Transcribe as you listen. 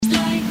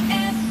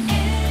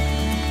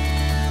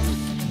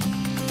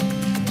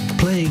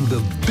playing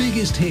the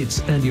biggest hits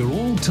and your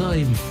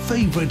all-time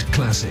favourite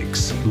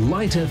classics.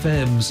 Light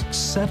FM's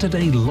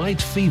Saturday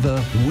Light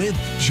Fever with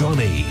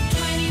Johnny.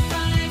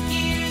 25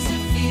 years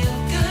of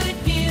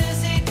feel-good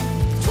music.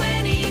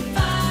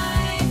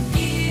 25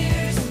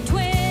 years.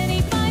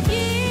 25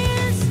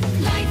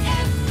 years. Light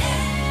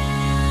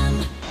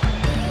FM.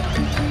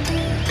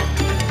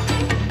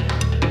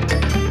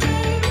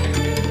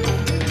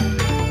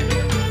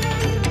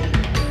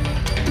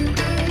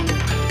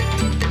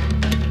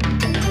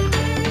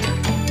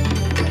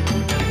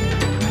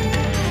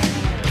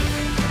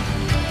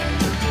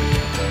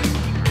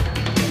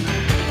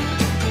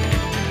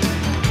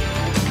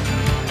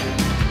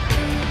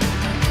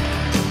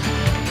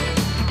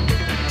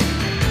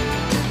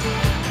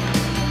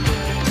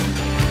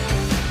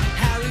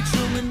 Harry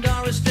Truman,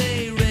 Doris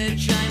Day, Red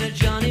China,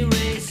 Johnny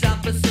Ray,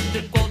 South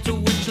Pacific, Walter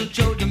Winchell,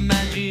 Joe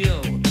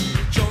DiMaggio,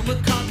 Joe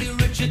McCarthy,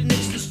 Richard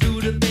Nixon,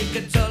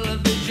 Studebaker,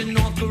 Television,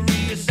 North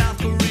Korea, South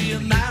Korea,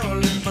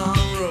 Marilyn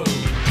Monroe.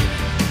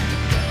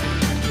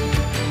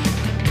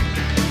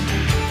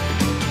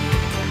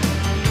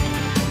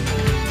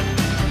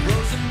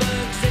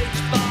 Rosenberg,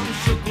 H-Bomb,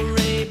 Sugar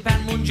Ray,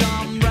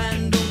 Panmunjom,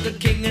 Randall, the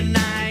King and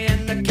I,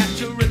 and the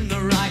Catcher in the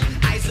Rye.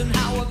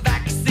 Eisenhower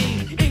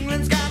vaccine,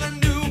 England's got a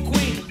new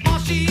queen.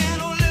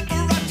 Marciano,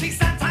 Liberace,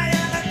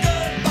 Santayana,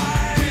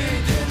 goodbye. We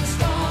didn't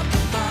start the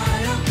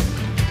fire.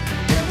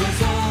 It was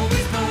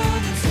always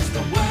burning since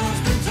the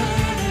world's been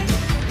turning.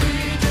 We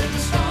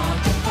didn't start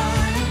the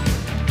fire.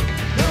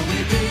 No, we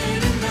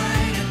didn't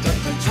light it, but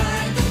we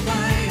tried to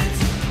fight it.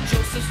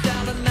 Joseph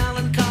Stalin,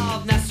 Alan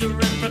Cobb, Nasser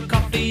and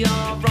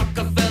Prokofiev,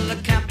 Rockefeller,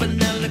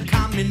 Campanella,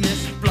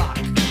 Communist Bloc.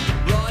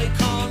 Roy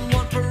Cohn,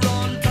 Juan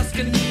Perón,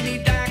 Toscanini,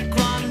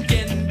 Dacron,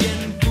 Gin,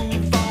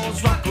 Food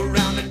Falls, rock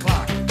around the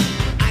clock.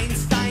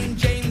 Einstein,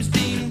 James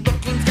Dean,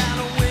 Brooklyn's got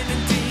a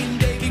winning team.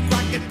 Davy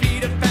Crockett,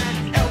 Peter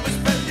Pan, Elvis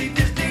Presley,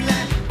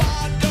 Disneyland,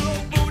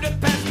 Bordeaux,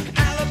 Budapest,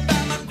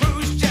 Alabama,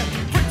 Khrushchev,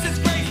 Princess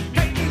Grace,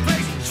 Peyton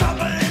Place,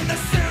 trouble in the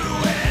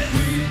Suez.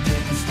 We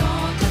didn't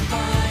start the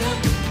fire.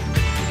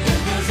 It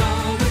was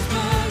always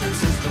burning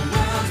since the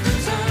world's been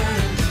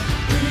turning.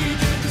 We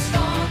didn't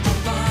start the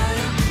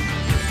fire.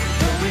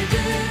 No, we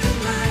didn't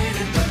light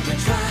it, but we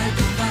tried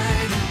to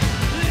fight it.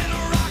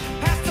 Little Rock,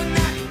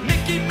 Pasternak,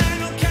 Mickey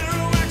Mantle,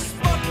 Kerouac,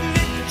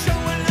 Sputnik,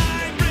 Joe and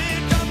I,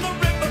 Bridge on the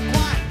River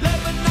Kwai,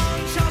 Lebanon,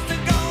 Charles de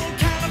Gaulle,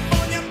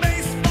 California,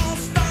 baseball,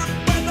 stock,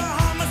 weather,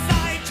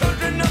 homicide,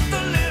 children of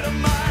the little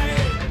mite.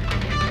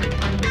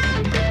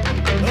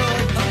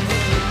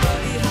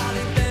 Buddy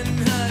Holly, Ben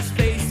Hur,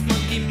 Space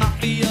Monkey,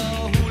 Mafia,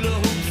 Hula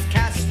Hoops,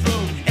 Castro,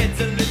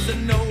 Edsel, a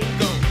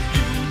no-go.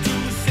 U2,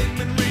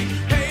 Sigmund Rhee,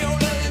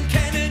 Paola and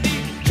Kennedy,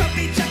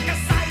 Chucky, Chaka,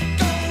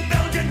 Psycho,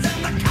 Belgians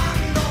and the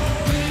Congo.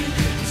 We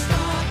didn't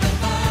start the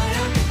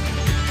fire.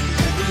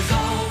 It was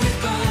always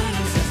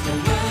burning since the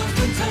world's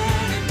been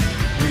turning.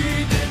 We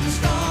didn't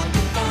start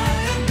the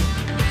fire.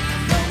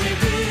 No, we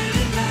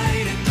didn't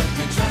light it, but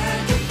we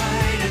tried to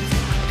fight it.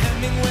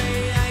 Hemingway,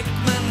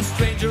 Eichmann,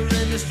 Stranger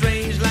in a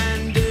Strange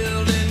Land,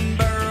 Dylan,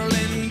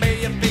 Berlin,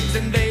 Bay of Pigs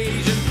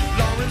invasion,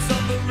 Lawrence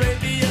of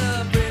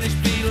Arabia, British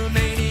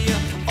Beatlemania,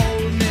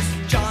 Ole Miss,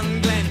 John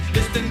Glenn,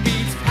 Liston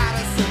Beats,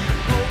 Patterson,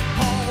 Pope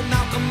Paul,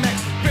 Malcolm X,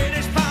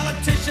 British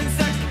politician,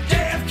 sex,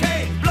 JFK,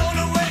 blown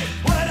away.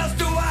 What else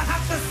do I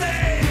have to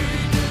say?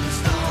 We didn't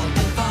start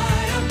the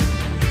fire.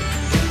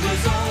 It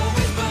was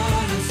always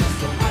burning since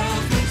the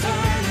world's been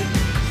turning.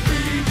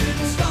 We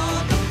didn't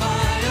start the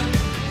fire.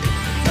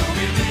 No,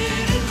 we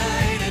didn't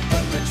light it,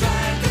 but we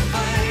tried to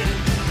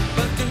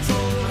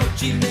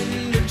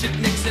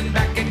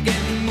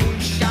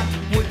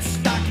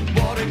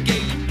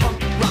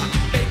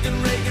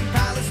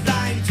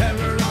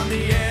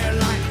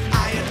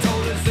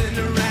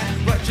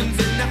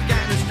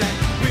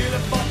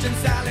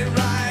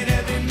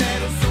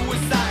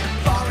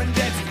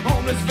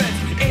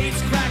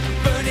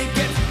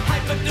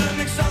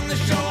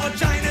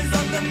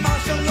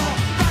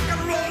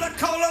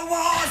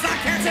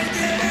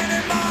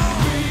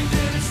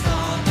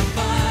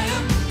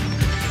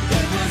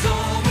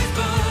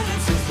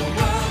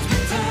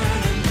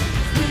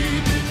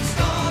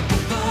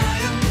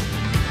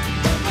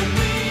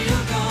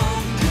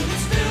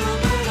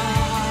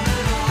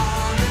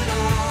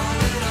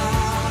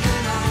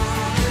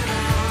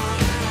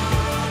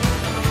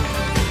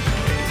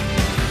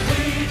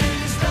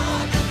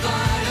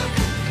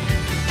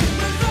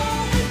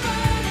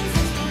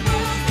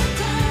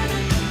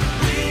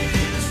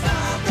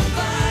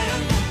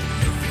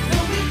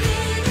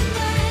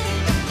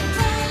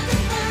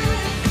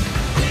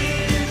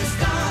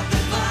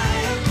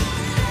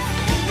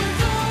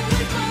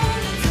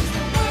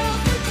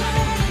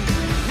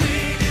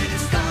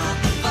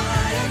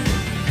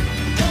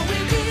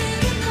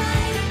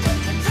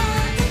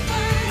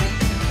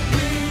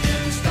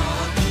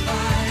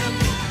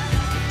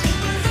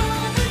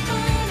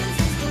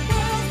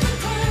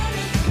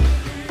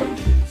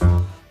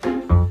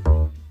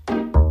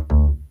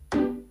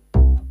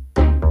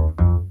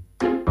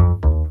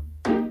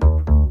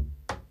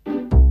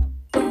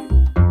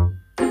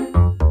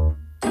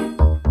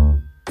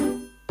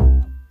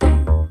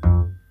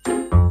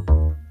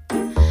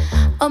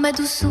Oh ma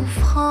douce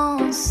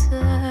souffrance,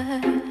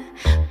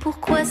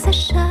 pourquoi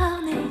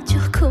s'acharner, tu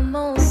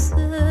recommences.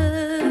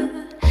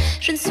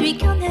 Je ne suis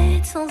qu'un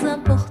être sans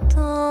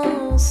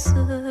importance.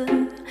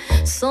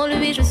 Sans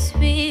lui je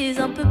suis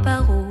un peu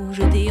paro.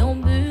 Je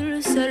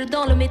déambule seul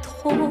dans le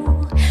métro.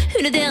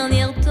 Une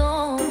dernière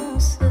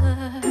danse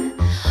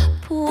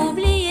pour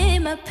oublier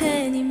ma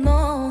peine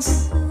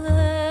immense.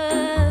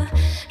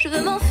 Je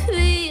veux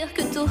m'enfuir,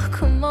 que tout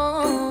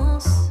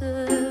recommence.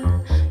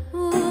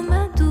 Oh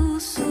ma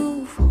douce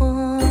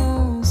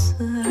souffrance.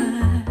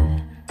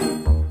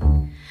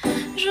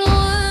 Je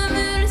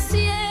remue le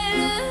ciel,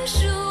 le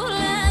jour,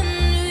 la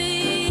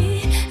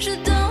nuit. Je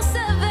danse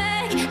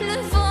avec le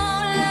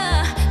vent,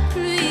 la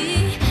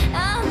pluie.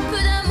 Un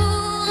peu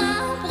d'amour,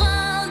 un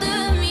brin de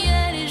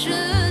miel. Et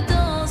je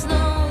danse,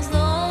 danse,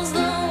 danse,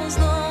 danse,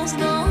 danse,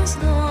 danse,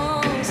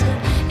 danse.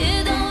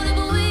 Et dans le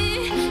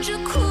bruit, je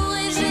cours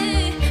et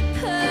j'ai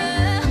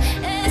peur.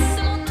 Et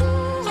mon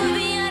tour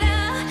revient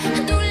la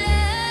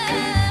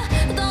douleur.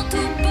 Dans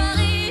tout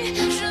Paris,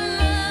 je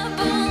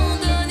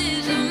m'abandonne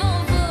et je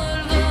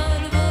m'envole,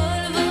 vol,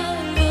 vol,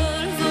 vol,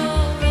 vol,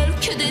 vol.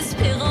 Que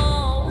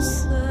d'espérance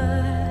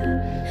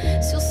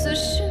sur ce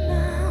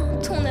chemin en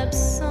ton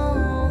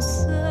absence.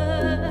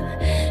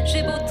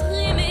 J'ai beau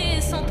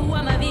trimer sans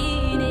toi, ma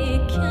vie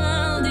n'est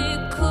qu'un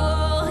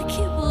décor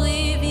qui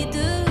brille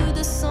vide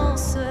de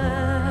sens.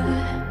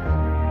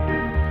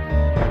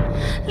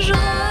 Je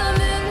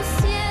remue le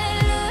ciel,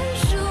 le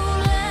jour,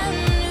 la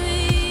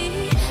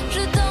nuit.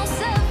 Je danse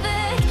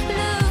avec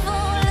le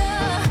vent,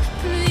 la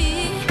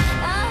pluie.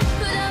 Un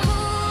peu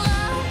d'amour,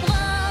 un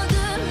brin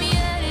de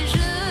miel. Et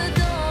je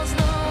danse,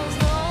 danse,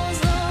 danse,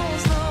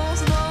 danse,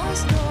 danse,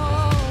 danse,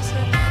 danse.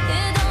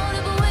 Et dans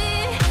le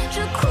bruit,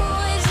 je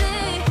cours et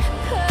j'ai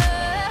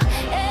peur.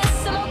 Et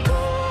c'est mon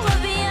tour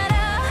revient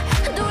la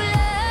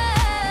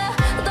douleur.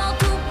 Dans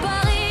tout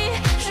Paris,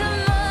 je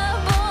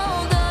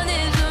m'abandonne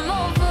et je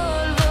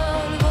m'envole,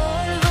 vol,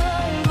 vol,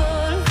 vol,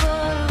 vol,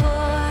 vol,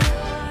 vol.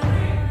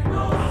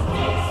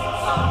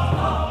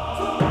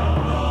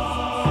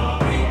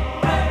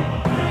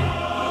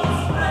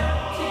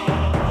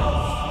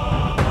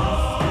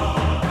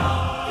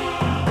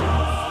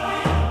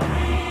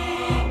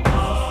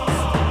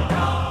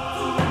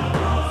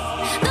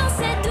 Dans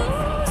cette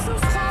douce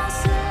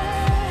souffrance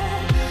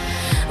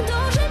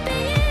dont j'ai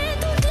payé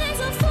toutes les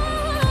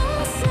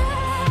offenses.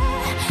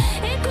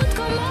 Écoute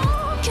comment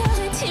mon cœur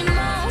est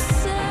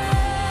immense.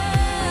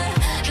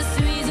 Je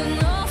suis un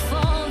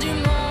enfant du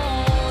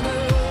monde.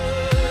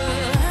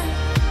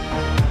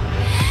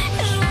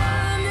 Je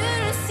remue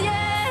le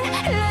ciel,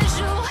 le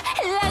jour,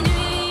 la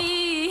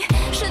nuit.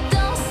 Je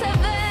danse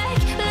avec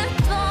le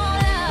vent,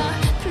 la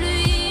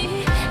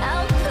pluie.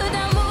 Un peu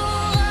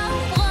d'amour, un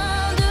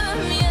brin de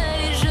miel.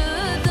 Et je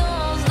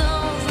danse,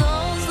 danse,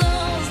 danse,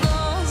 danse,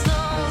 danse,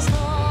 danse,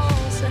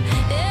 danse.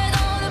 Et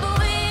dans le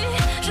bruit,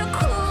 je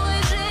cours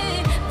et j'ai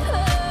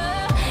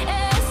peur.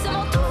 Et c'est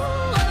mon tour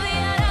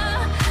revient la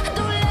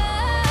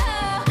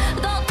douleur.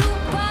 Dans tout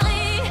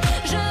Paris,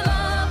 je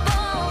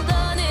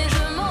m'abandonne et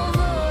je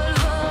m'envole,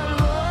 vol,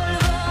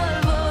 vol,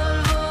 vol, vol,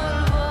 vol,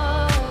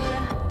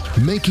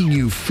 vol. Making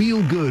you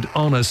feel good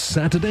on a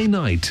Saturday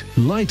night.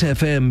 Light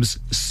FM's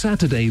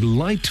Saturday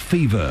Light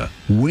Fever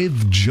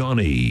with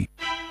Johnny.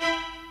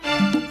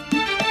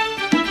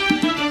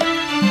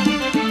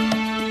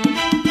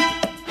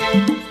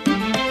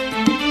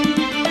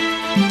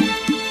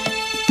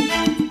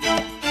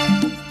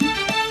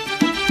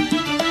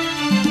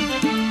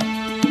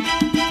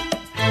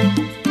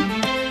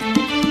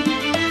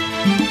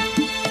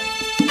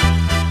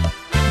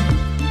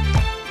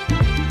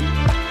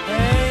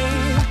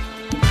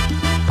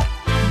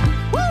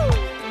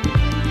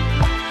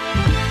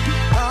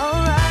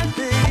 Alright,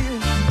 baby.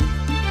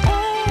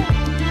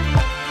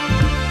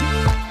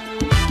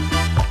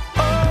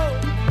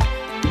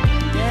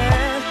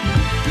 Yeah.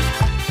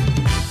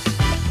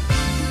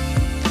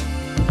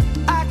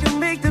 I can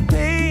make the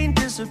pain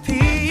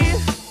disappear,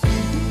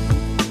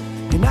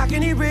 and I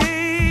can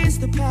erase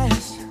the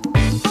past.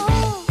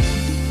 Oh,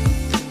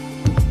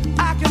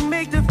 I can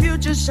make the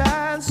future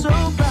shine so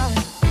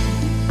bright,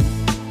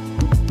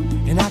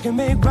 and I can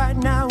make right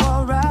now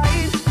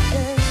alright.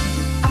 Yeah.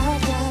 I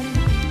got it,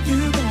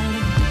 you got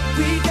it,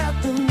 we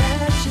got the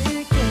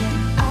magic.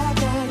 Yeah. I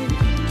got it,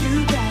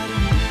 you got it,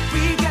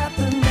 we got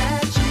the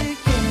magic.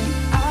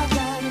 Yeah. I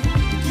got it,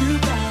 you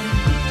got it,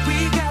 we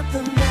got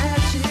the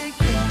magic.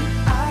 Yeah.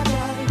 I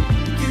got it,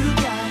 you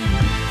got it,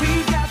 we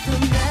got the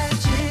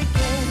magic.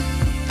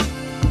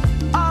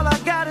 Yeah. All I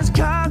got is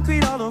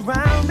concrete all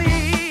around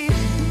me.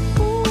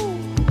 Ooh,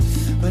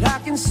 but I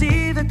can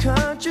see the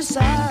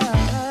countryside.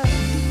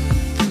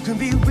 You can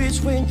be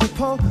rich when you're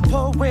poor,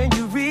 poor when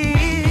you're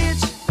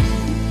rich.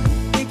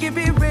 It can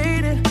be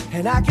raining,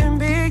 and I can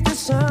make the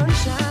sun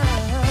shine.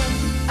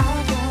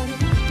 I got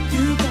it,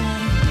 you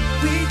got it,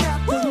 we got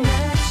the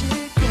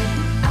magic.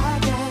 Yeah. I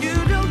got it, you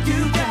know you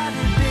got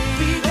it, baby.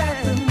 We got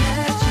the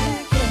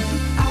magic. Yeah.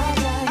 I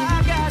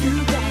got it, you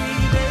baby.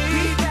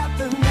 We got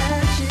the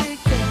magic.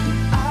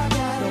 Yeah. I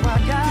got it, no, I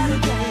got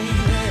it, baby.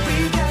 We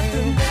got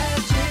the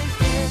magic.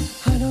 Yeah.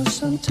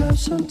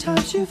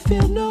 sometimes you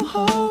feel no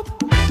hope.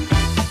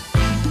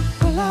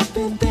 Well, I've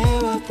been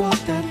there, I've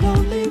walked that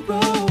lonely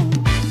road.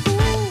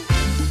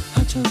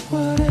 I took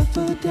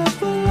whatever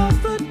devil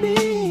offered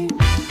me,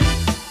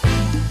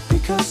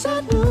 because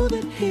I knew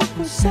that he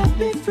would set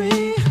me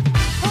free.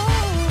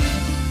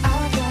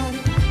 I got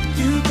it,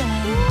 you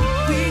got it,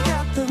 we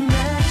got the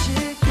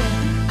magic,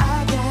 yeah.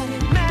 I got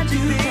it, magic,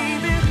 you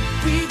baby,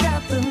 we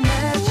got the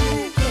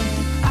magic, yeah.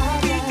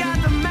 We got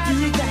the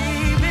magic,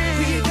 baby,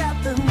 we got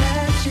the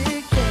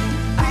magic, yeah.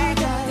 I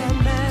got it,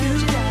 you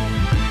got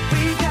it,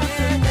 we got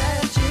the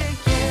magic,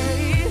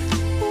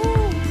 yeah.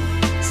 Ooh,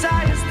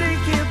 science they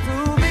can't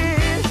prove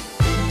it,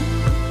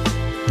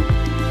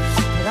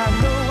 but I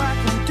know I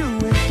can do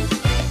it.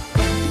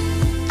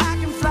 I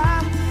can fly,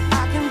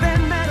 I can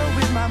bend metal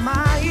with my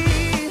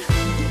mind.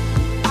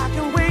 I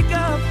can wake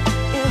up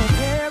in a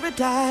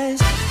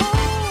paradise.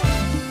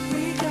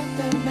 We got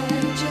that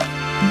magic.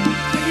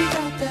 We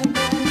got that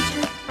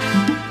magic.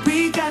 We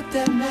got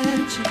that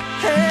magic.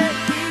 Hey,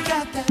 we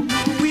got that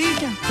magic. We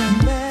got that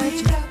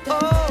magic.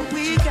 Oh,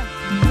 we got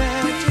that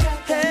magic.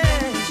 Hey,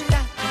 we got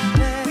that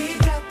magic. We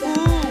got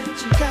that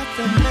magic. Got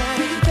that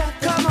magic.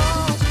 Come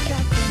on.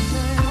 Got that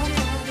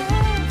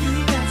magic. You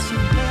got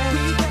some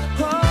magic.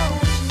 Oh,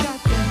 got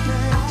that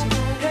magic.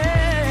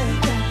 Hey,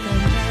 got that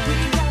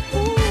magic.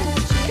 Ooh,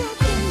 got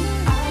that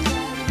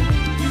magic.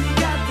 You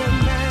got that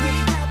magic.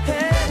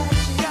 Hey,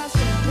 got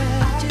some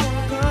magic.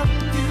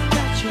 You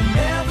got your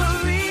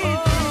everything.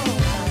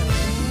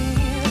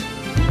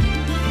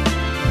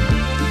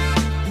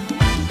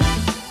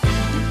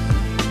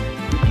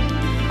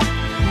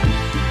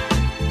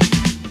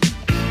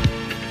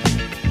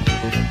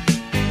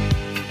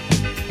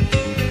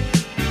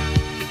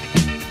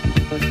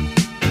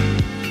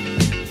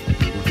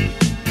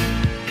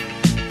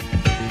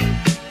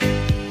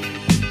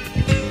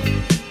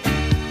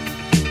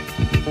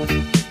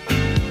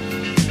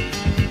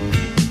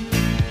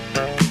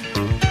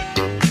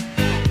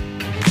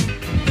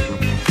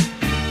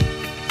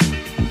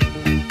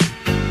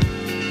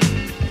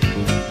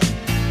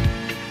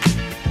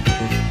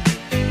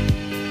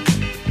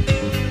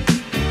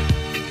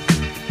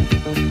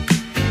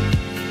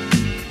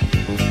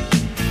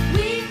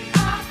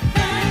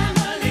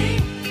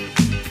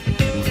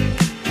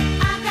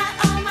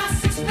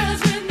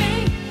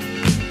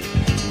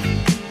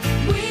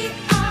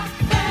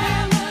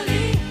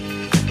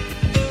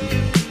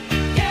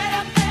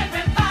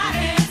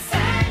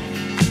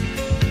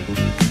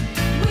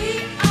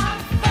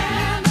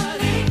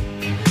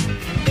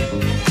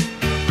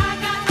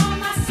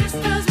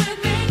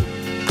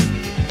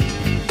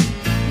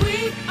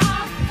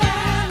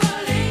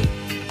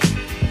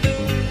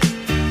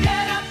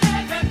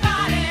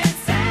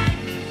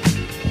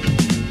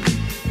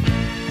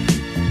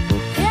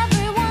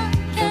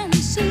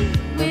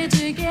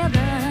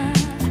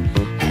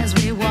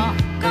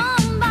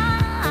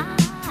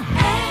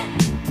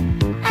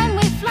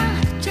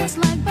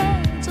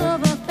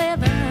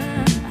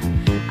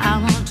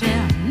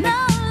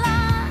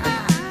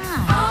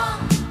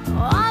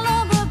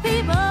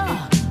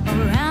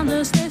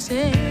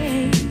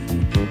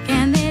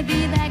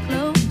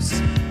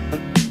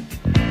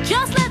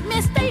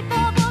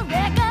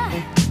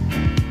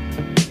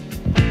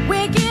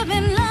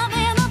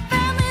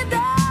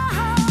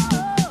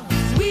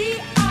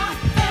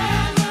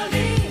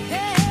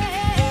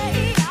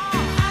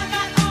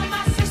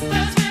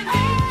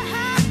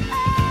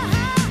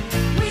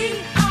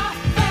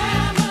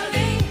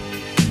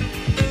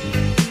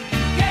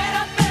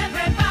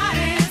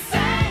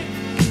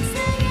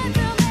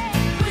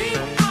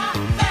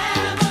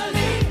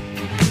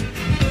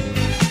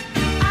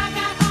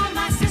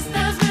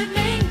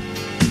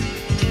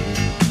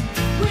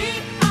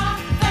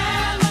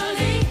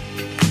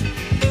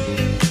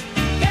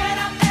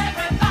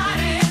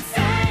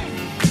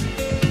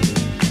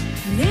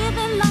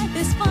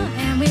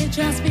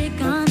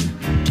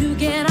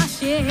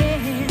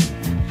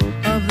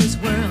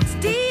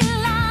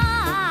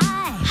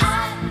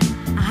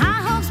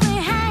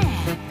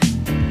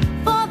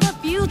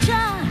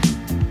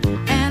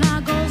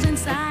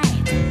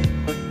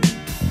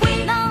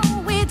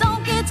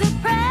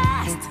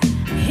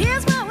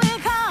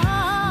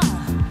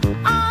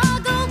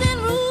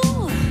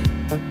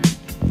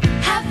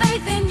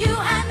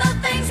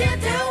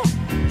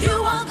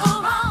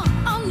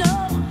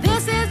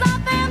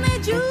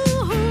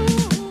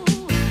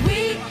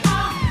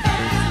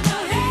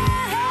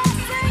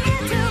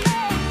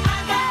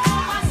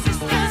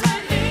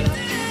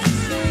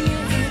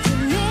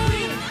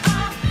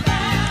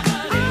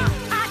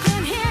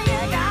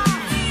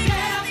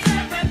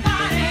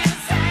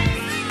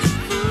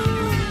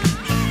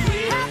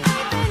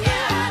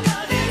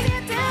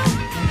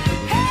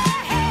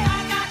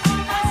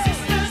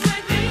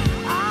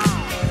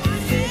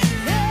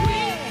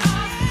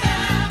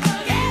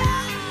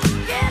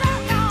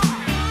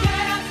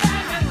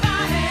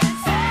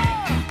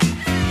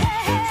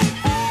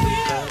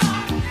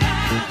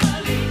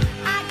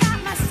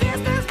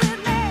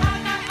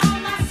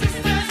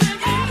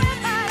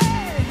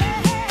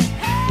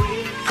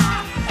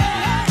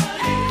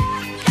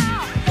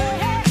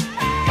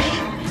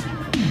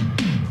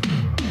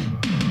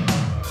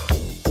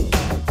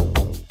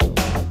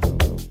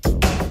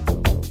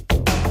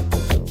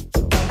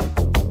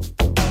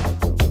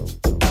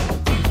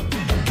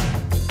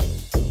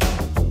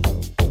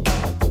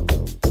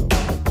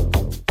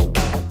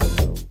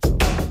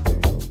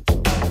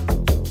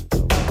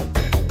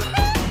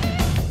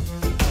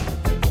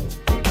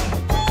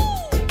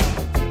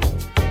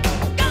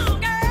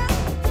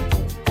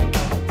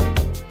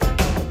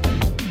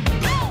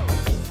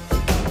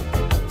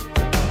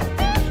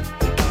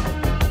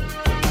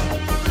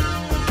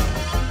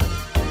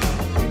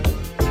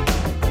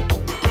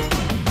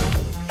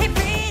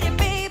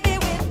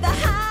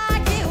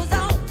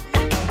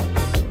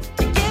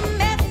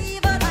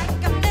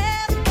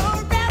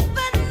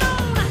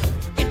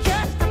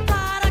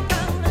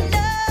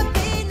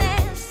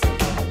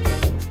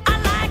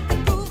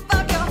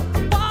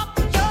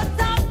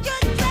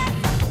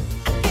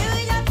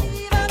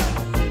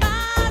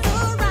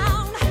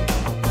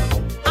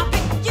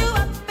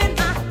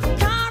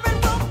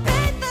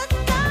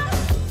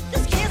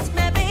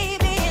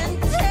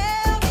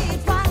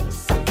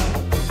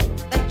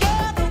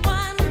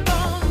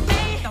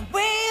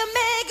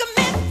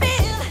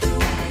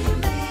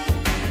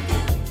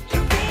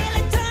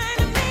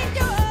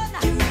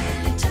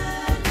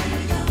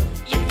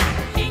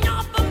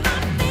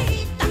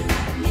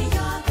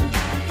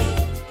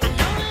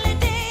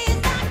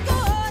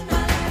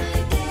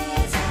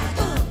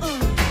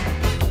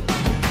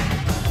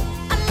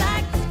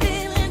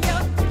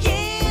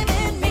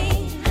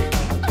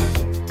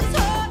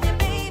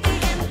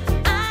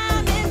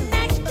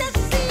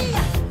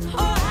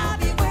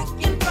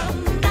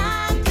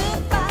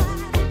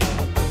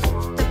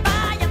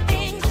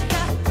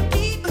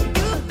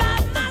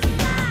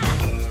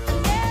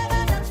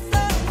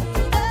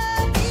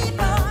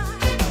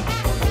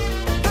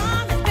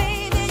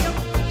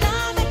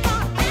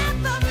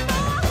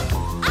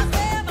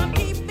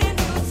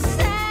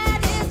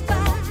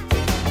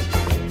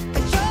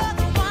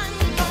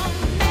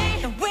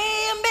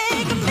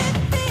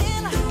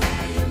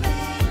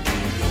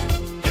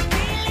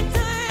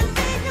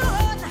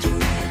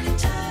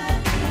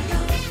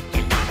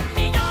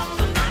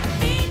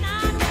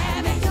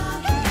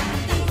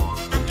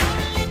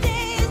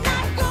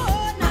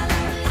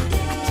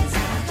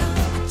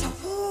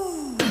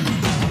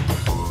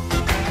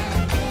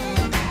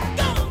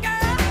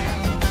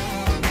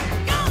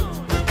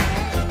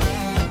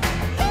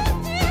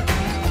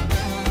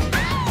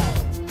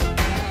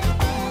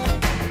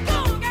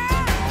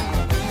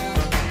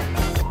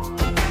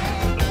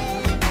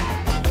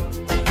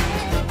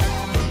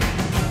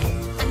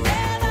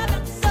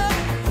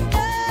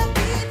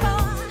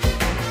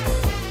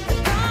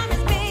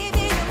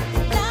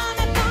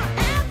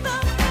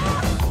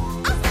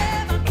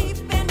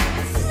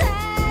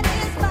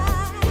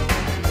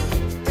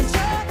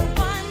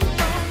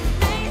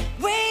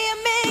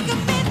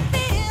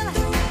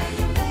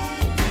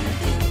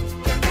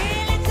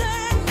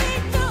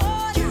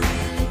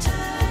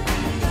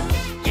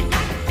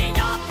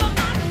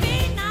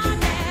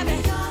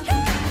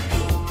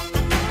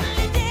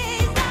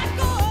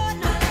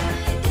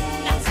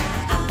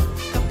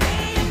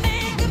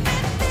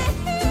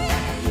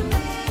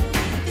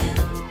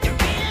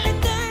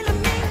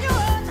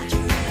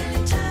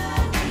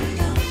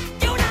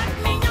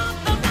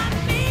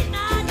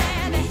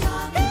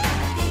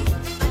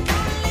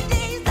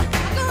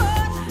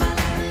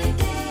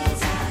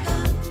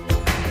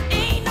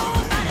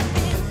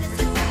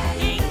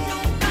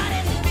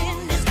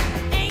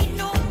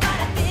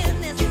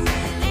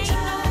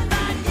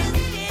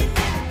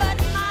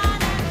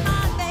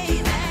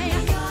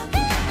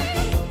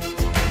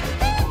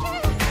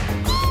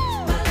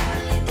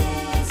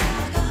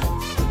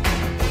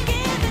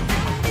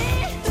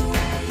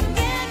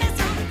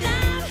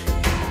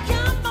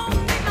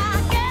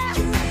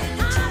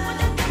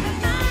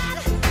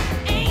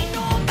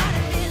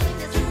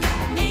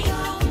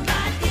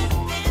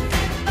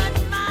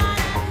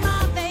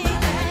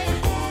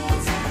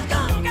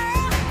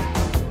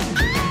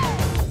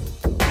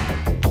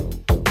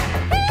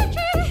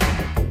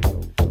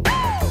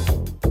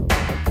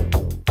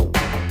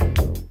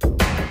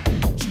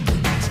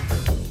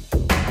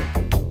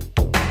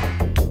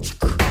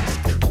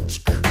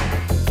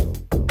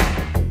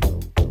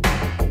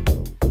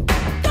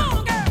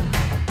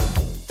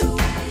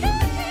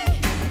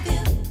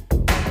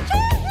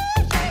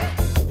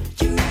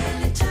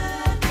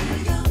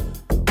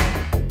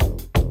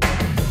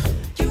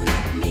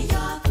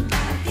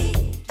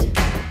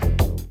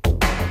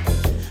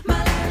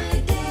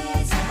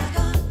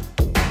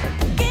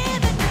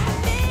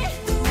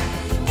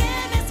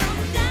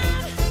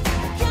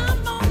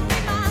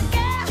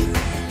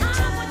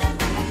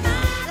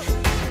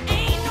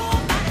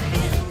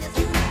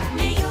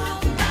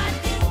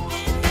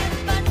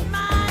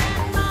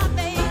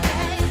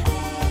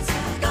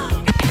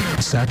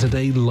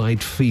 Saturday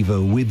Light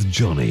Fever with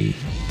Johnny.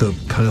 The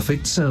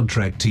perfect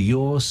soundtrack to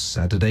your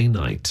Saturday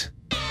night.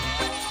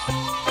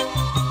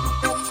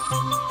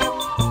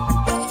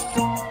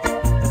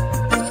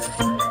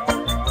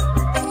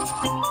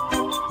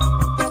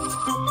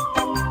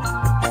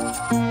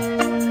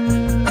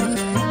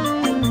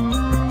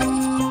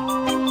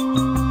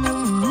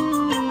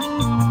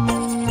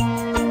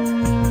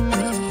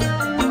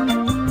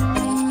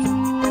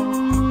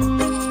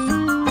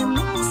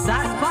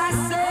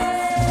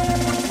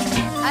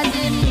 I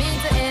didn't mean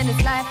to end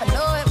his life. I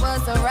know it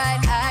wasn't right.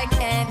 I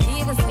can't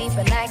even sleep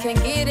and I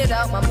can't get it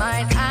out my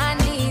mind. I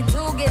need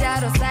to get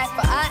out of sight,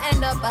 but I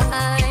end up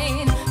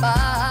behind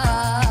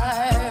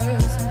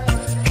bars.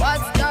 What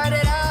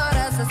started out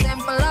as a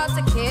simple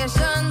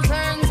altercation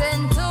turns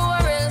into a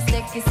real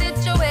sticky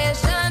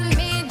situation.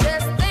 Me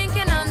just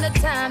thinking on the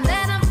time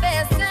that I'm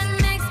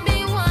facing makes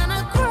me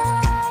wanna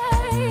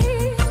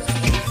cry.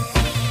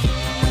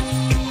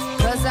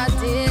 'Cause I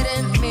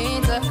didn't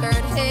mean to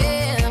hurt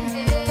him.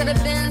 Could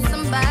have been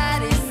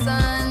somebody's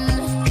son,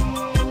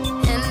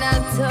 and I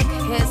took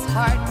his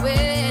heart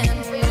when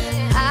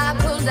I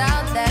pulled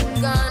out that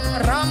gun.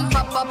 Rum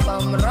pa pa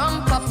bum,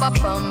 rum pa pa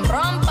bum,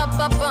 rum pa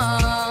pa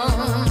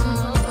bum.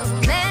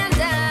 Man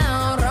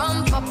down,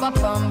 rum pa pa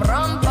bum,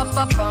 rum pa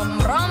pa bum,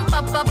 rum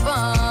pa pa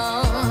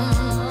bum.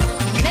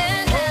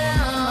 Man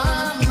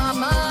down,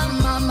 mama,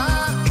 mama,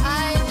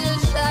 I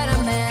just shot a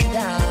man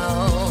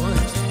down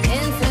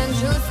in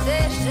Central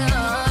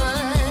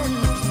Station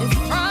in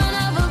front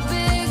of a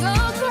big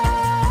old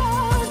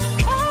crowd.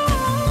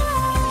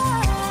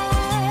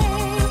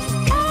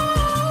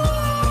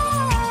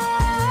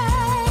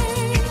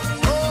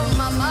 Oh,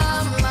 mama,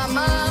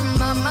 mama,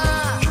 mama,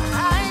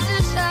 I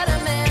just shot a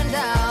man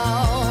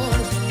down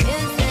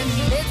in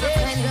Central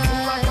Station.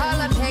 I call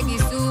her Peggy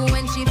Sue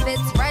when she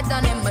fits right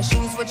down in my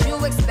shoes. What you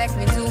expect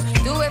me to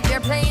do if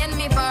you're playing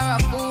me for a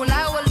fool?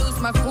 I will lose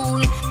my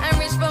cool and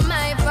reach for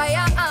my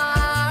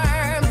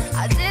firearm.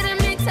 I didn't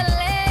mean to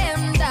lay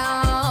him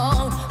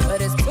down,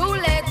 but it's too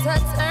late to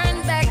turn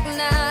back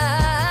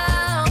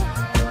now.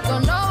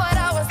 Don't know what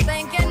I was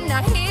thinking.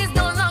 Now he's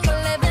no longer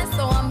living,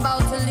 so I'm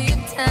about to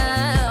leave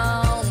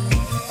town.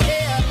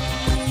 Yeah,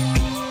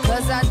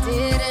 'cause I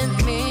didn't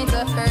mean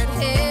to hurt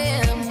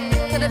him.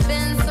 Could have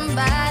been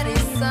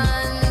somebody's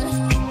son,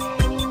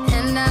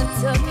 and I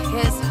took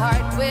his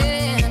heart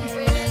when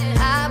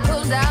I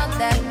pulled out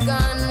that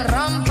gun.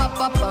 Rum pa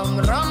pa bum,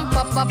 rum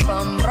pa pa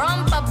bum, rum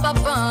pa pa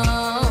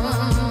bum.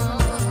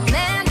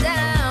 Man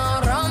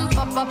down, rum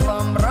pa pa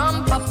bum, rum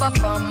pa pa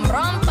bum,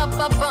 rum pa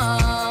pa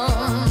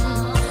bum.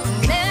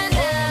 Man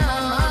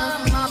down,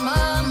 mama,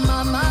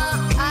 mama,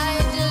 I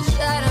just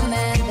shot a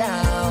man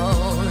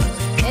down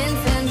in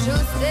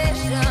Central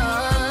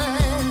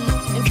Station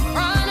in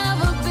front of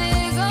a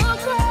big old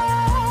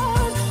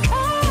crowd.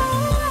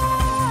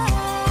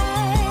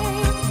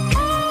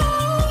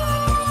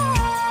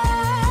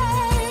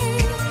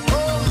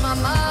 Oh,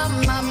 mama,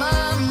 mama,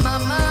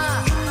 mama,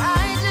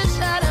 I just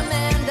shot a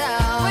man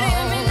down. What do you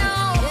hear me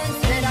now?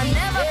 Instead, I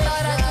never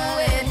thought I'd do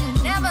it.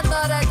 Never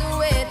thought I'd do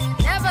it.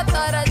 Never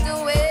thought I'd do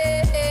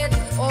it.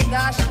 Oh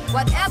gosh,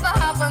 whatever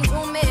happened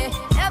to me?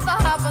 Ever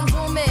happened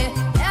to me?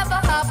 Ever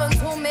happened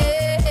to me?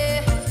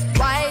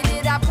 Why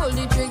did I pull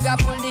the trigger,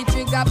 pull the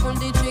trigger, pull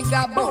the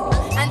trigger, boom?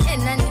 And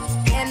in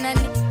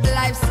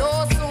life so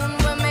soon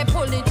when me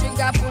pull the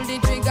trigger,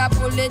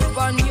 pull it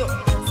on you.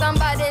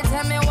 Somebody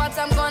tell me what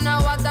I'm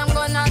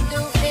gonna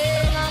do.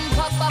 Hey, ram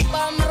pa pa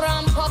bum,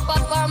 ram pa pa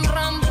bum,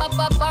 ram pa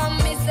pa bum.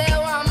 Me say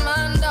one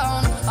man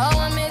down.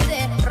 Oh, me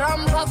say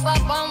ram pa pa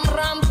bum,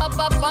 ram pa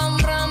pa bum,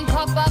 ram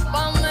pa pa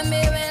bum. When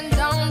me went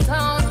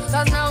downtown,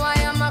 'cause now I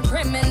am a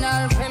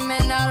criminal,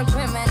 criminal,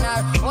 criminal.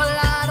 Oh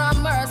Lord of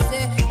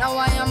mercy, now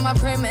I am a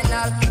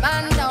criminal.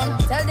 Man down,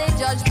 tell the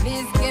judge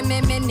please give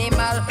me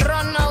minimal.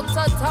 Run out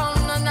of town,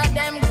 none of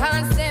them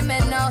can see me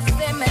now,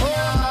 see me now.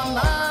 Oh,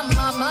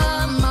 mama,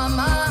 mama,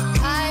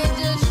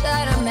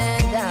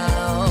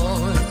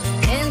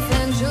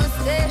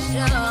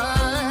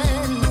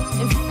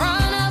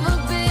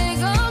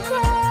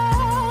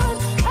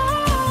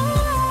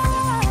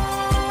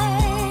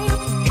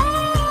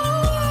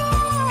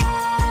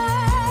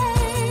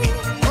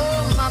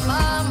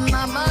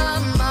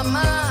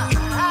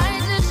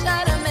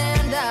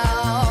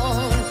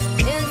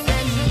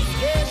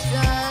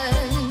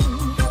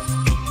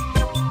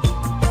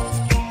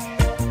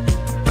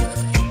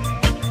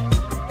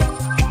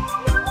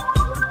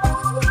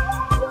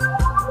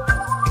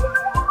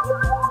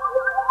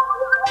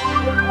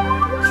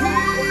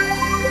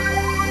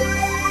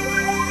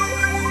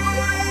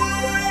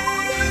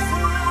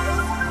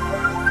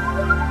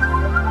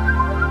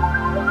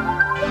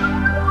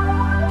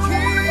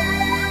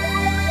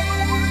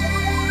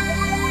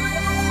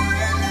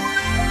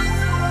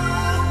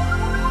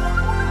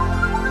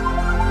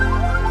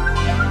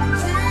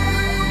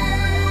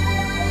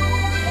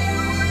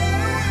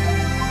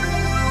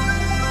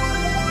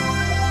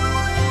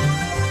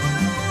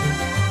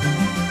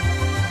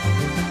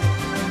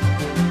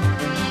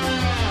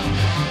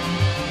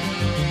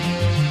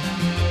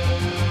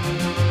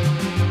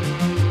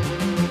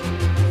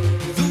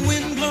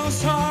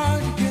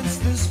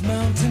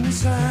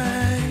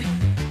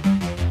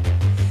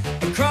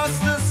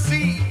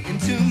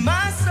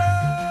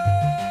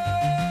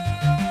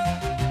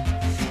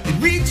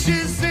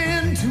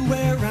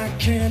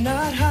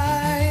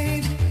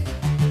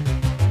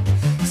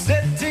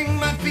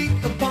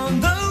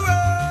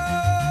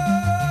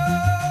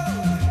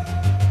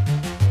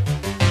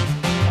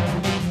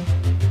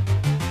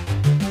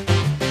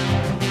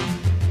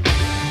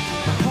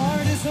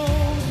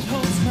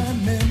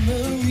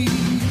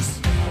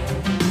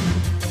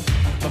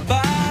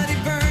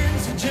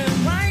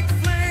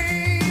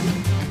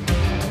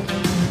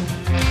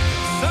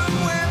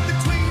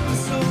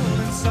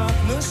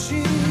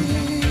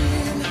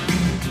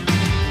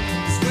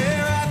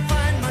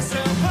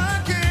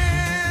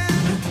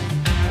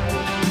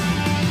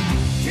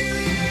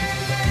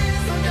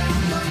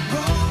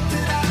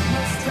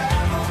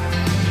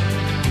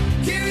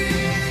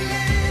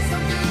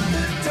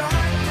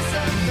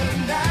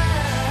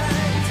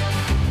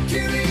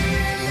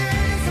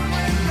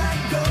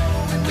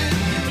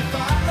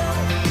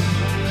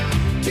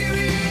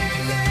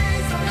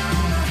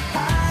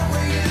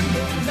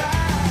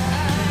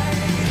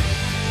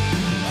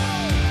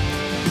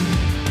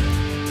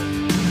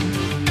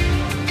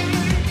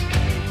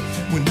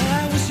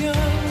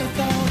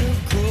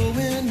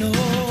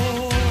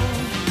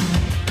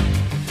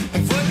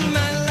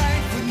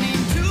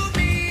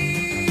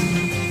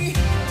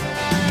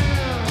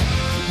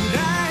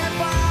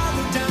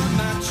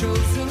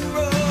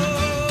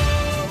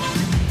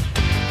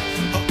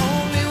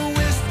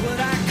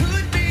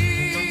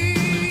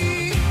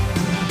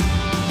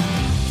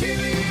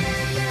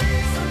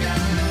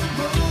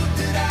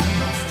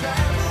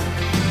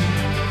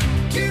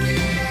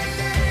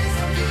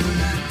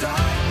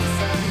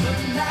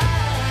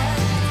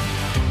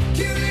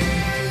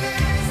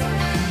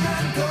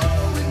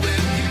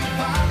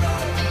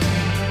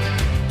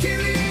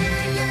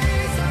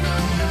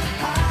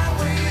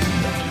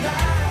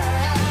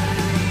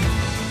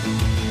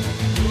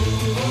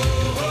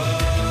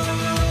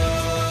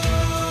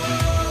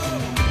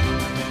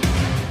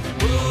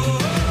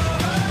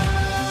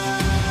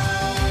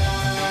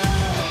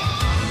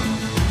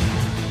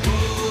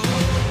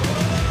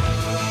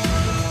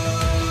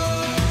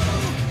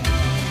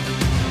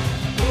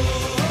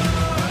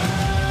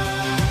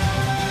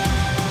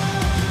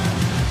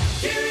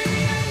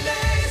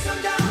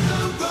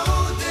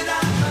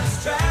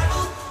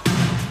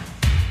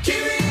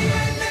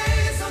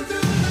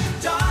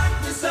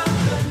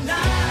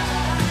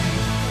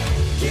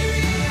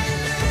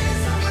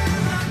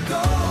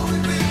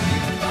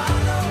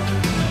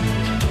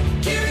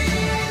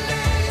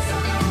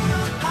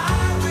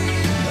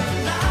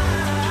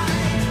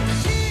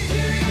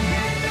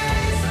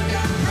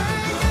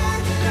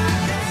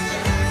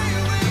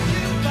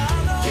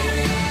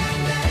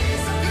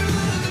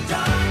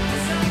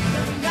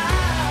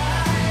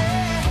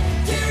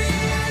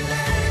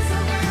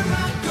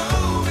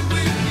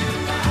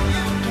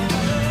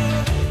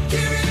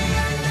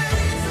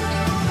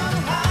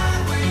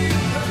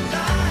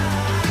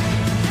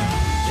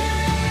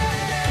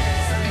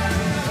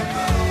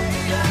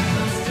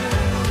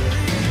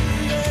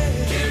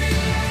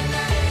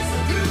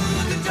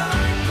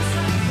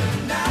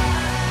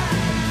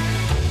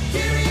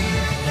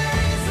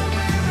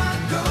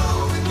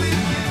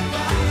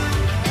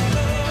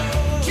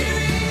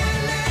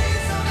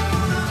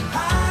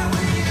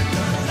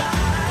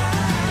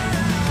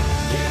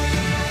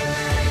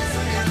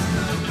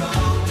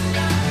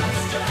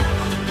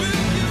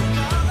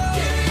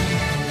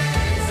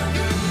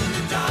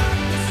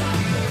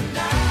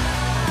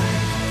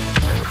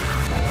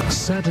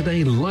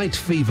 Saturday Light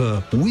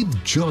Fever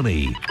with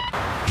Johnny.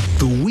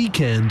 The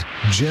weekend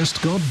just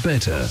got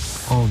better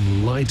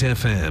on Light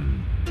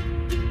FM.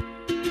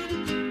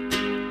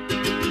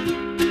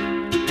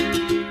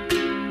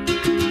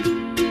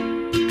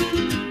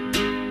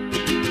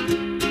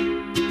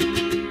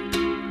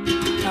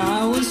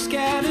 I was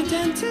scared of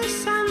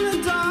dentists and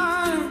the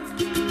dark.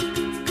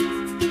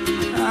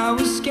 I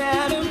was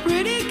scared of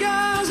pretty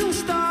girls and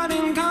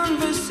starting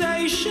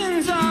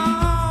conversations.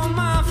 All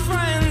my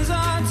friends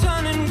are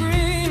turning green.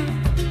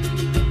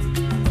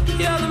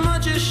 Yeah, the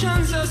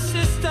magician's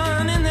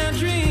assistant in their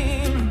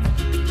dream.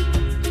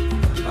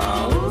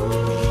 Oh,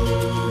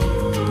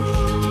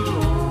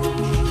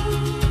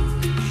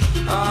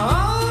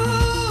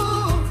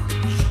 oh,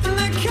 and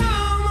they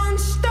come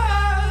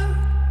unstuck.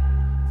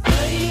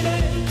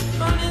 Lady,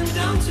 running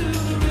down to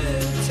the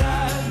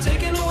riptide,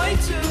 taken away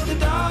to the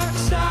dark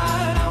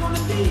side. I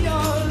wanna be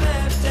your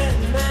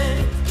left-hand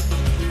man.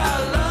 I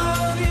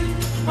love you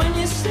when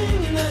you're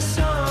singing that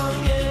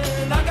song,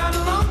 and I got a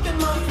lump in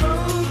my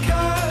throat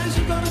 'cause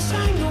you're gonna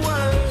sing the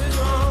words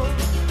wrong.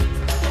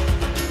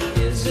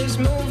 Is this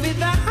movie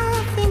that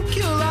I think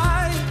you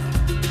like?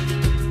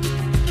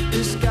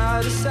 This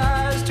guy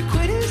decides to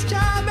quit his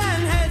job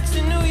and head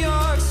to New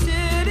York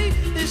City.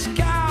 This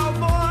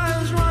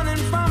cowboy's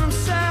running from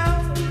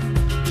himself.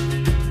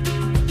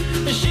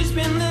 She's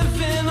been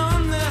living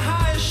on the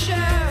highest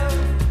shelf.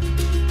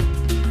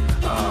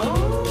 Oh,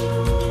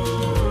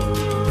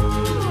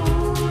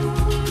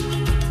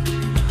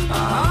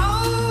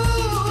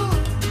 oh,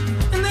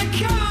 and they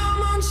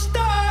come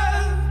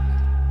unstuck.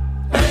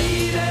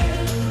 Lady,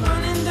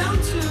 running down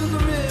to the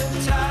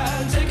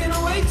riptide, taken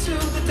away to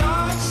the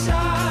dark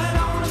side.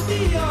 I wanna be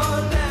your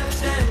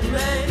left-hand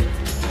man.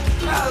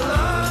 I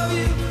love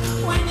you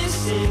when you're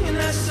singing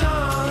that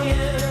song,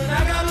 and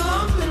I got a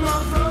lump in my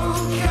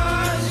throat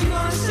 'cause you're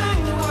gonna sing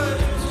the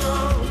words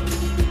wrong.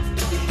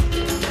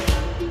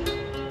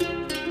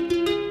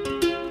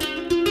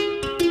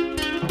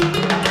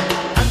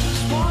 I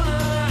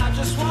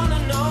just wanna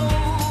know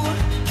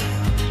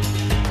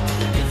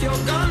if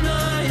you're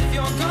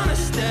gonna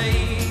stay.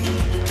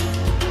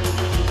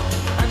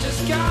 I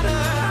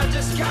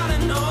just gotta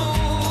know.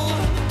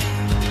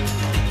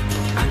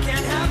 I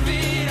can't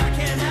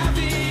have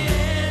it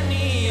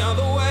any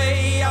other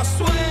way. I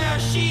swear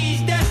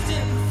she's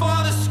destined for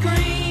the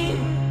screen.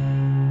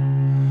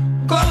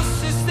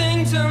 Closest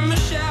thing to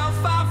Michelle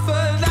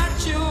Pfeiffer that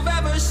you've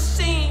ever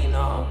seen.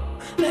 Oh,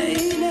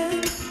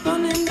 lady,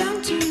 running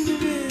down to the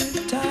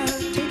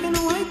riptide, taken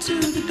away to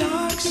the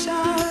dark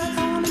side. I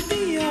wanna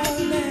be your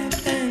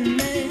left-hand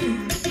man.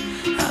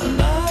 I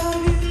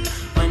love you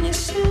when you're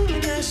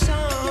singing that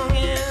song,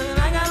 and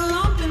I got a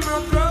lump in my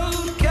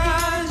throat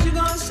 'cause you're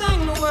gonna sing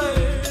the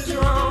words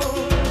wrong.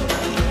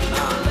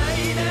 Oh,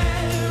 lady,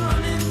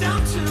 running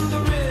down to the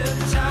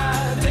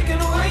riptide, taken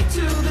away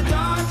to the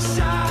dark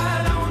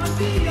side. I wanna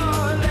be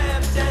your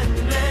left-hand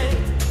man.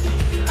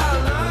 I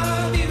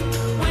love you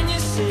when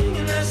you're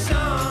singing that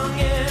song,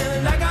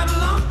 and I got a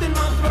lump in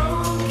my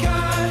throat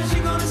 'cause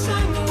you're gonna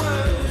sing the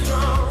words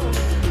wrong.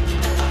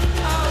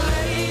 Oh,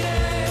 lady,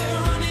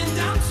 running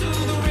down to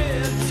the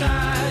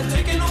riptide,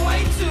 taken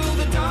away to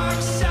the dark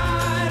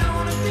side. I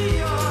wanna be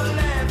your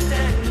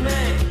left-hand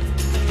man.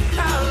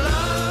 I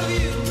love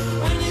you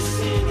when you're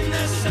singing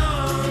that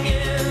song,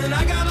 and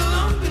I got a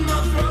lump in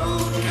my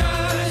throat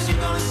 'cause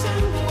you're gonna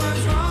sing the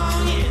words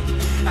wrong.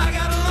 Yeah, I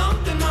got a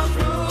lump in my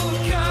throat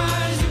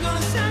 'cause you're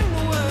gonna sing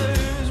the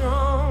words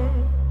wrong.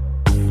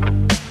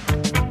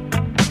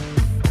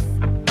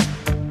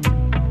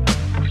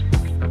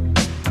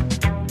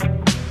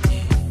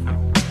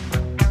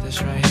 This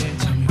right here,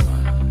 tell me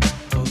what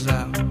goes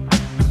out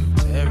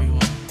to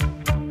everyone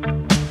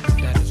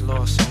that has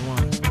lost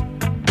someone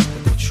that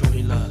they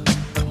truly love.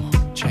 Come on,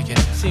 check it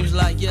out. Seems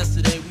like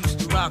yesterday we used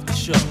to rock the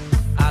show.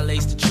 I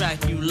laced the track,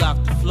 you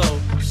locked the flow.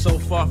 So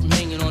far from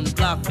hanging on the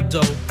block for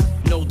dough.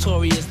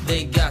 Notorious,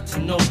 they got to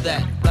know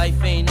that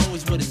life ain't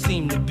always what it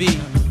seemed to be.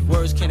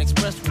 Words can't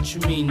express what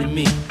you mean to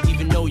me.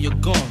 Even though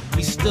you're gone,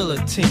 we still a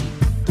team.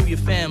 Through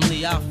your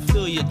family, I'll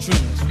fulfill your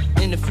dreams.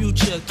 In the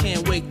future,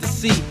 can't wait to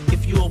see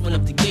if you open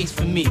up the gates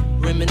for me.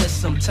 Reminisce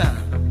sometime.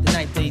 The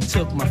night they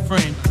took my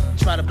friend.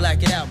 Try to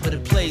black it out, but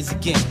it plays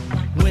again.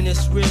 When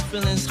it's real,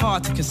 feeling's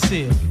hard to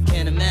conceal.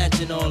 Can't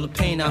imagine all the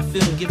pain I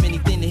feel. Give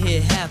anything to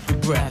hear half your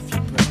breath.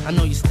 I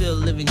know you're still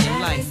living your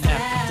life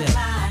after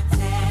death.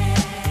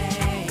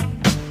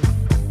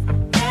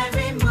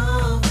 Every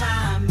move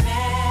I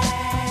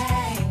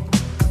make,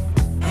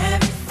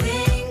 every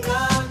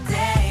single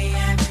day,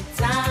 every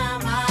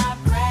time I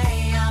pray,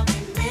 I'll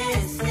be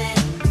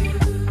missing you.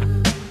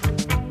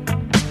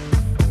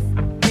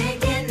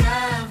 Thinking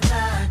of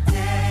the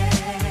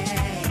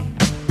day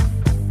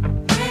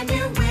when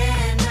you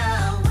went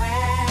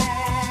away.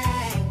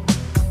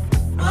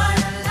 What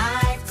a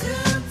life to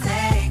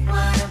take,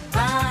 what a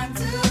bond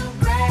to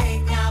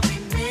break. I'll be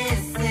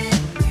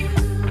missing you.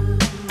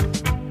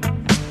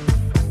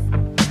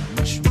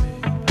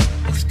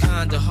 It's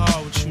kinda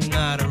hard with you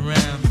not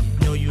around.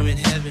 Know you in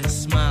heaven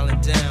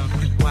smiling down,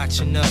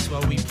 watching us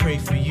while we pray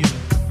for you.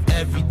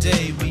 every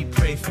day we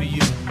pray for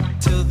you.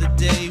 Till the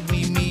day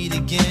we meet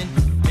again.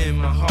 In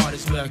my heart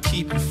is where I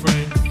keep you,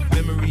 friend.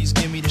 Memories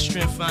give me the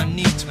strength I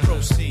need to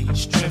proceed.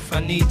 Strength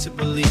I need to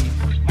believe.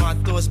 My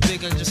thoughts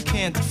big, I just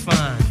can't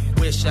define.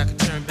 Wish I could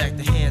turn back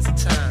the hands of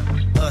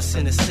time. Us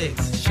in the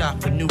six,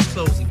 shop for new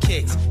clothes and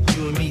kicks.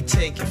 You and me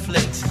taking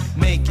flicks,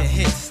 making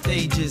hits.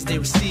 Stages they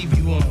receive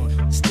you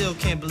on. Still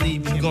can't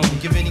believe you're gone.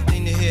 Give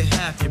anything to hear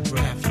half your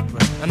breath.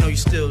 I know you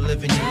still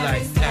living your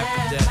life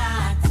after death.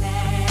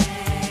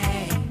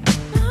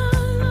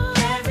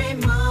 Every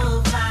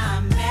move I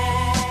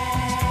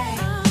make,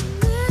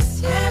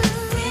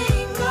 every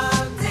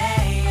single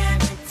day,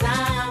 every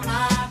time I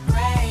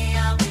pray,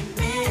 I'll be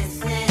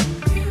missing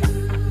you.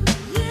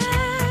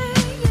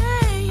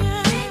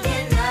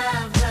 Thinking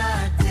of the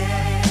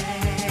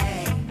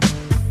day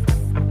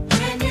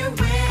when you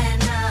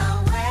went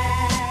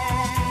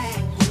away.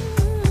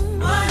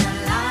 What a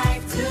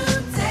life to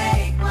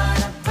take, what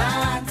a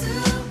bond to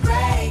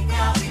break.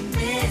 I'll be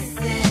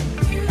missing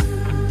you.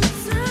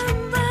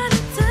 Somebody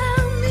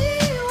tell me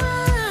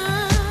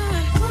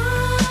why.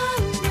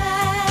 One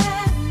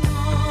bad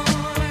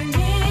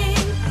morning,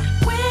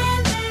 when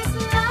this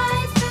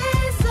life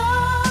is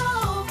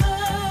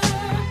over,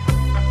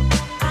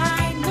 I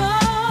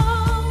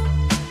know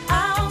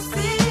I'll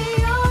see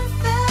your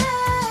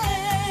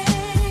face.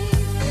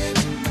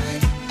 Every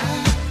night I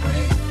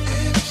pray,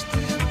 every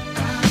step I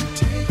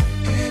take,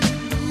 every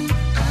move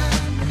I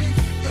make,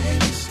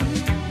 every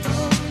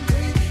single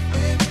day,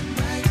 every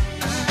night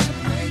I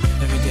pray.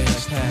 Every day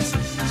that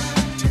passes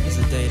is a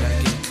day that I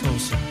get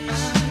closer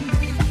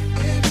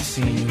to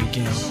seeing you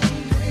again.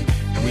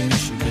 We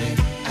miss you,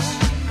 baby.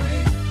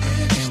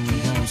 And we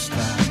won't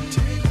stop,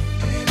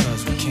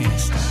 cause we can't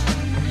stop.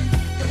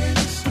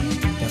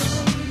 That's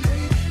right.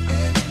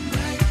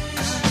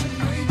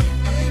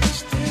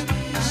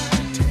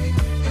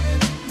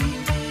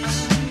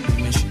 We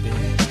miss you,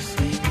 baby.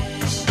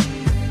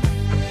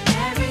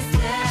 Every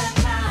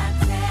step I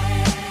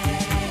take,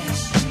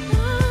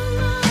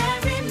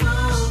 every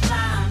move I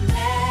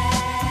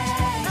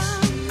make,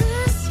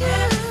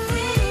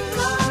 every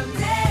single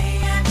day,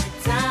 every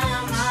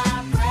time I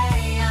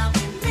pray, I'll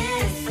be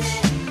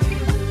missing you.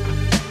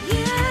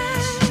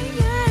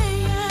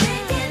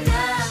 Thinking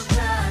of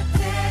the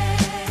day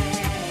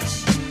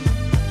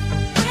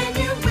when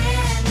you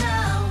went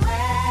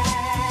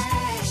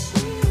away.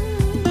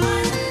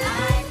 What a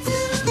life to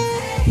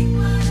take,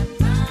 what a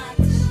bond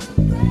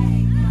to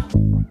break.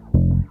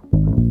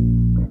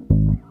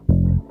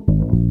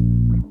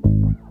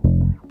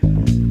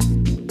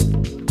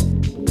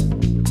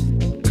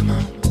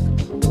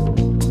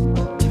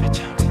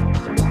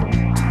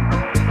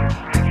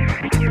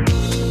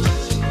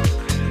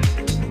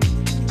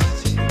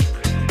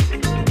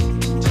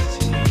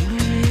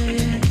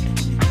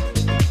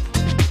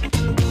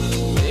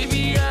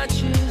 Maybe I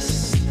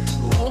just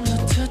wanna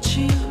touch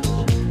you,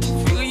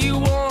 feel you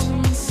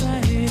warm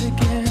inside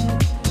again.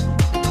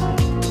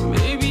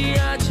 Maybe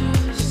I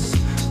just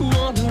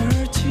wanna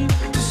hurt you,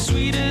 the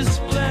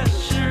sweetest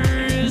pleasure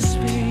is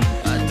pain.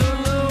 I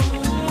don't know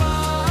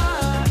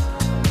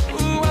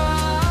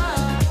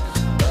why,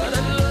 but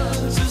I'd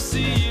love to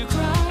see you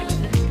cry.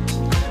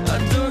 I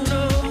don't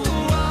know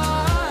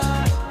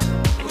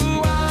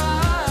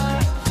why,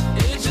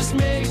 it just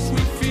makes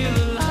me feel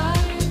alive.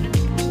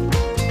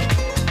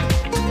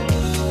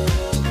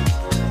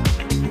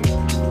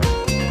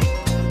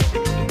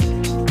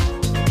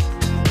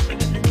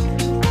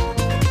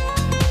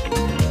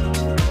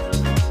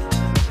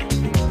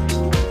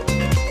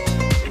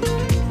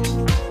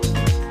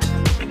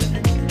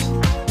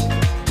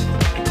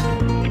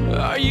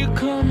 Are you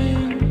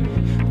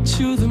coming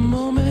to the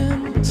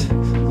moment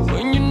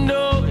when you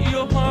know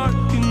your heart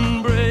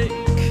can break?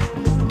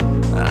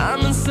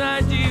 I'm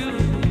inside you,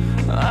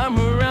 I'm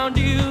around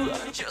you.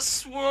 I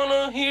just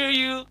wanna hear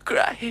you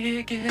cry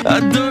again. I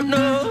don't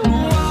know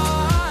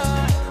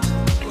why,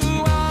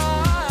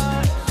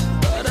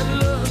 but I'd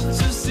love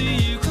to see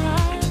you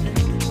cry.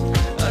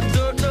 I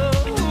don't know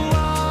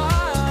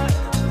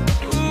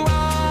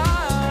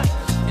why,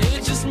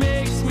 it just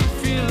makes me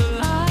feel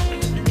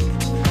alive.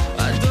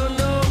 I don't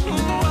know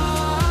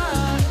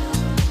why,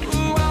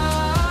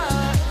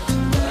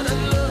 but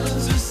I'd love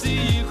to see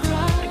you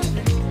cry.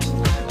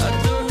 I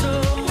don't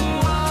know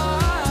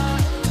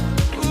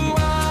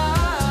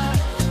why,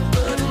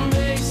 but it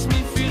makes me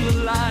feel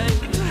alive.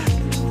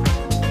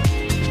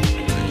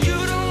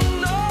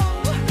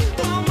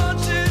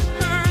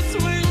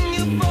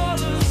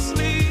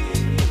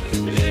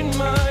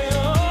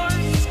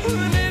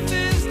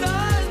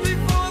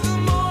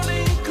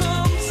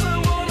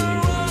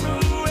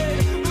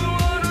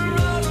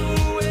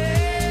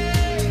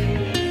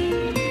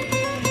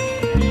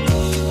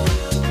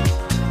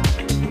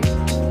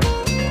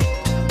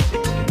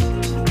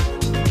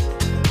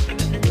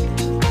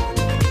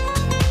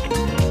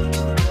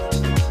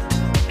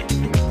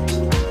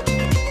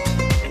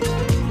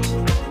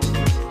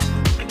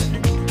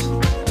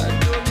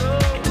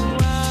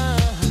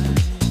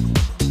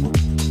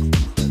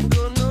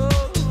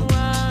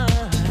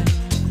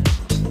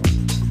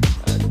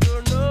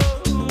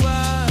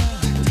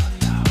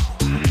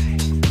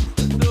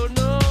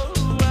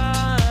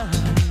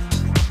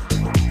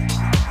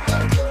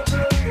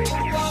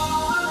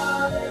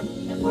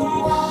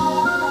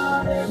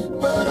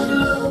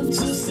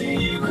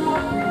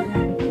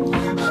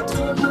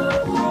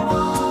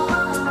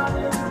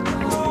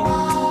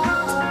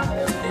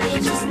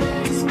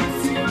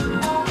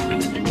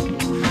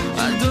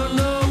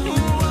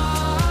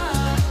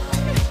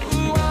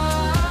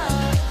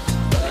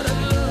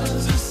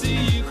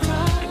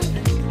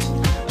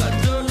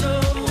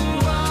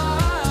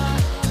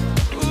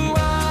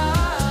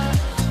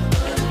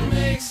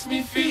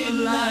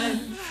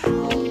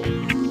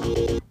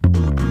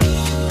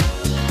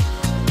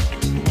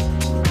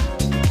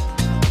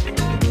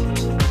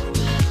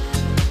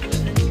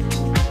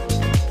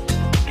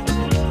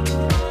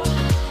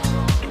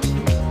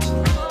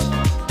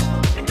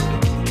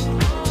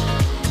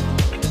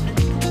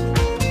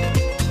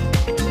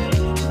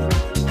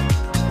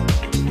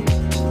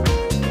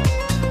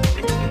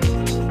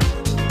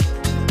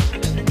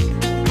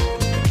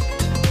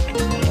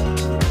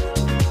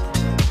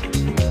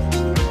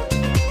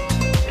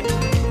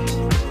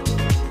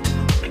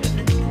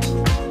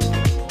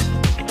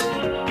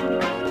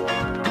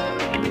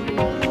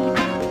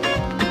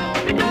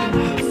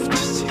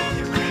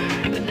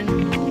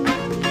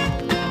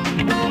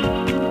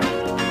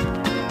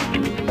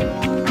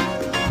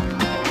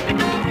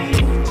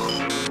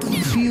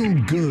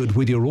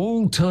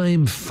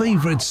 all-time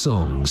favourite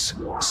songs.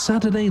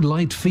 Saturday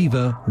Light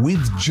Fever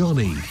with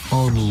Johnny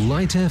on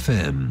Light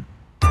FM.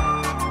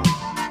 I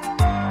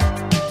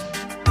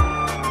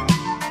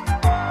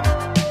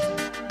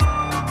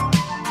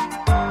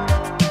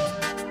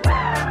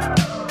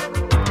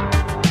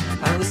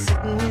was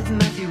sitting with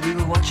Matthew, we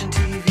were watching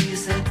TV. He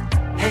said,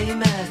 "Hey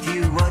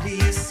Matthew, what do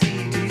you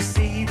see? Do you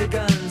see the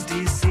guns? Do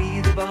you see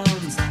the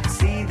bombs?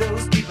 See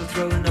those people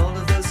throwing all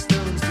of those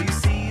stones? Do you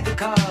see the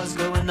cars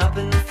going up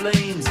in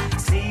flames?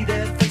 See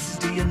their faces,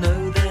 do you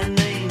know their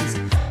names?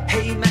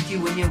 Hey Matthew,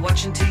 when you're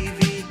watching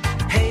TV,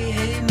 hey,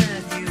 hey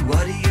Matthew,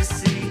 what do you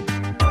see?"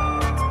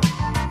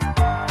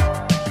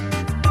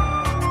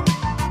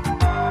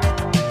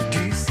 Do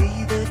you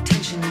see the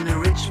tension in a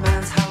rich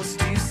man's house?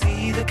 Do you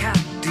see the cat?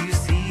 Do you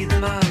see the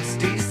mouse?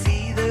 Do you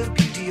see the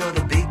beauty or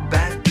the big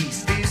bad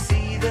beast? Do you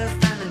see the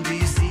famine? Do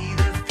you see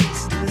the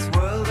feast? In this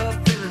world of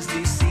villains, do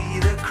you see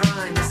the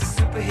crime? There's a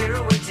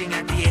superhero waiting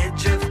at the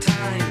edge of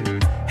time.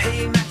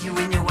 Hey Matthew,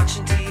 when you're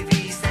watching TV,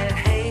 he said,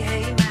 "Hey,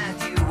 hey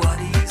Matthew, what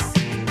do you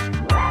see?"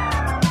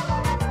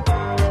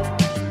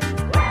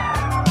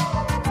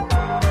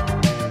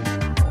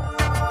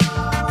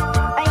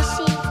 I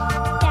see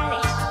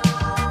Dallas,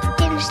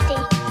 Dynasty,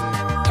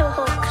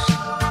 Towhawks,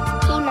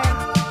 He-Man,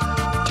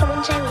 Tom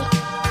and Jerry,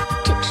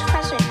 Dukes of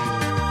Hazzard,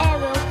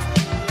 Ariel,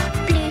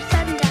 Blue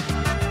Thunder,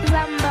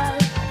 Rambo,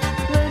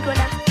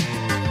 Roadrunner,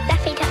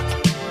 Daffy Duck,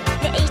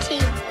 the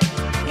A-Team,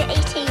 the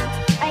A-Team.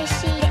 I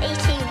see the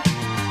A-Team.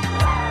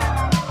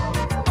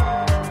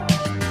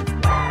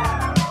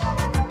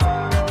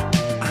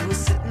 I was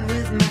sitting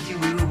with Matthew,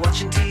 we were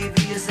watching TV.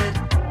 I said,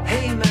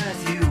 "Hey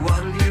Matthew,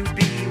 what'll you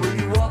be? Will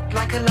you walk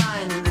like a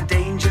lion in the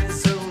danger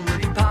zone?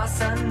 Will you pass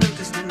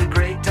unnoticed in the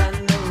great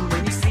unknown?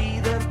 When you see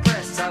the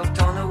press out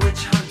on a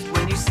witch hunt,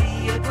 when you see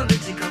a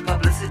political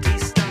publicity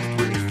stunt,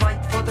 will you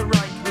fight for the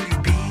right? Will you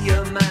be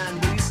a man?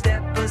 Will you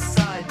step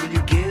aside? Will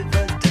you give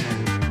a damn?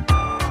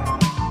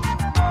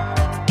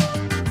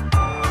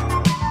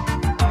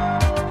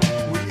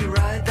 Will you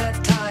ride that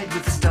tide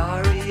with the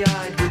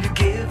starry-eyed? Will you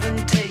give and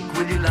take?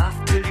 Will you laugh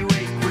till you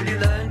wake? Will you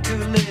learn to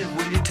live?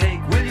 Will you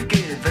take? Will you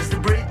give? As the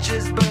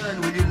bridges burn,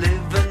 will you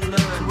live and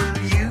learn? Will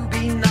you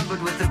be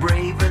numbered with the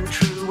brave and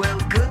true? Well,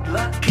 good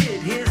luck, kid,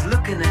 here's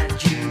looking at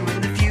you. In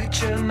the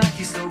future,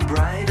 Matthew, so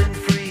bright and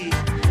free.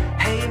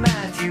 Hey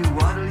Matthew,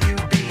 what'll you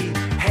be?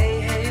 Hey,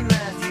 hey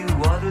Matthew,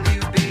 what'll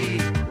you be?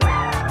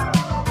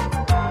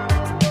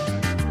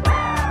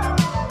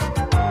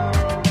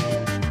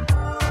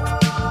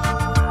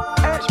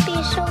 I want to be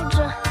a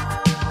soldier,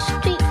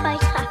 street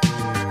fighter,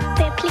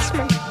 be a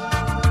policeman,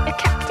 a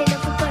captain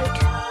of a boat,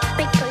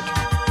 big boat.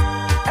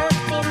 I want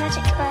to be a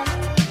magic man,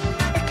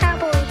 a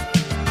cowboy,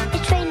 a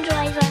train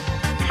driver,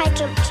 high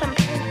jump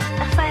champion,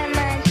 a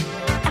fireman,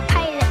 a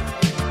pilot.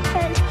 I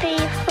want to be a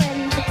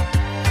friend.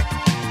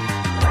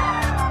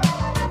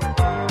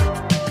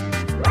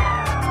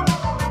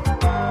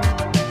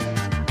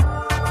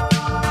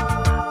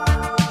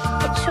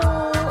 It's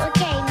all a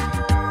game.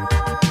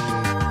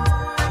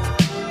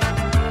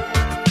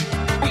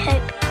 I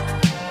hope.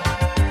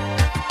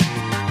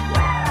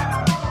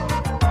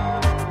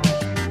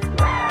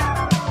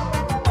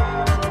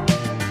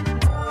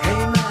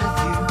 Hey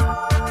Matthew.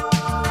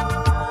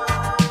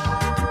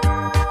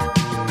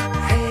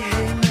 Hey,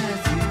 hey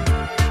Matthew.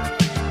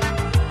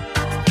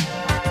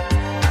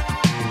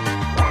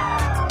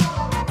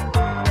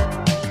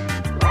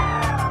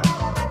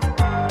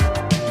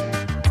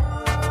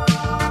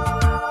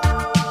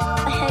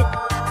 I hope.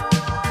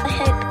 I hope. I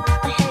hope.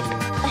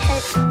 I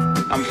hope.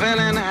 I'm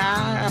feeling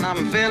high and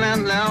I'm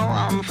feeling low.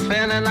 I'm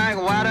feeling like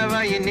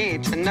whatever you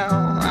need to know.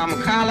 I'm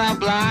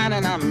colorblind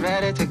and I'm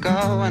ready to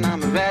go. And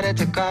I'm ready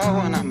to go.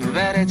 And I'm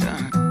ready to.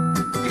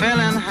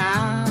 Feeling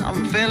high,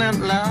 I'm feeling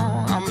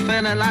low. I'm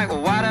feeling like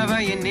whatever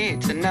you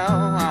need to know.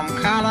 I'm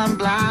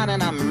colorblind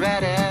and I'm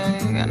ready.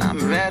 And I'm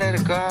ready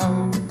to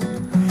go.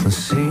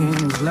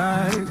 Seems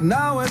like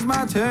now is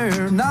my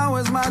turn, now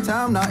is my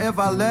time. Now if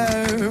I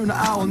learn,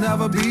 I will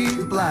never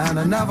be blind.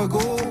 I never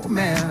go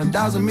mad,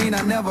 doesn't mean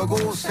I never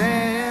go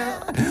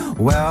sad.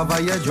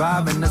 Wherever you're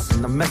driving us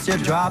and the mess you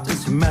dropped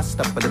us, you messed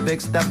up with a big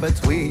step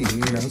between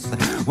us.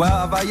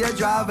 Wherever you're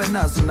driving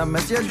us and the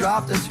mess you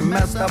dropped us, you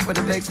messed up with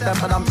a big step,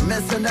 but I'm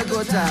missing a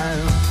good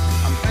time.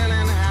 I'm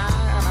feeling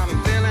high and I'm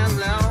feeling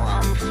low.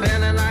 I'm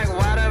feeling like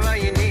whatever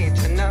you need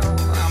to know.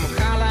 I'm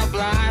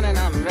colorblind and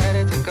I'm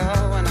ready to go.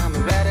 And I'm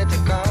ready to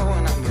go.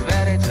 And I'm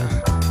ready to.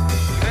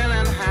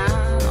 Feeling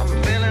high, I'm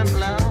feeling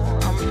low.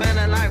 I'm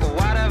feeling like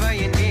whatever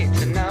you need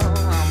to know.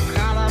 I'm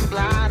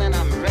colorblind and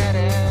I'm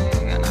ready.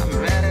 And I'm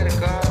ready to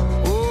go.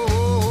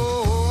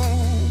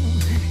 Ooh,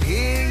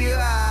 here you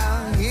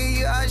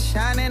are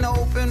shining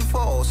open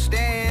for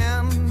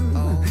stand.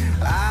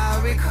 I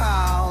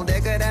recall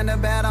thicker than the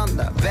bed on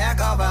the back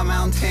of a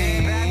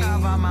mountain.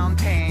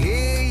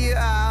 Here you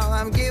are,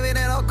 I'm giving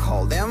it a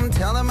call. Them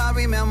tell them I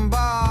remember.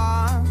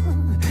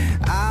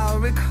 I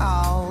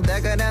recall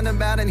thicker than the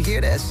about and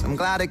hear this. I'm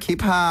glad to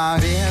keep high.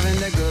 Be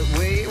having a good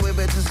weight, whip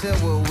it to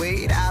silver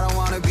weight. I don't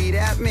wanna be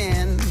that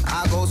man.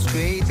 I go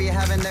straight. Be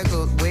having a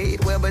good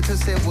weight, whip it to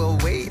silver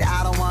weight.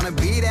 I don't wanna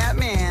be that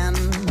man.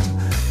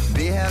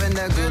 Be having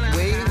a good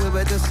weight, whip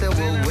it to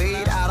silver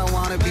weight. I don't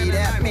wanna be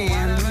that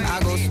man. I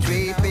go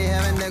straight. Be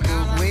having a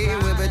good weight,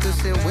 whip it to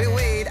silver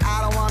weight.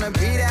 I don't wanna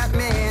be that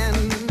man.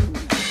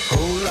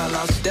 Oh la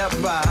la, step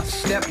by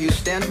step, you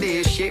stand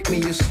there. Shape me,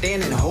 you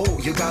standing whole.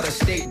 You gotta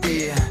stay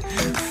there.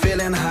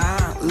 Feeling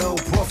high, low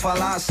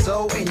profile, I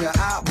so in your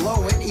eye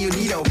blowing. You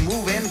need a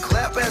moving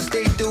clap as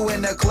they do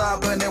in the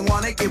club, and they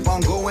wanna keep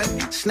on going.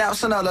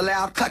 Snaps another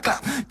loud clap,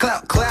 clap,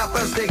 clap, clap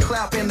as they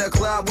clap in the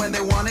club when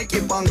they wanna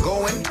keep on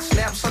going.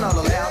 Snaps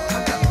another loud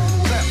clap, clap,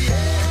 clap.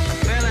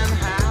 Feeling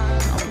high,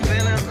 I'm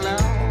feeling low,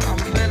 I'm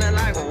feeling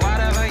like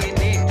whatever you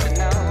need to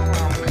know.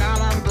 I'm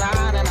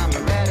colorblind and I'm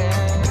ready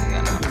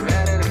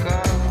to go.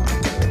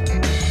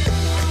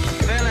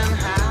 Feeling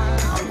high,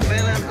 I'm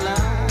feeling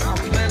low, I'm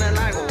feeling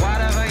like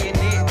whatever you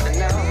need to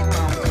know.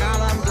 I'm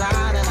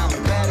colorblind and I'm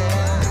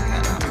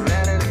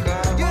ready to go.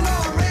 You know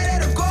I'm ready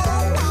to go.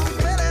 I'm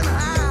feeling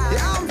high.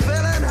 Yeah, I'm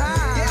feeling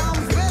high. Yeah,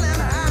 I'm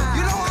feeling high.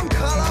 You know I'm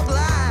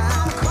colorblind.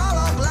 I'm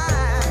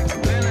colorblind.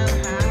 Feeling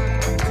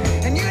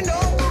high. And you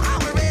know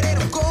I'm ready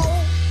to go.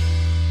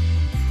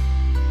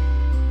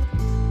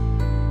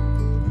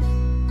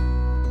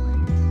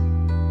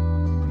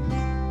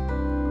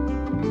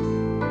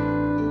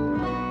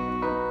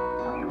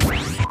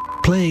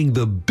 Playing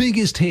the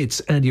biggest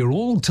hits and your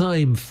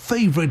all-time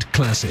favorite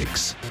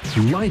classics.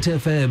 Light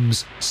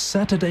FM's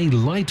Saturday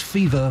Light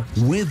Fever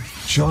with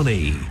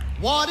Johnny.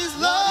 What is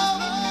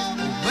love?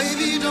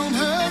 Baby, don't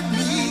hurt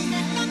me.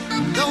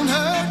 Don't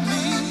hurt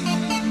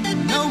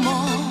me no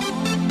more.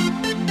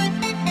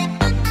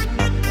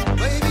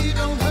 Baby,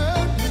 don't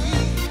hurt me.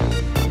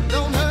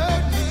 Don't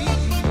hurt me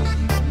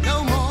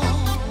no more.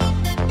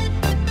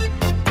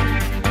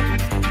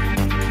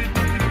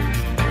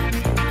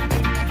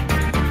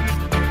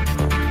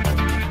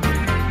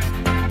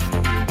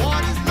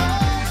 What is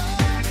love?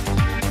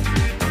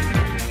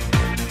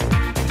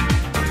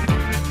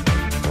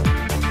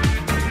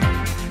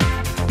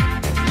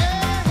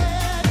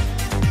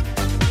 Yeah.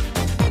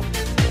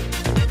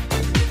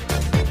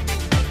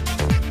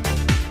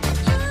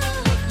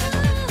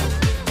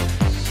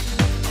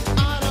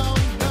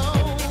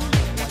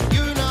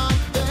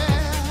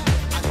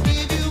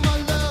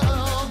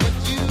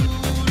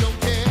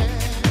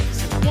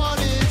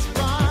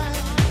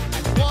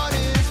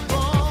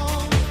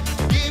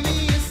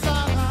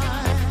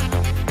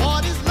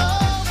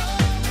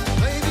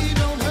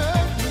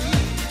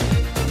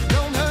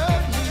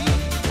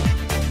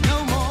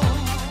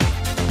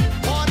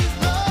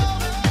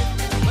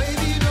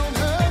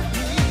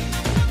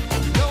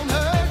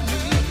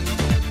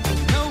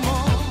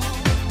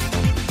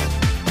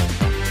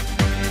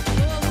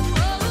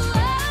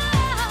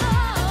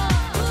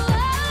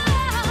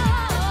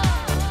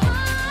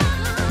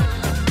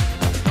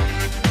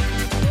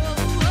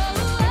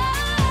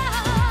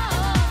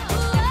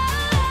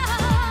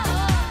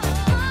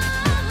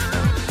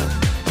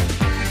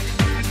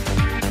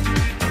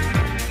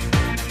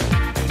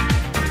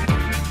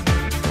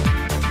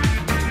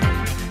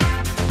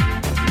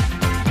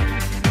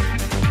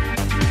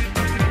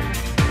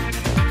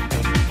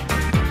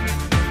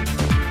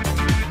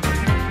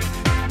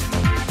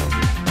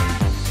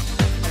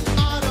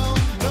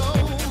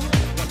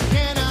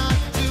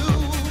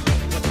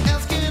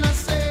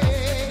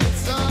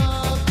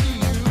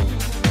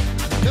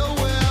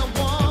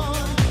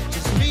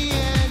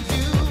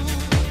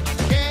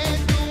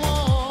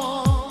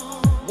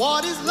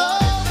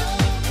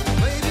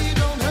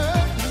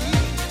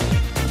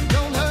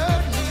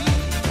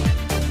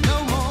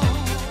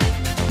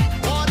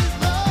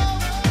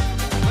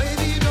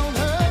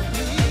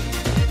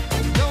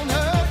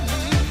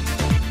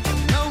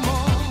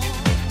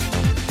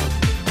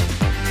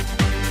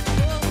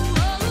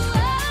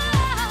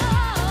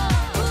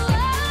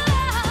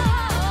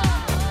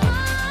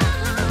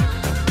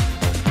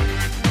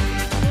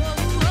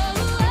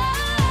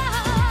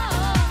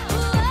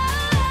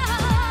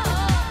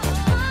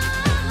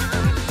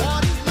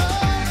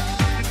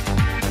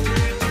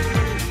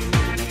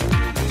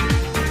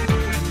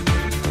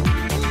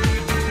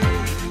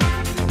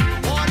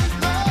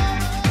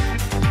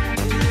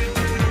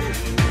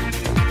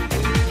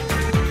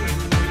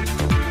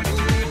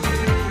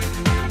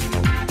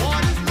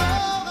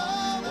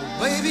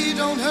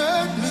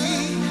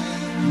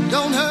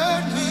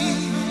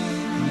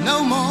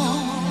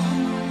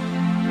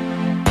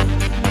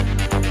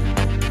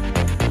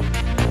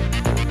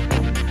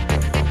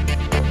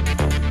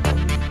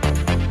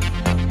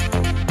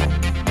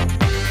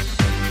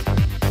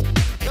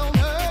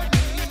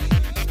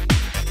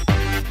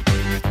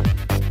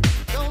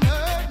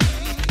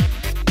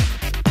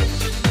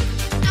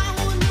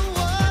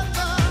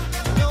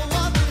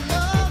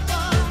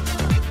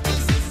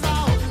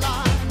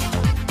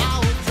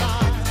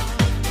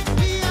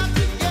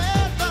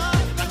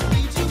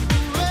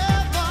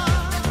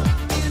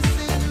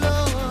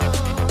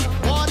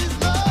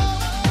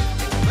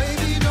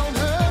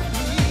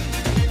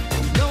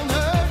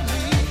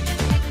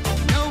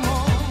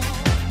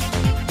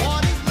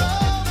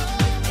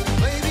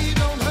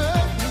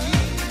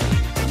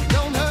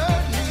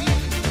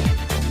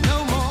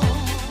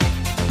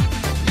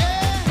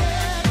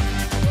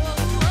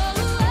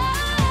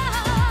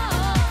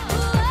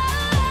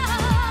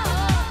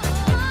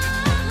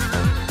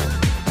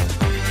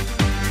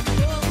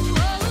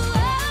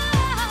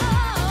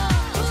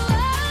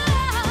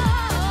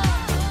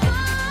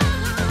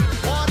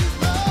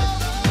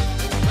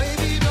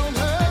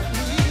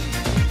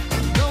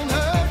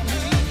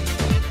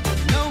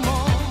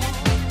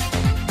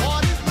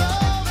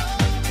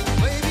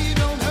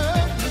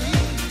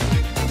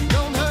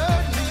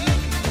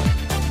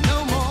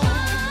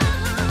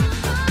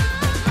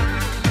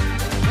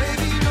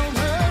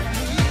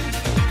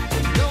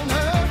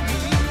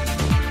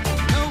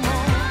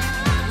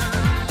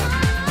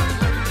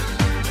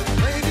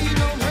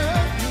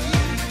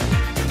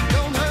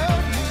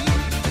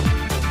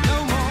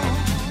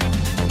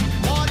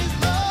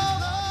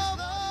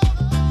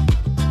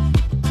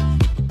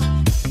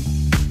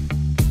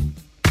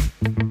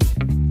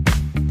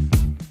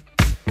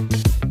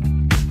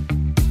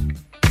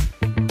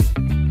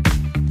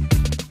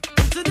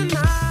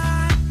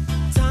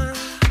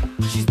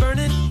 she's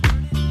burning.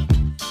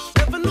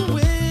 Never knew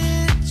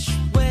which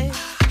way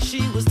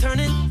she was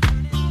turning.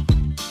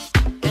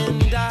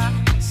 And I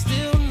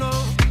still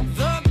know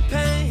the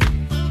pain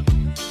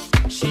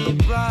she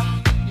brought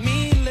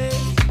me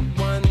late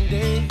one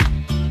day.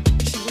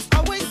 She was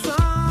always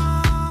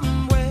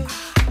somewhere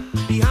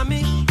behind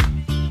me.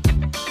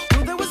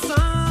 Knew there was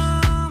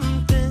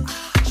something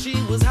she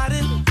was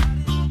hiding.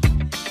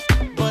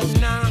 But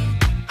now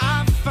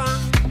I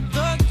found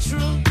the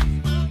truth,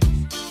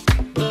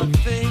 the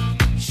thing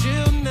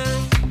she'll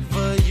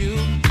never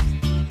use.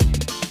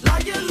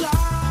 Liar,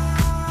 liar,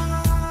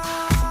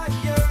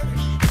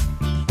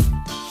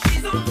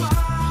 she's on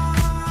fire.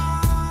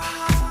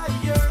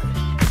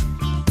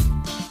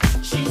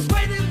 She's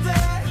waiting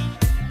there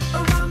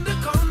around the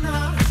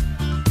corner.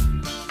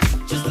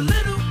 Just a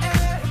little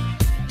air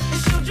and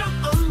she'll jump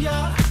on ya.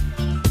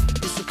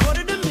 It's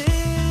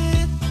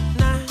 1:45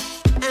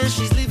 and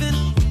she's leaving.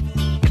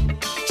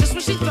 Just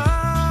when she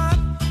thought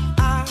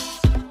I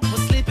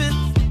was sleeping,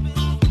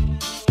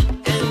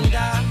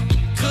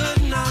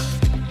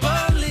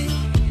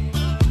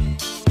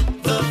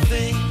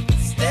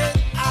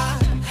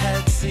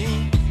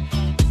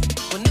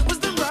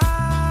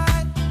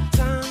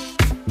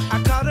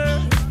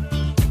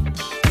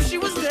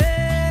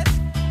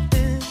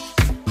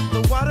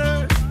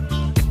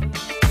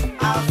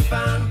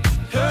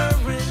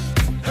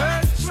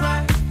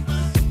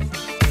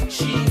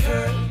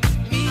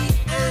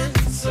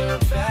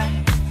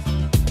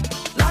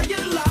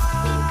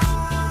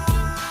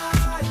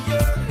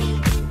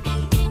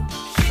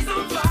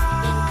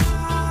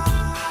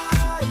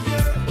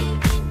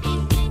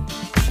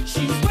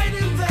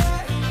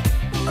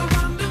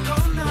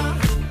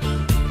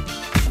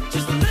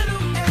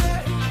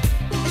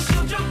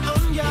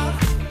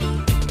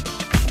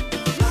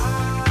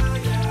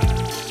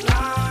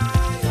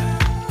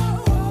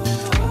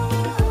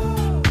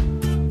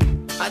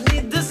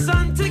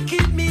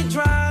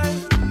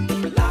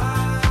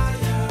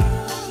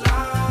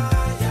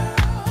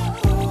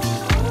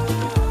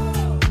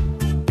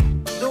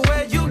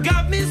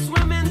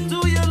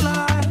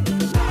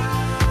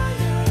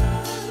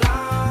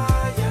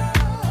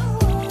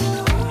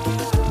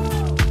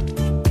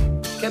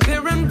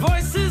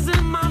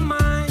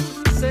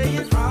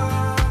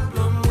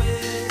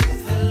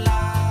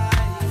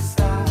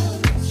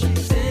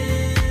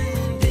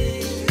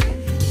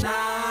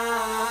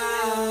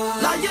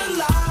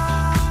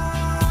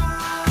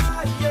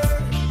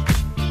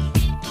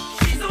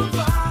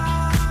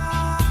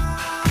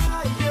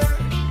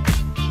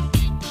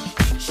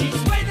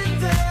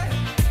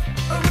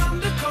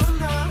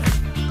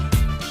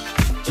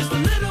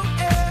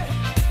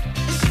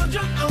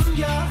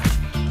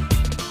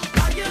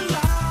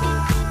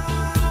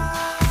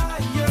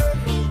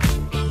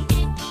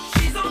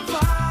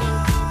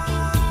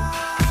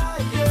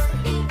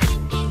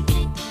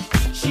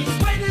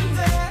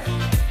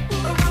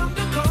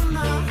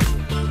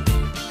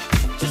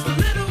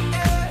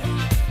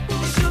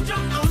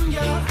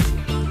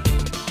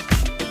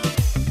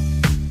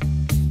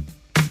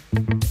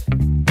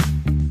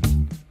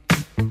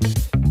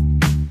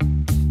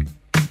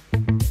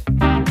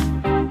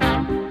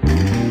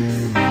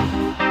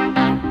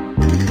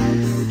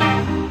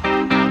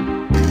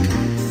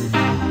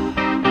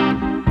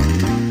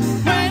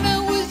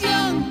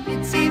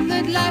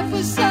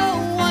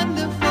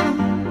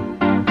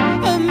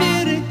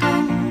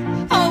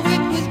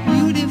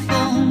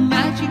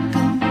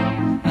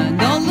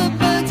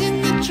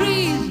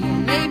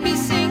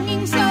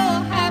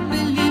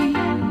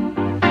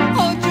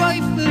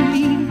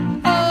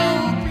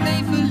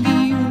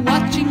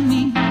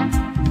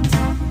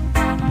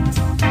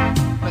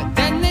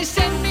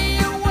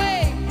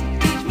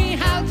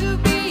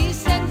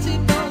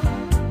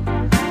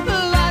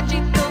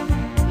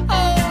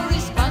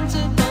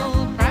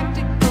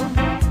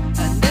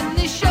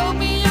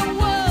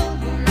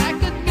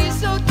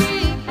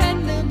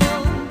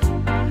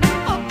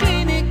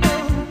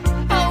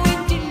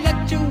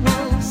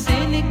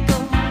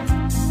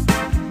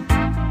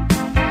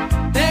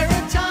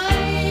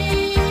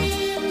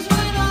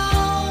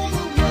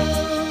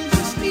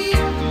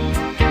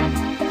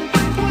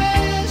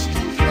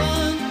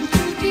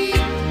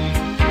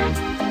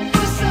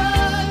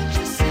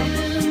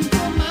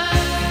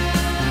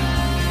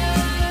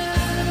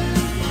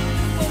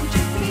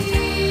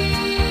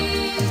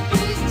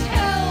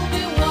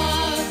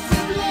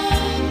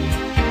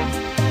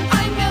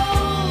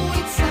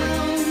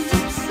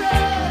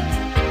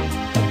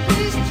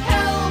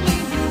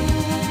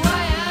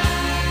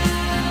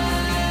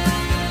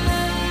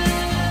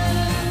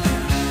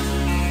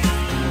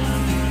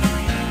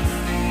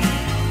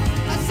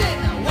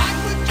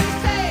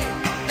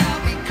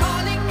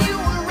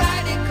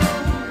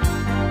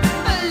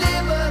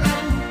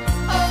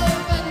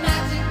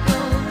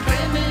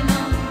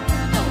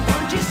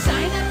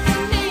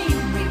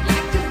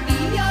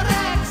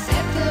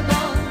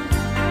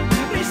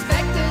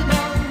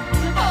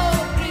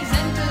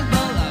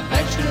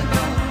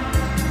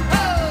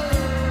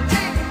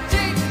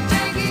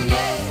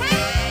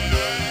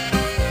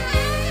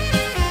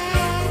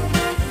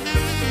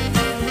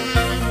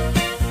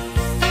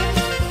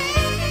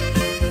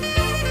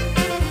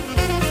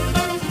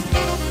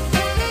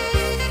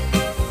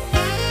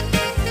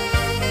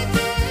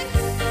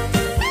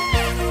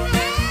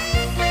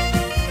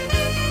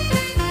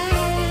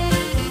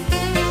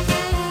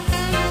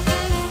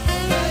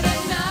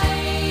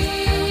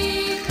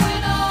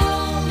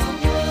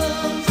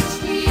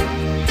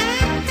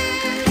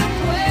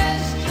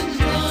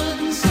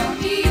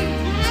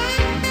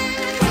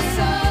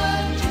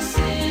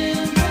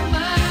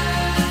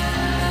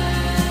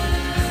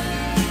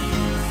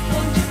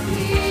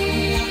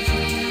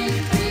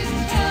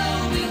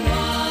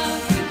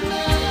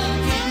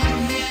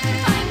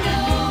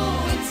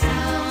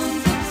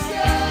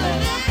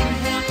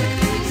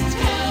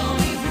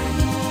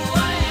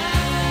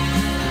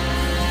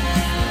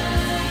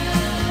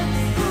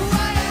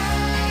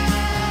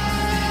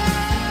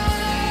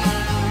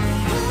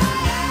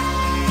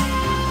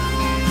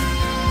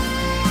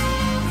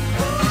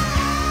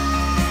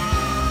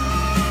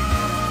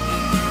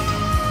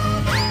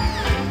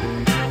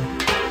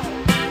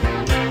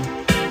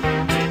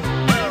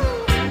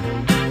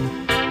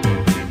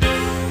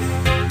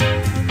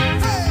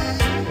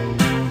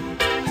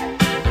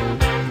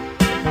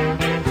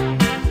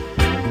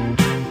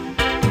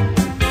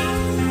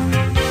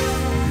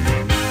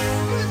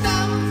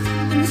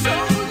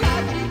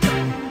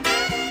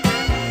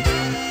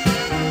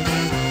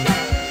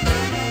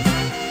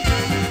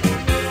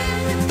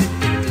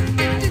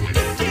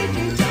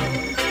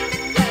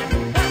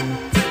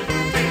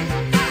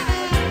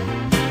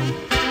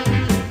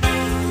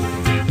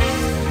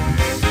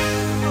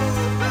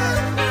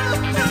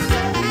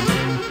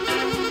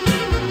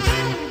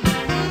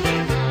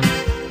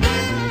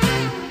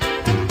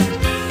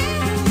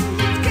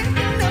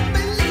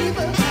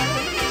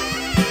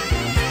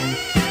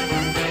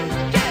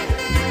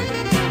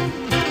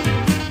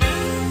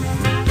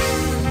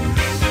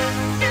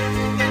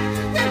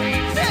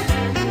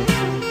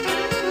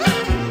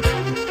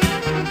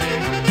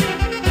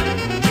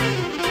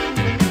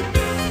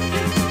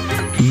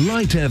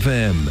 Light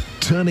FM,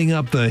 turning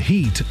up the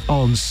heat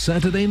on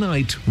Saturday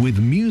night with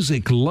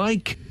music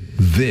like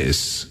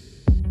this.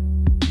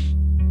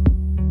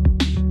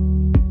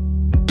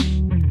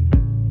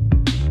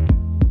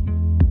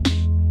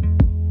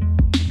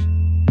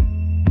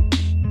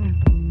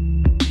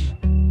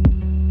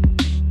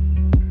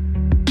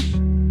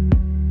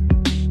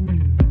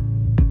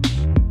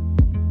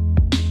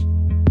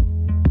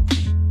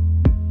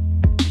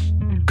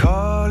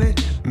 Call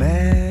it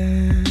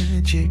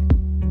magic.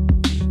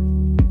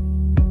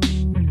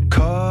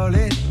 Call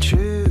it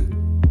true.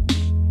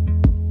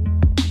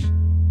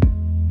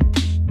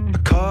 I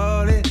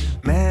call it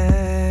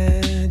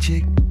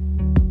magic.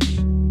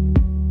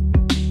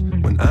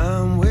 When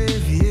I'm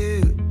with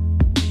you.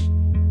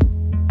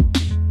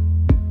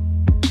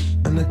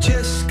 And I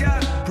just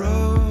got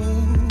broken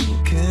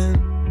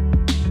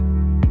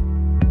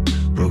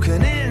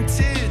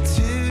into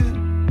two.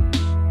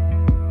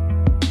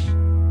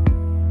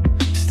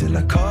 Still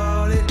I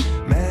call it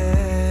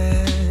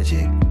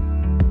magic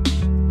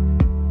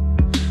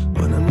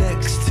when I'm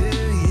next to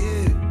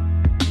you.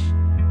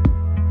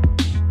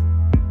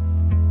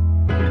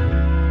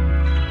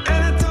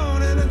 And I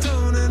don't, and I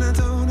don't, and I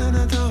don't, and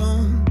I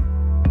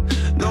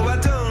don't. No, I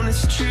don't,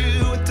 it's true.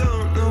 I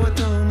don't, no, I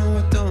don't, no,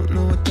 I don't,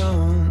 no, I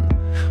don't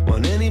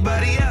want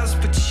anybody else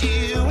but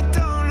you. I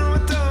don't, no,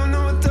 I don't,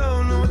 no, I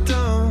don't, no, I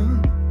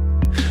don't.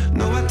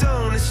 No, I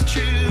don't, it's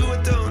true.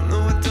 I don't, no,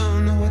 I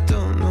don't, no, I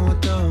don't, no, I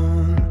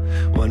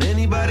don't want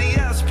anybody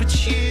else but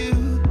you.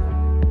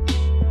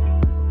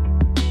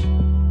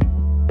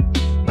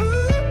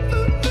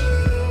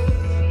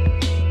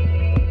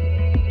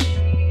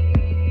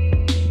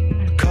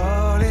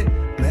 Call it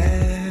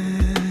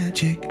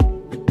magic.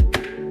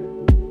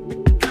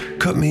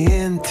 Cut me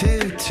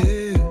into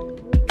two.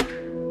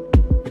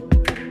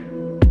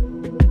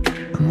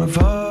 And with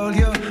all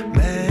your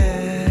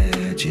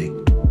magic,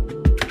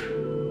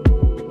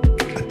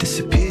 I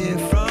disappear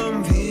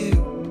from view.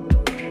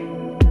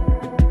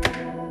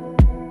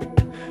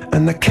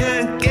 And I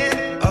can't get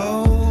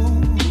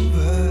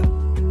over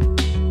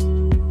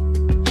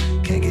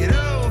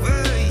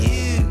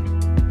you.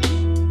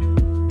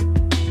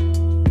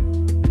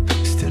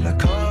 Still I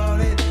call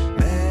it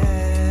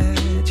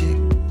magic.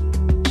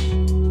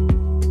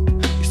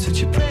 You're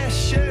such a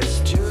precious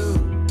jewel.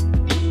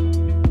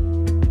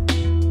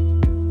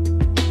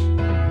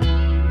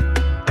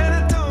 And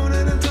I don't,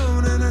 and I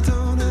don't, and I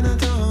don't, and I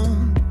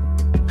don't.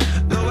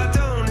 No, I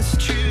don't, it's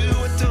true.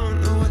 I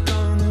don't, no, I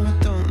don't, no, I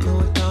don't, no,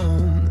 I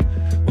don't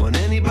want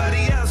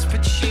anybody else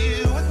but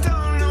you. I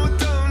don't, no, I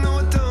don't, no,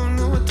 I don't,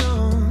 no, I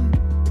don't.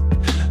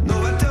 No,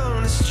 I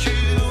don't, it's true.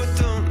 I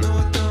don't, no,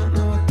 I don't,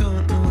 no, I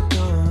don't, no, I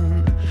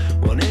don't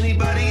want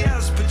anybody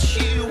else but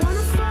you.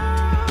 Wanna fall,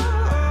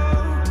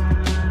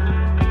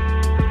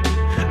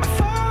 I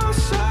fall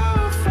so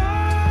far.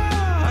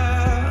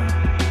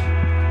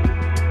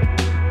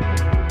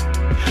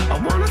 I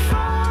wanna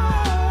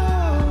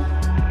fall,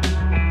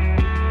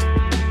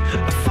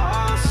 I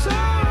fall so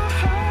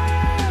hard.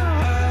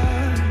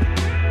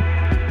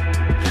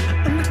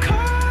 And I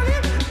call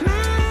it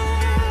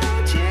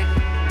magic.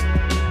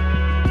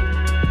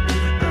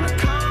 And I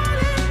call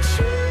it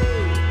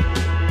true.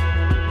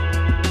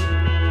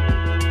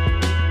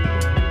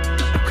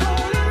 I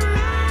call it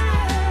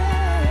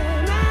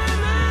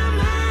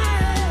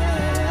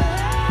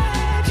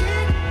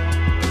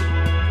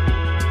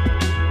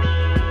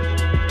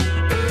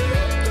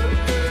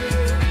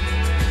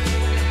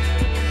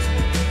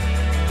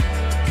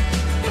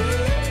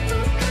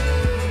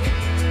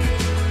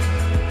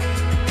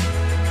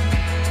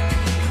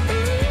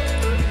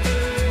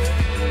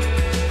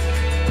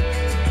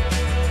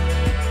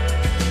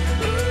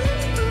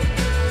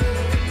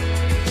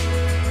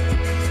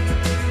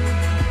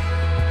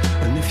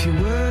And if you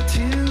were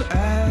to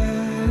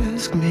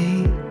ask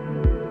me,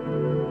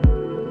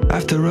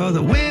 after all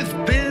that we've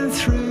been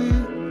through,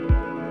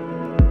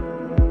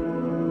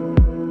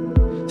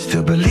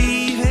 still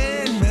believe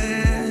in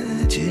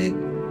magic?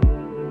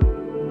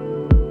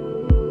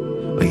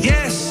 Well,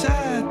 yes,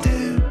 I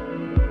do.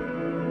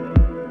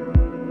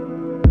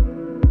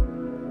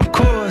 Of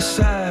course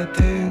I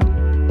do.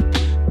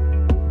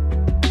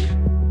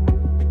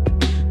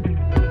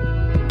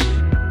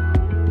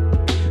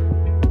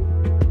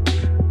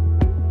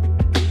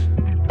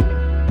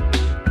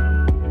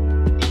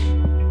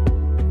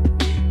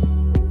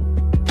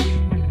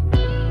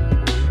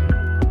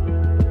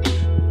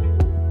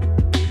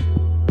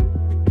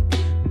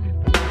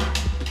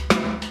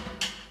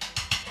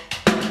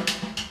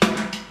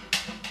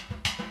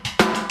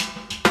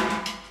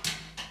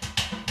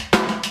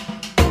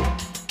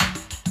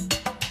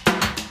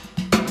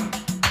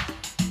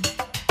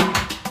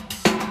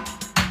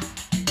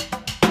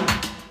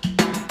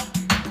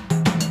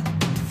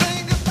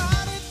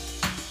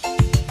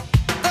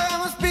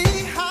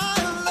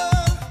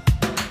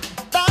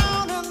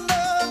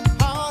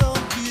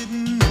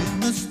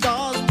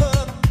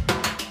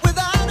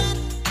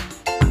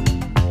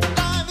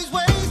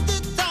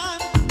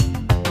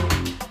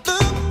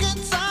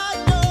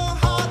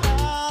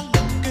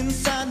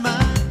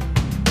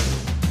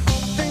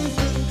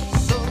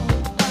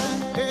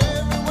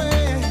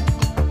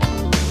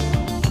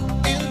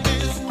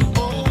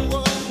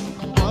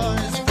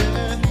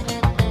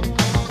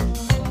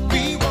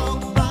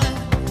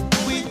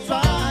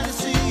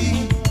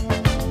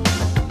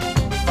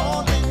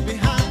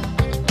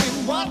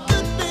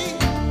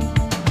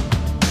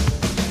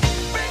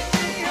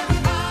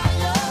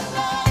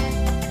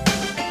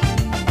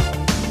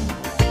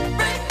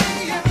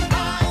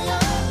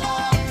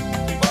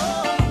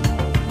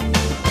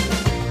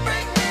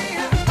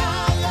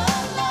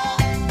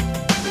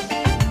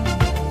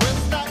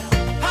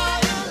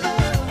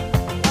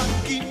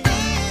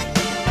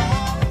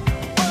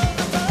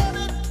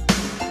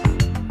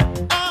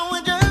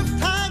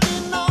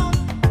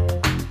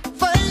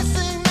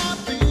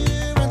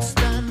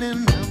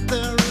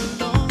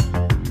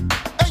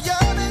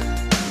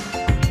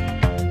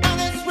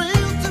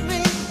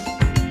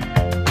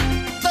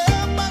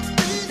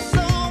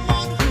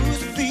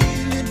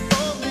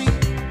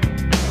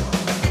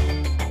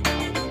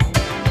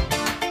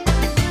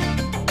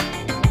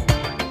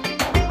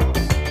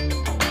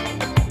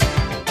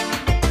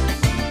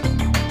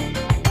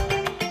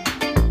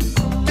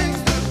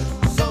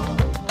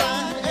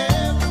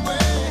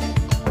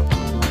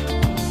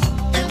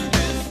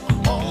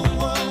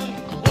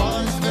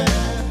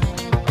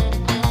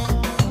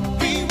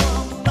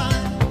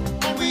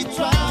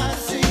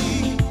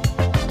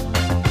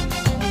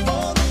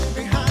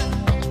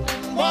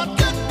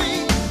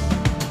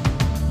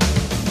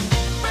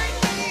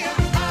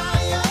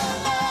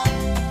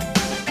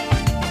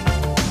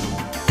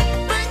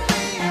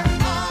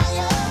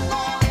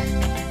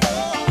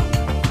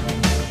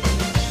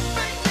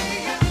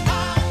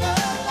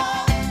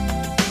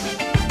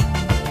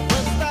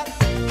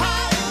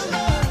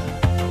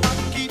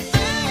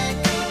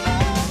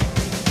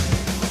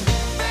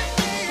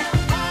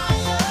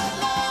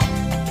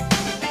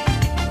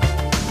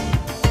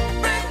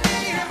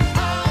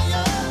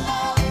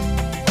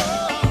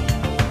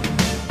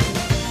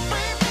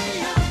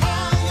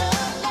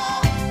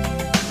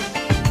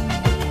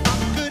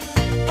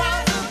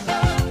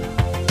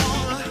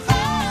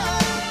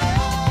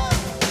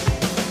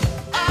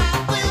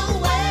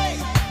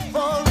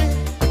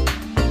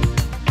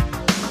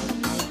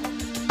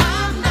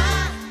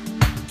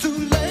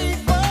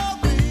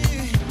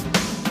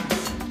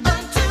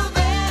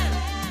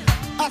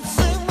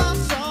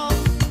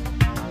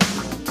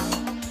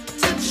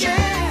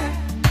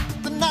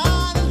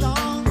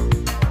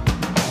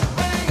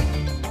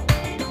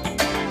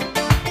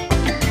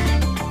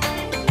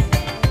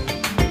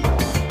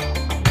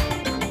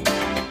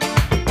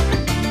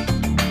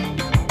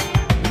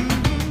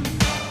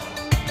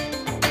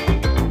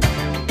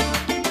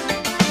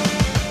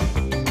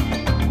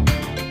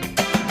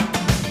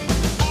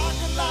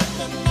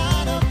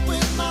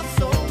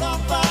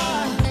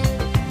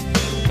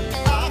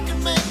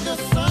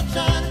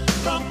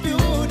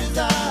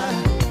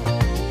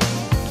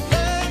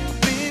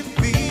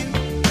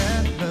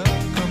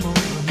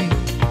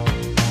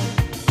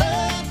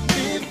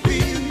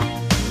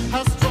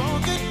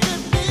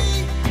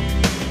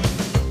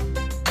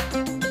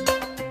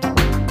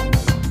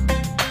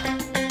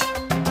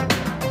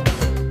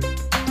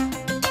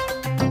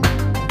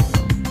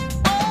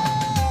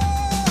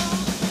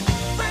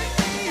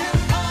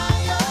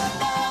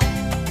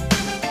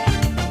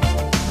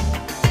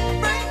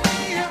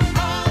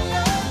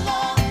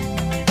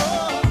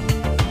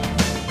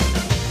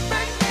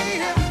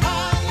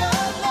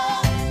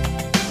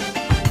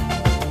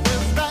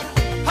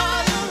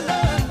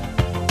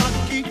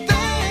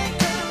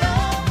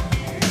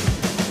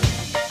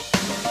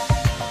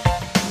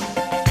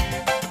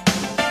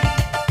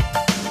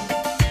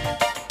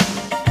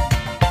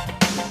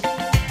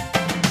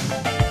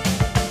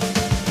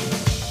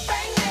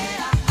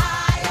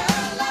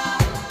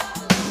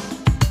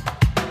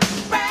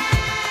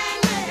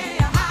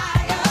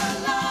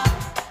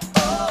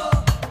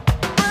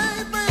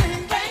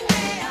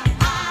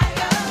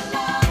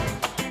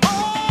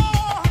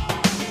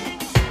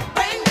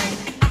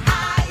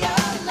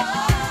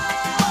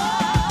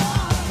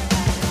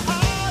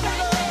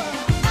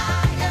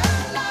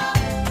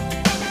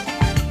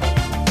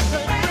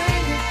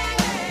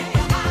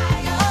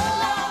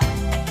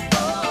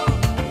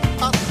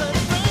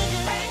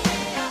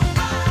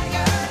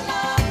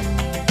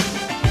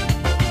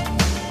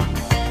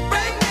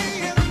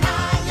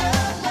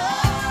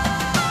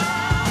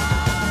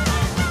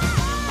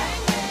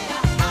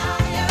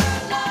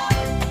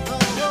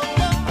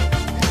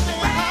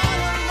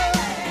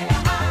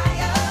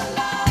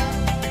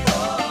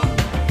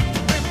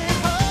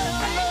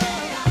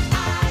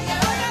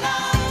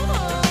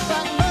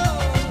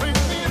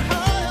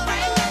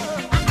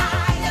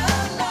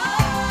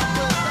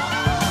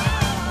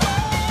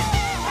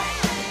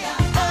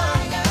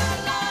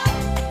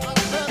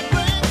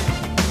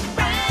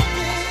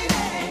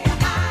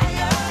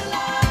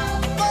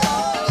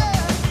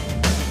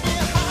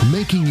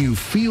 making you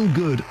feel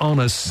good on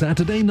a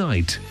Saturday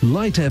night.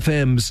 Light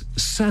FM's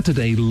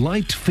Saturday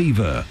Light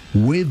Fever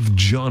with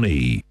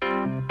Johnny.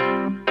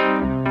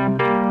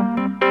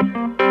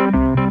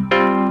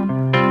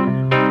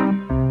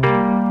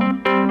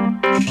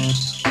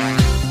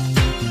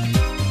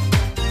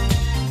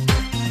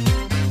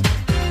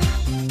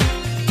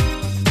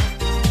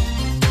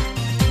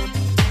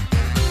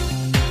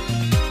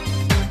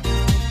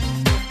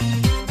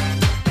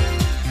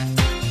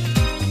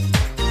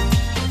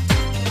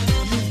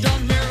 You've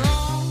done me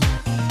wrong.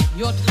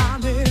 Your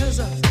time is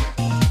up.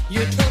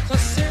 You took a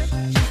sip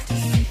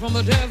from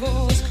the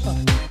devil's cup.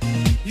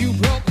 You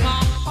broke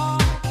my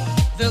heart.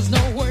 There's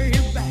no way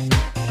back.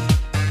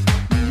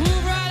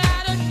 Move right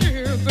out of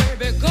here,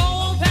 baby.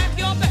 Go pack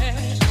your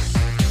bags.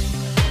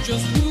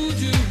 Just who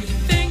do you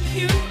think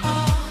you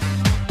are?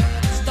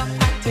 Stop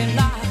acting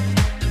like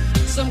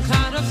some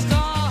kind of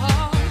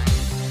star.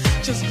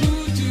 Just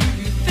who do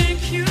you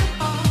think you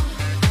are?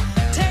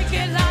 Take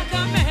it like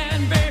a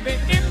man, baby,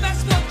 if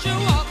that's what you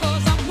are.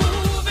 'Cause I'm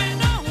moving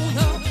on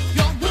up.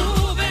 You're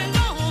moving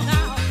on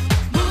out.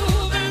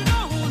 Moving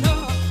on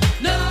up.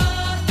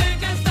 Nothing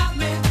can stop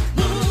me.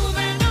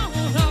 Moving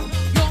on up.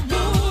 You're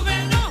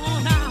moving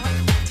on out.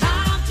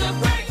 Time to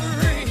break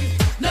free.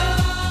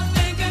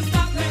 Nothing can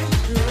stop me.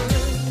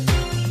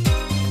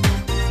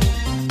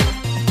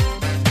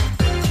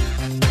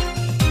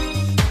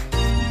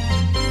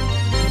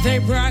 They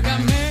brag a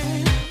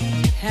man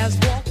has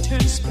walked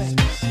in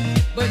space,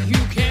 but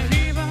you can't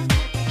even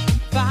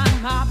find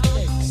my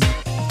place.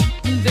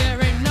 There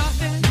ain't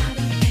nothing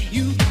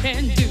you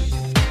can do,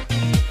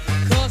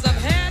 'cause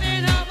I've had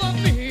enough of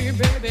me,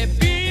 baby,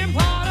 being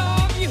part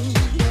of you.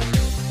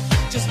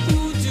 Just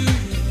who do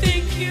you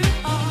think you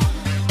are?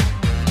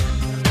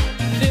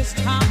 This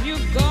time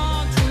you've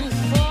gone too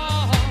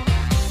far.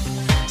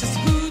 Just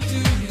who do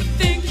you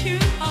think you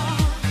are?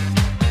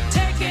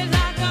 Take it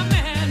like a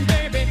man,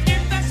 baby,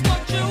 if that's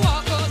what you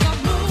are. 'Cause I'm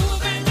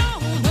moving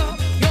on up.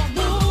 You're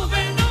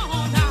moving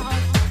on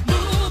out.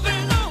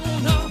 Moving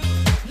on up.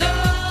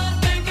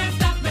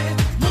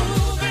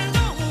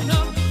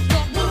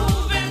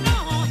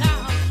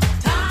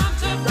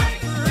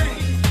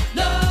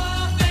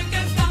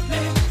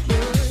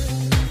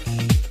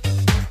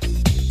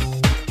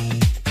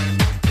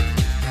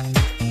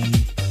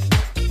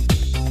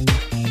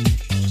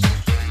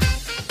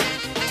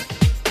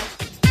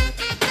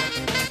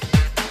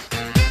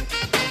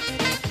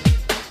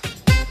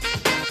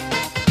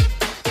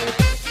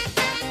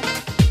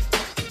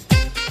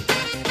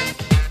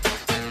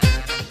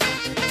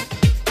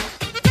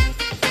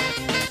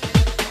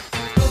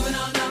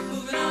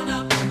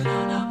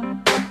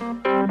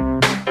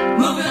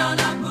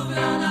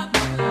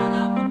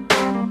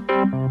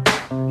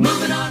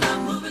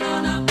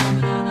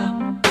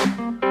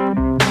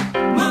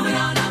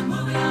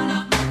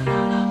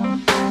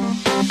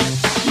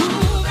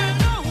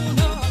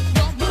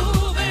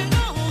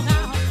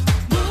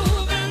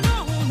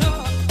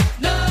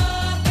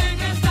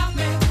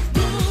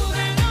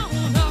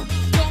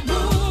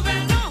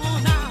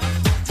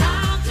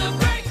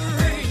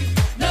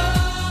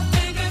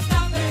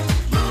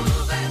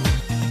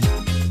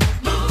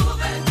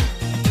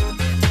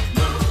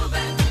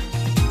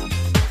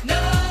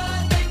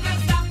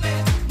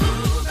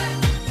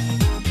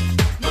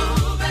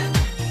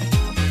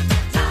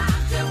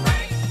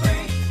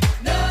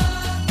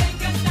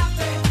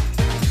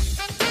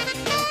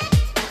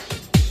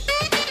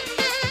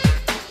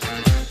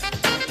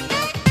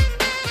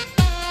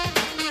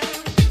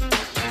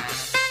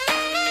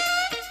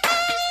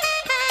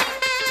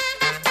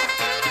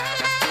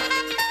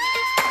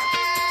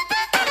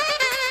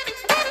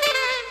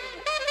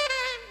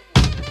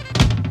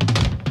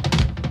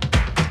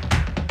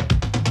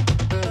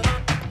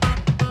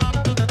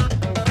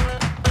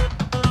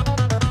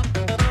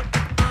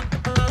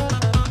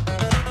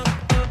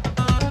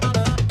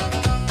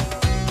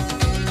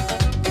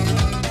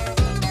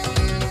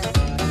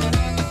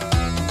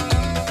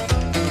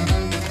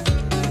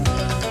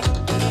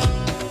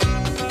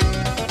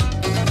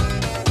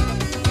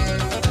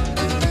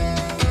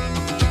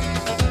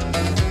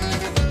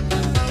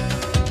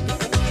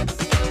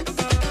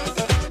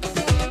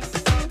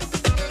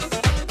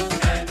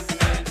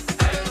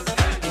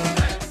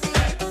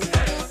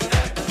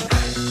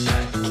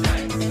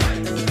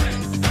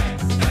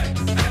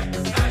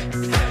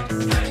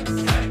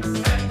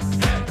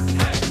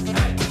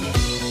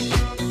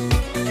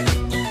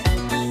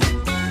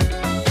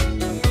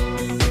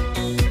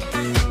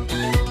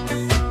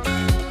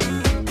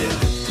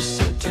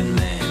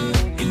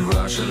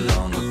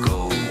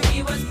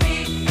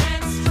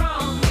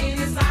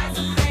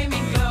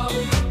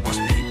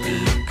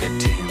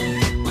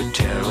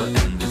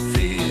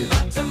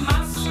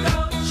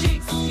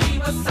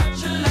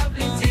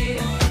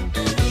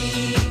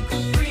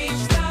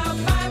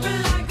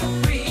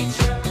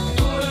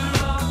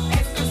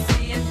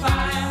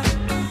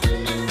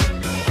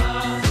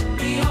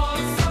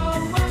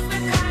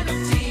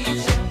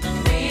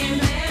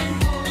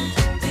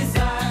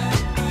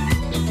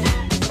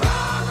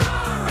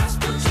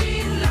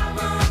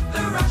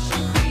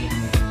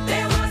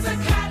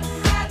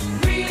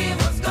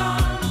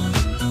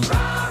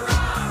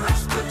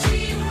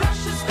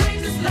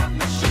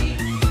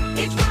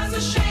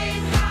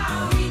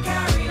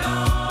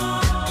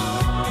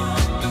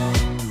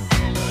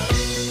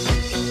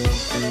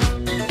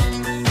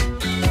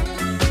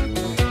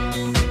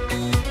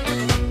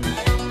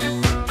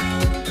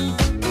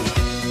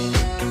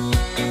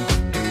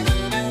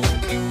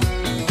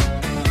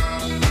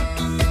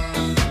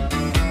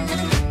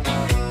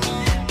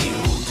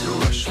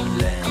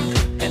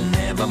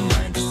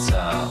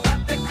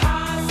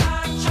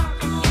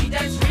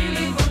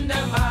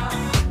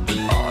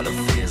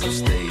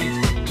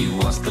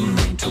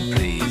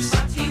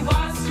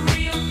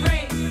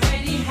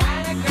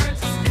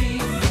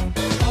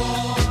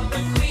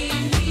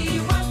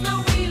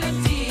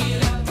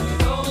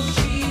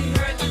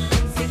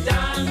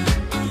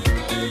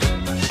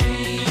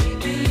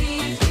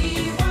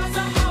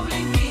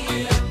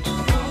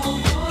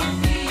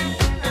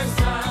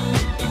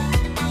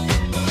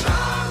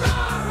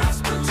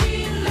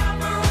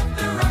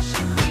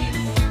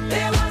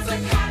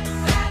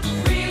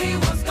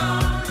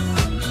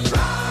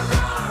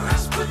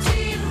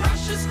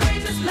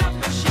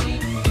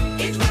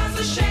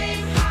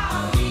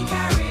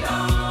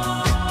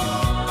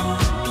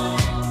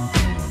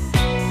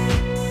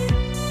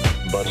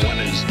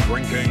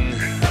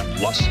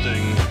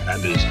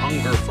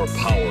 for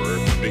power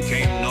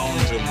became known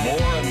to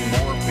more and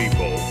more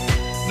people,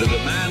 the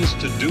demands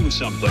to do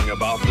something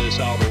about this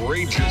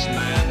outrageous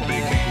man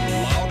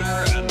became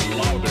louder and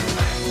louder.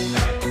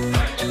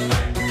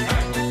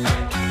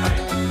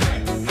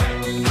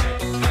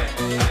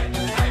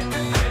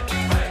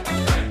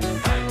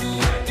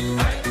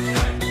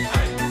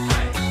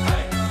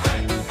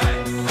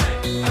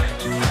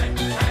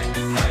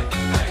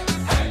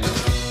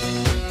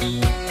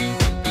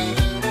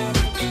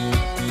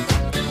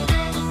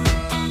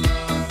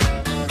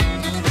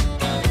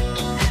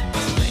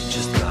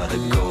 Just gotta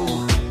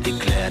go,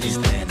 declared his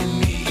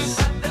enemies.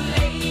 But the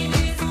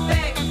ladies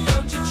beg,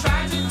 don't you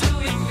try to do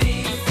it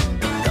big.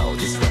 Now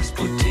this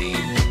Rasputin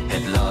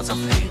had lots of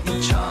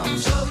hidden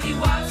charms. So he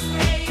was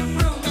a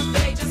bruise,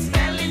 they just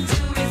fell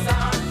into his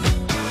arms.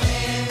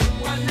 And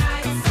one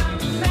night some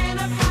men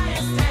of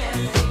higher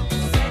standing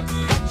set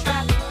a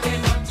trap,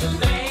 they're not to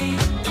blame.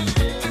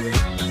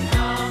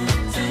 Come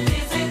to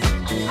visit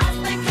us,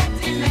 they kept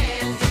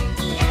demanding,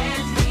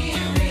 and he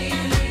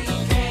really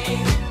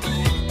came.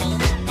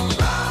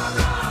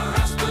 Rah-rah,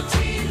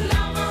 Rasputin,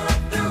 lover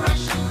of the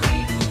Russian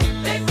queen.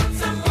 They put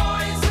some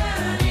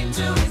poison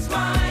into his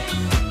wine.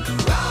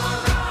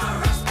 Rah-rah,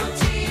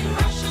 Rasputin,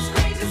 Russia's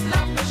greatest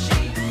love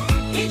machine.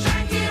 He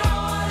drank it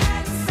all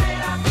and said,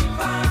 I'll be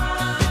fine.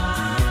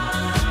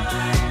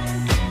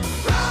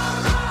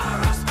 Rah-rah,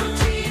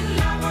 Rasputin,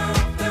 lover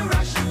of the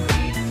Russian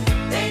queen.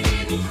 They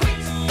didn't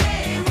quit,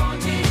 they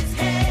wanted his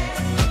head.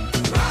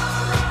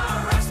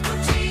 Rah-rah,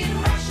 Rasputin,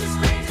 Russia's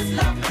greatest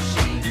love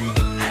machine.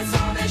 And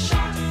so they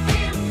shot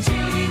him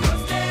till he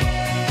was dead.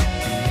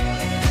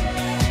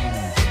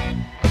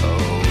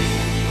 Oh,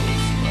 those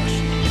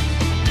Russians.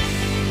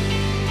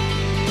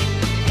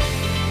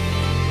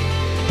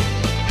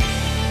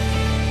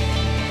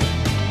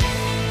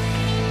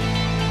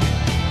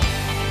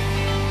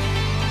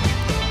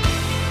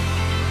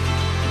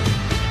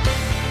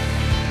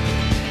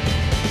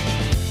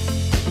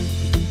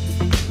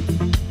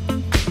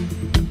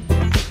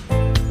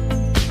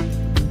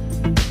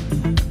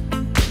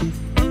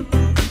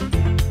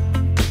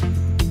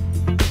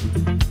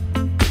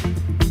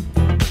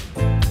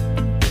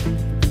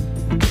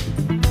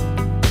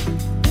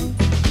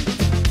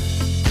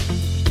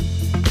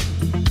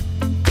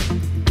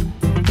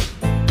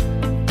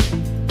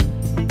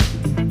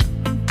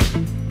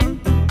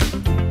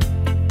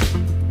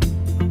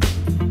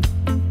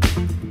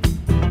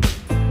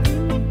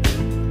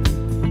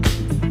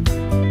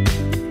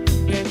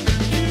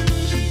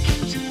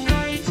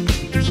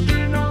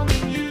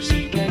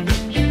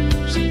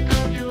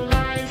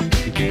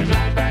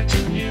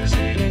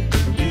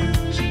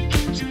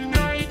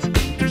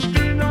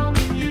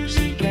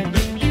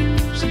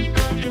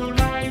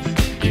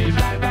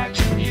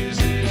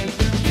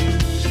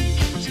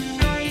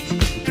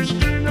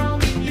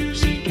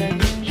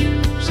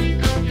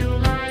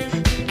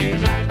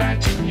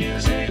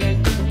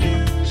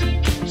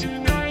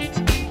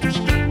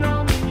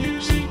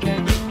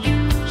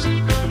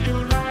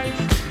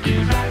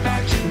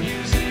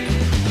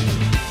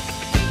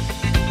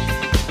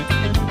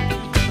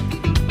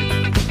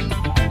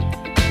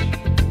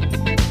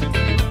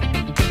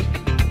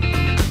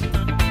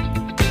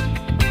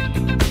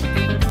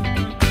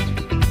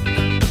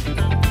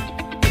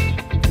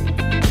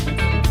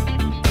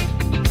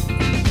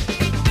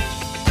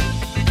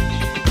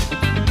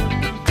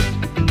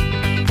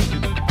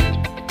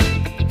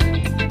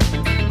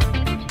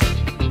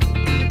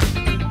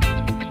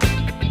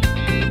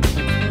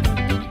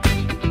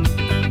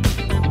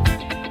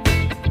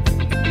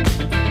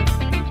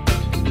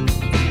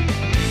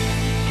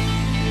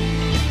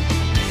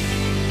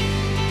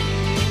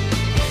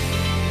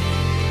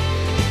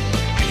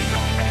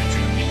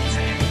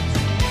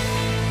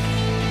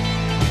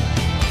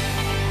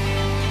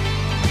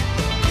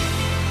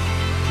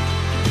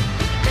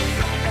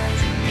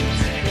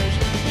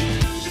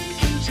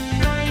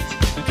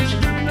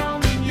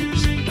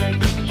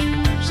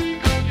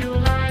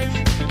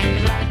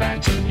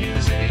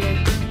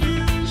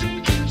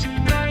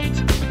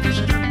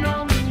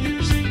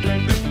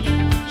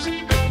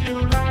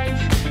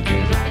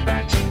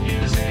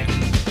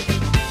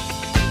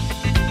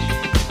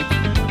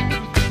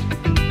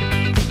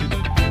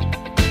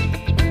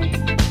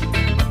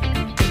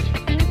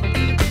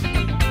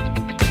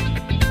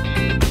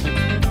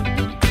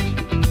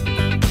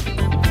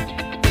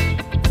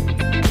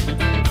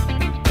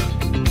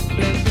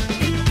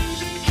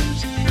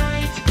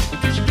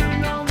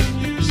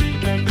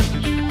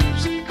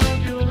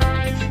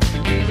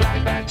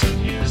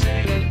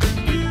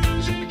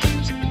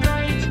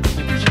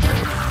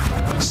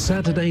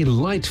 Saturday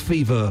Light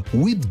Fever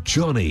with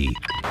Johnny.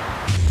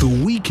 The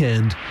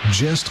weekend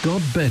just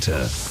got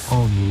better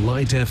on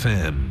Light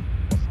FM.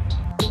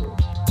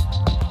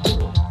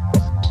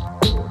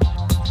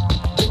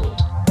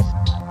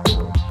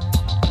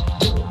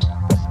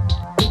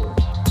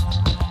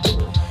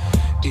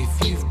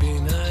 If you've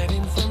been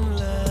hiding from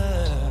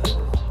love,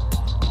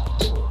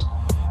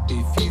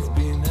 if you've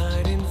been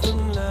hiding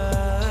from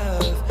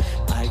love,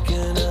 I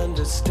can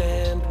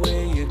understand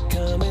where you're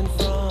coming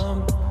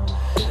from.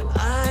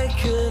 I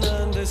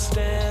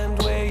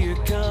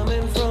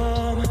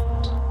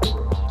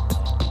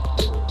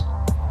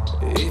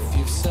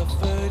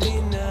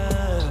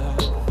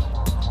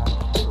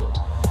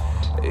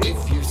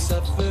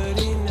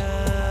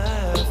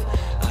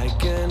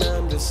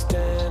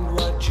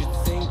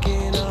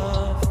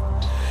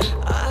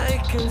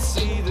can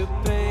see the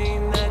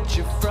pain that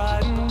you're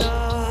frightened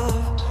of,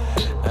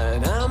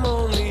 and I'm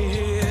only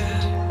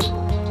here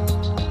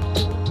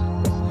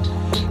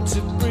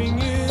to bring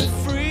you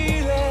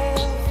free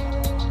love.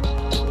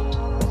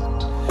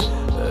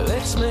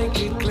 Let's make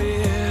it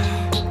clear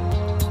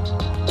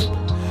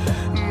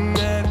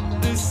that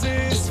this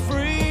is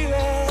free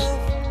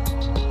love.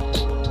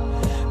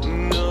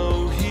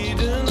 No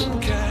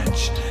hidden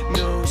catch,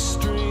 no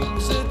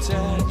strings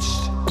attached.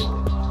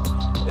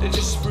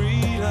 Just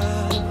free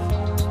love.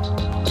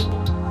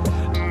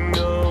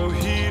 No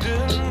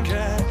hidden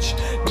catch,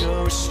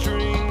 no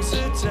strings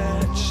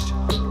attached.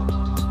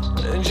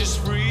 And just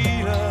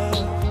free love.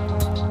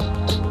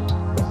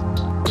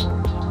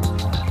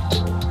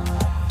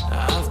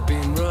 I've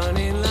been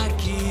running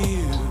like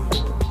you.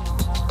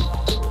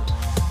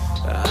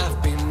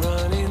 I've been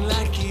running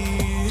like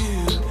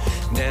you.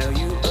 Now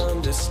you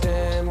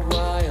understand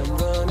why I'm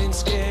running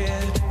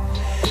scared.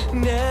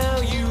 Now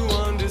you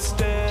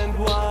understand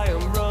why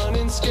I'm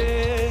running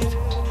scared.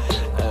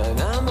 And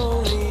I'm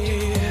only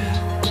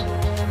here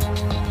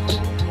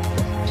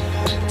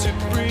to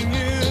bring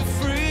you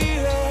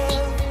free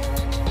love.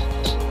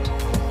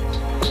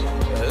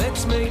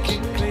 Let's make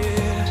it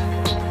clear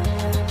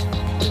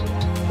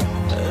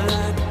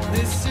that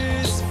this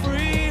is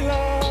free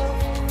love.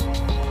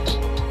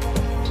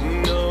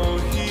 No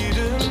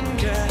hidden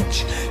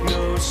catch,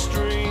 no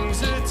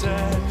strings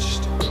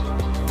attached.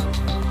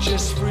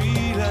 Just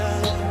free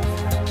love.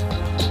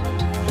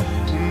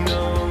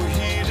 No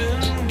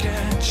hidden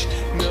catch,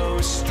 no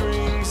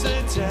strings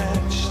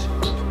attached.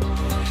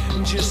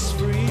 Just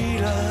free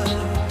love.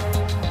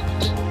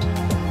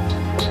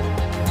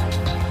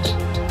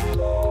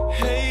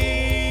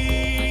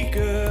 Hey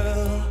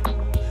girl,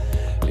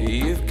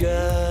 you've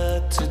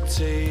got to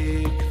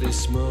take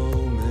this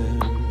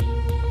moment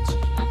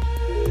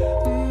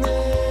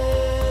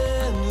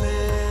and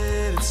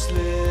let it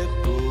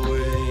slip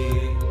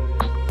away.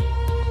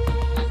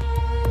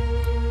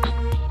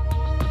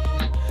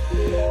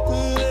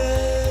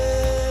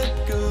 Let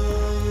go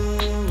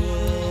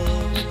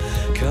of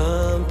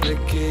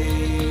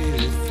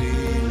complicated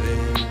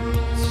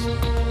feelings.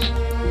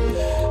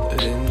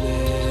 Then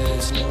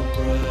there's no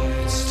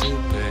price to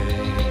pay.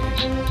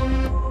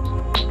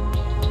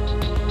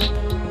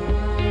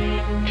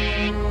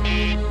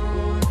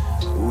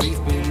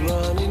 We've been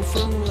running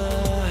from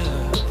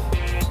love.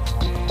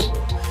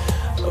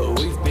 Oh,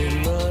 we've been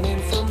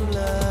running from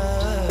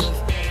love,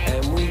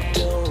 and we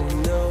don't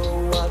know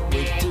what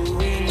we're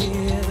doing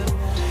here.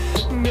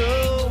 No,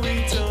 we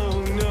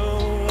don't know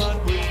what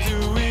we're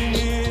doing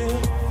here.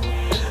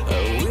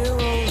 We're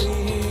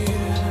only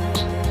here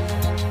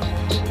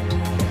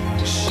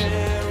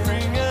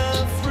sharing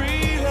our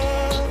free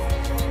love.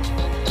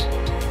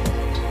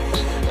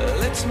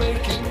 Let's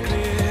make it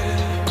clear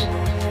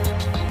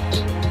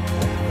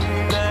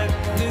that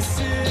this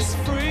is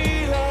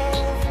free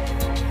love.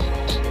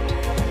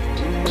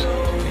 No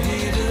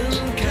hidden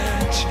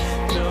catch,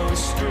 no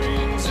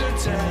strings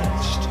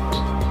attached.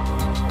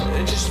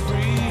 Just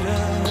free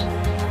love.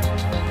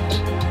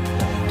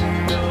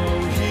 No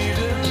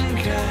hidden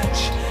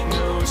catch,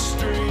 no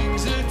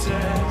strings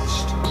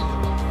attached.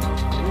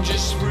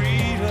 Just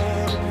free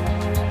love.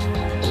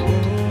 No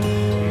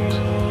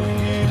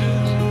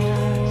hidden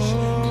catch,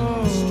 no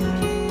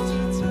strings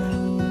attached.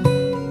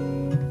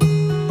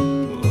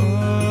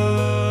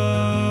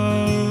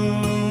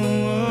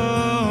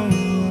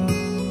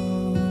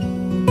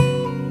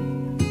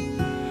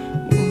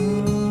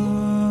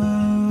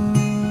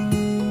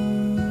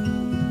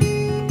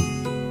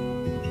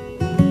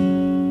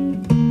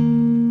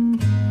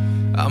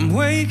 I'm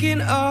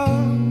waking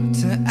up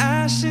to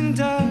ash and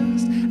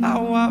dust. I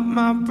wipe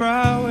my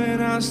brow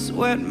and I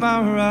sweat my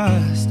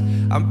rust.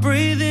 I'm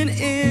breathing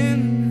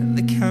in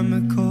the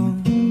chemicals.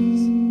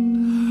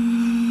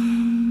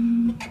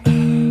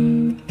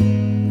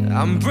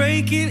 I'm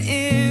breaking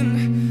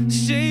in,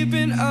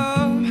 shaping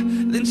up,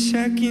 then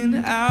checking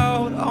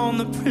out on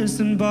the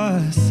prison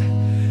bus.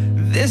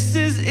 This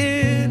is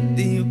it,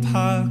 the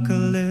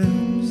apocalypse.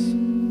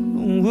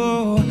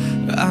 Whoa,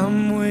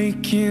 I'm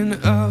waking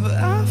up,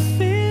 I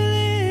feel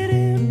it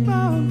in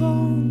my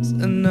bones,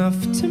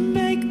 enough to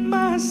make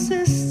my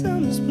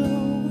systems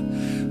blow.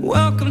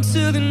 Welcome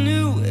to the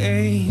new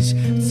age,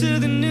 to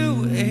the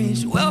new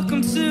age.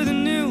 Welcome to the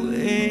new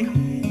age.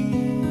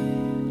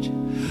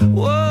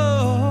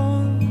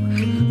 Whoa,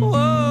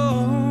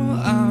 whoa,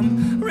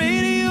 I'm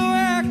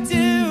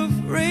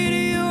radioactive,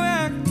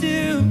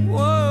 radioactive.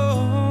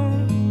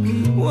 Whoa,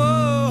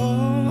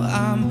 whoa,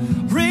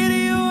 I'm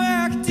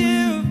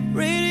radioactive,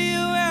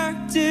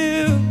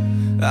 radioactive.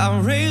 I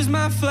raise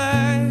my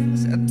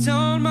flags, I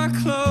don my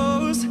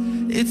clothes.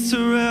 It's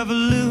a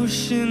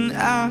revolution,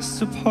 I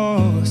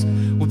suppose.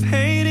 We're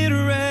painted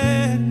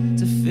red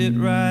to fit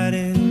right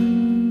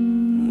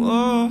in.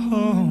 Whoa,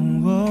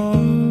 whoa.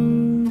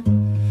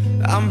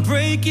 I'm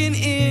breaking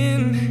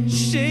in,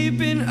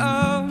 shaping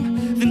up,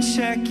 then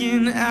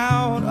checking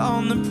out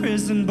on the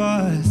prison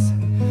bus.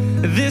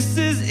 This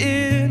is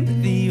it,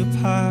 the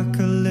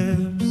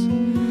apocalypse.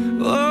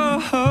 Oh,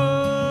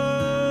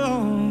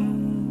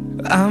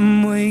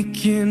 I'm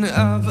waking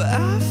up,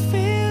 I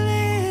feel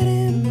it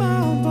in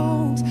my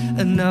bones,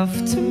 enough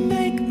to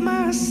make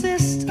my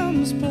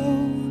systems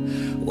blow.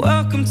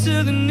 Welcome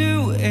to the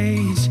new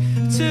age,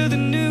 to the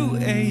new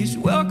age.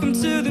 Welcome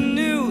to the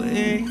new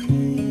age.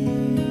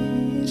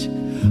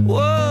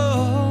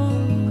 Whoa,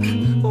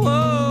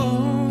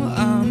 whoa,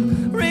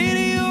 I'm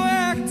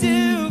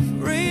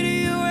radioactive,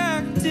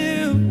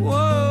 radioactive.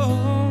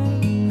 Whoa,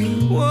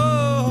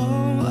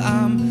 whoa,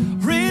 I'm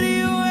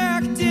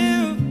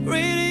radioactive,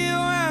 radioactive.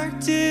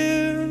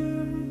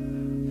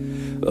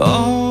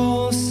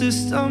 All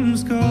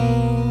systems go,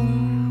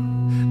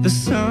 the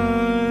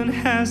sun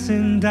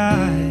hasn't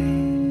died.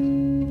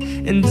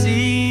 And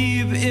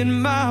deep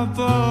in my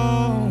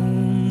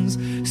bones,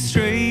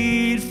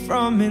 straight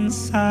from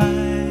inside,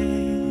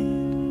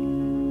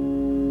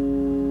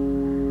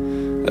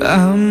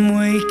 I'm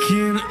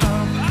waking up.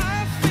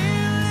 I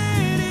feel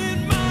it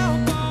in my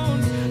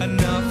bones,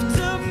 enough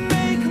to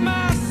make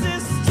my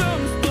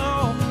systems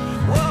blow.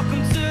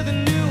 Welcome to the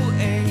new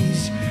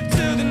age,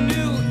 to the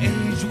new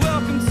age.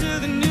 Welcome to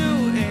the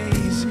new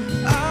age.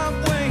 I'm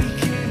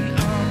waking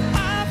up.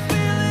 I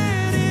feel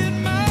it in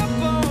my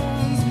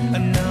bones,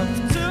 enough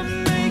to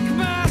make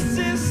my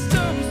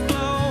systems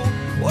blow.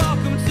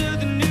 Welcome to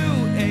the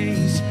new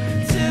age,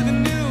 to the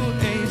new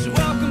age.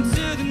 Welcome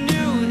to the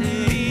new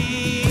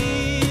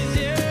age,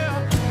 yeah.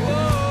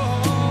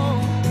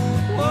 Whoa,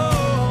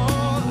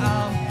 whoa,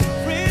 I'm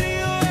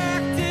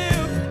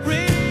radioactive,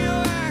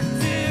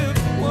 radioactive.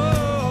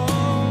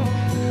 Whoa,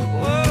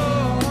 whoa,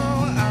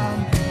 I'm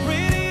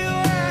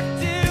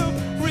radioactive,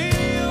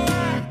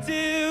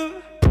 radioactive.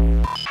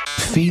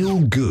 Feel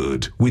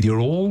good with your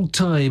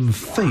all-time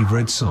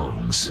favorite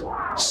songs.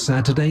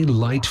 Saturday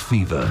Light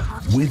Fever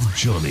with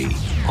Johnny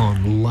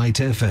on Light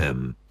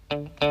FM.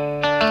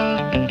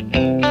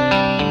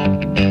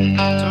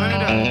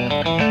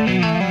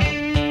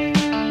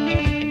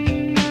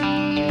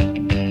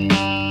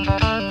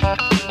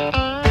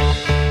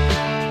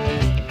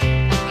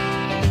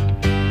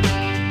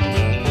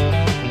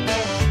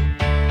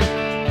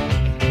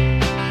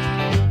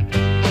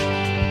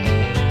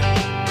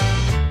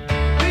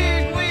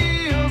 Big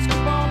wheels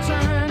keep on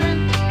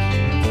turning,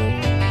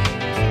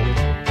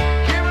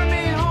 carry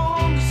me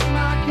home to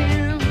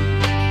Smokin',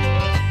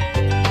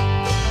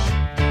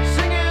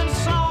 singing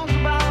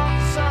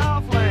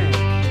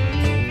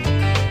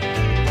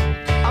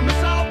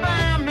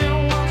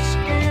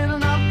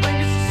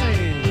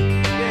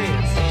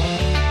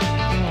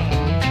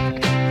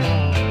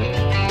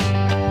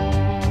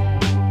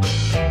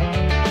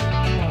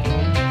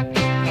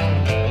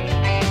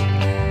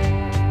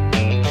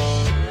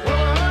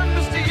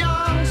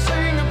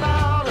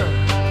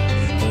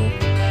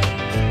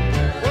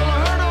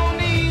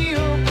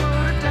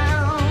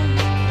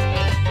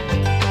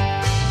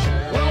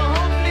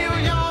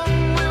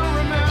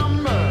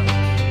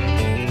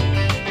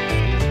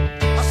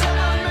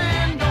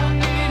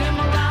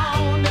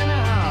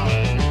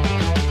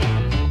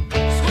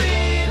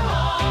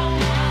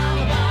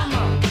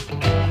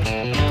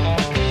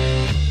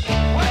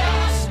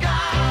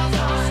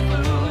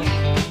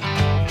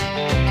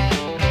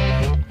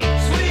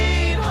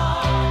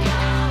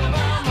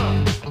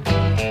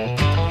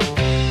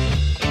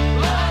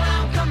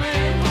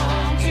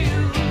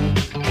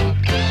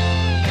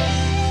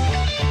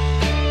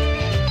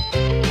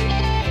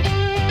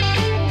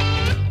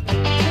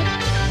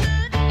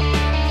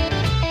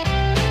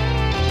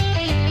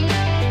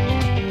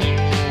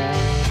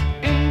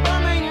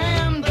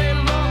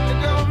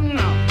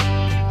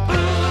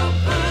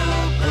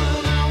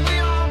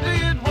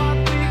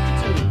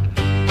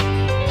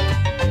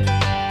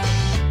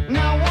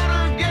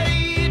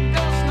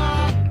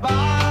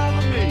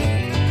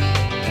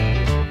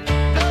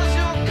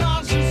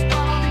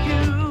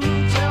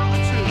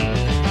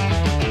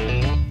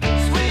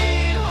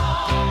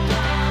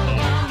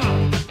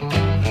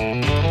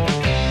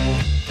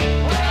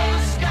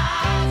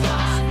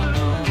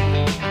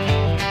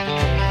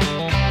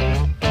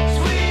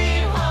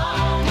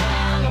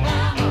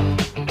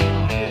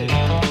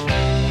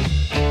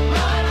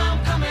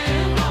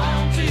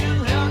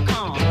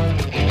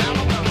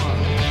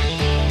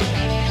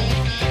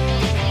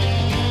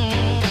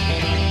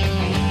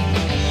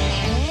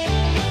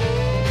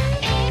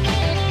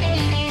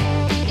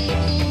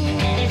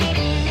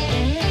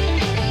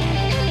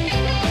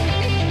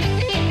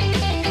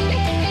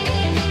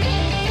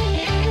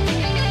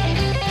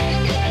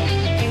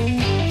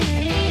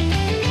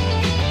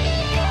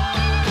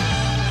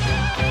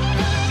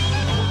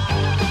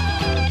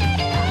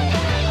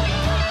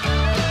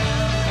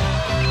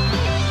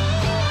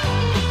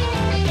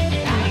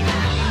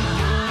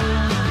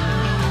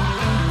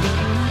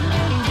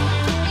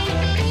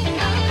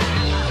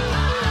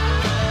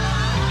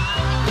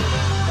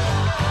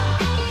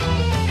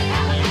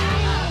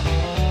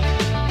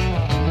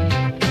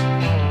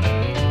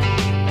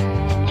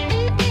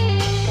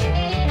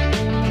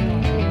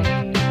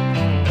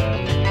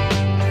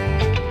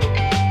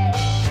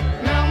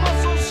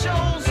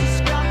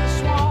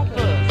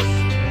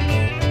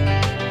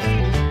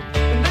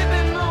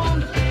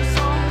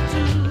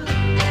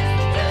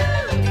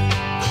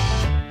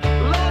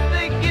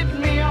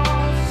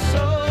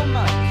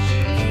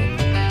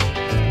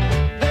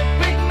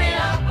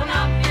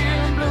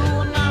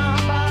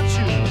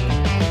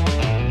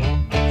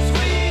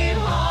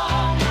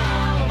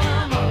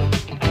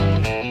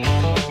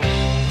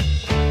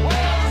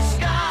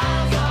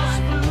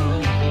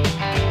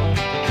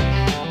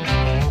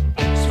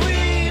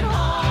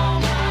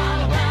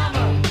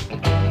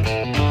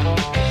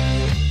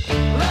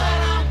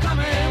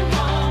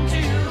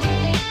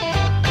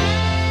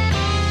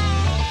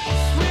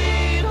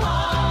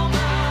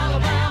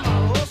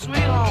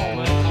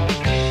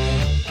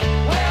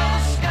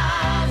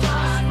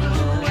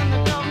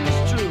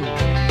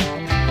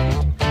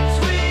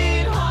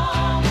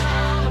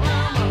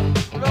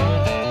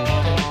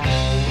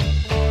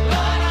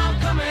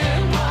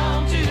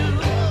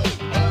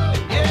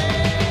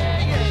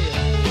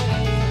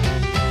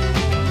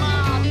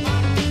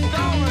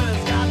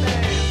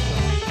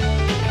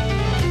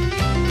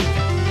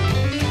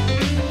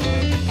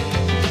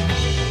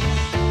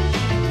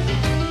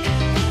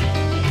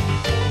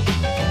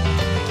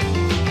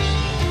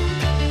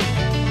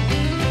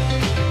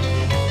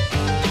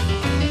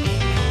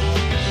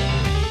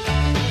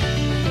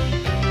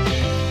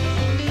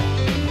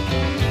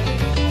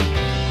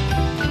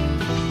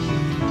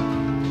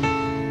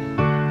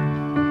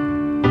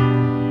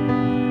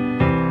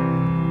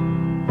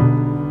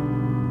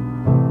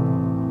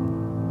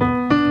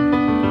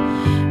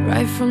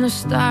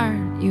start,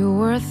 you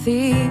were a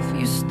thief,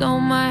 you stole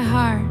my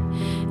heart,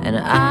 and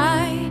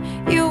I,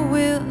 your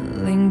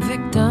willing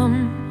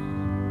victim.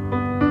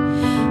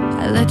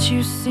 I let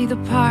you see the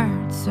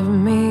parts of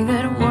me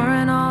that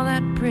weren't all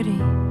that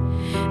pretty,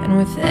 and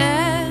with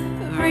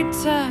every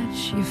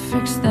touch you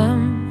fixed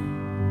them.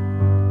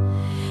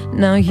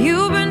 Now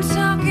you've been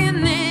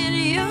talking in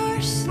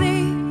your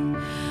sleep,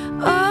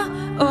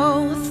 oh,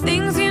 oh,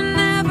 things you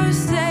never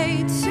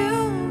say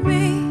to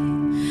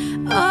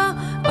me, oh,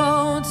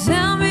 oh,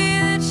 tell me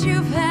that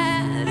you've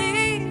had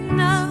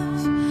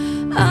enough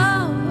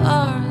of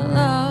our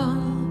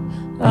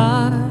love,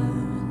 our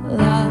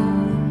love.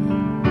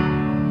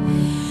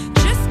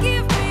 Just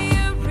give me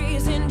a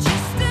reason,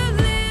 just a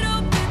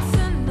little bit's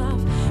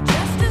enough,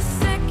 just a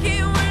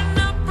second, we're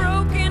not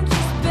broken,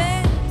 just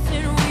bends,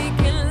 and we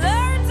can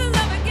learn to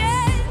love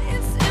again.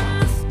 It's in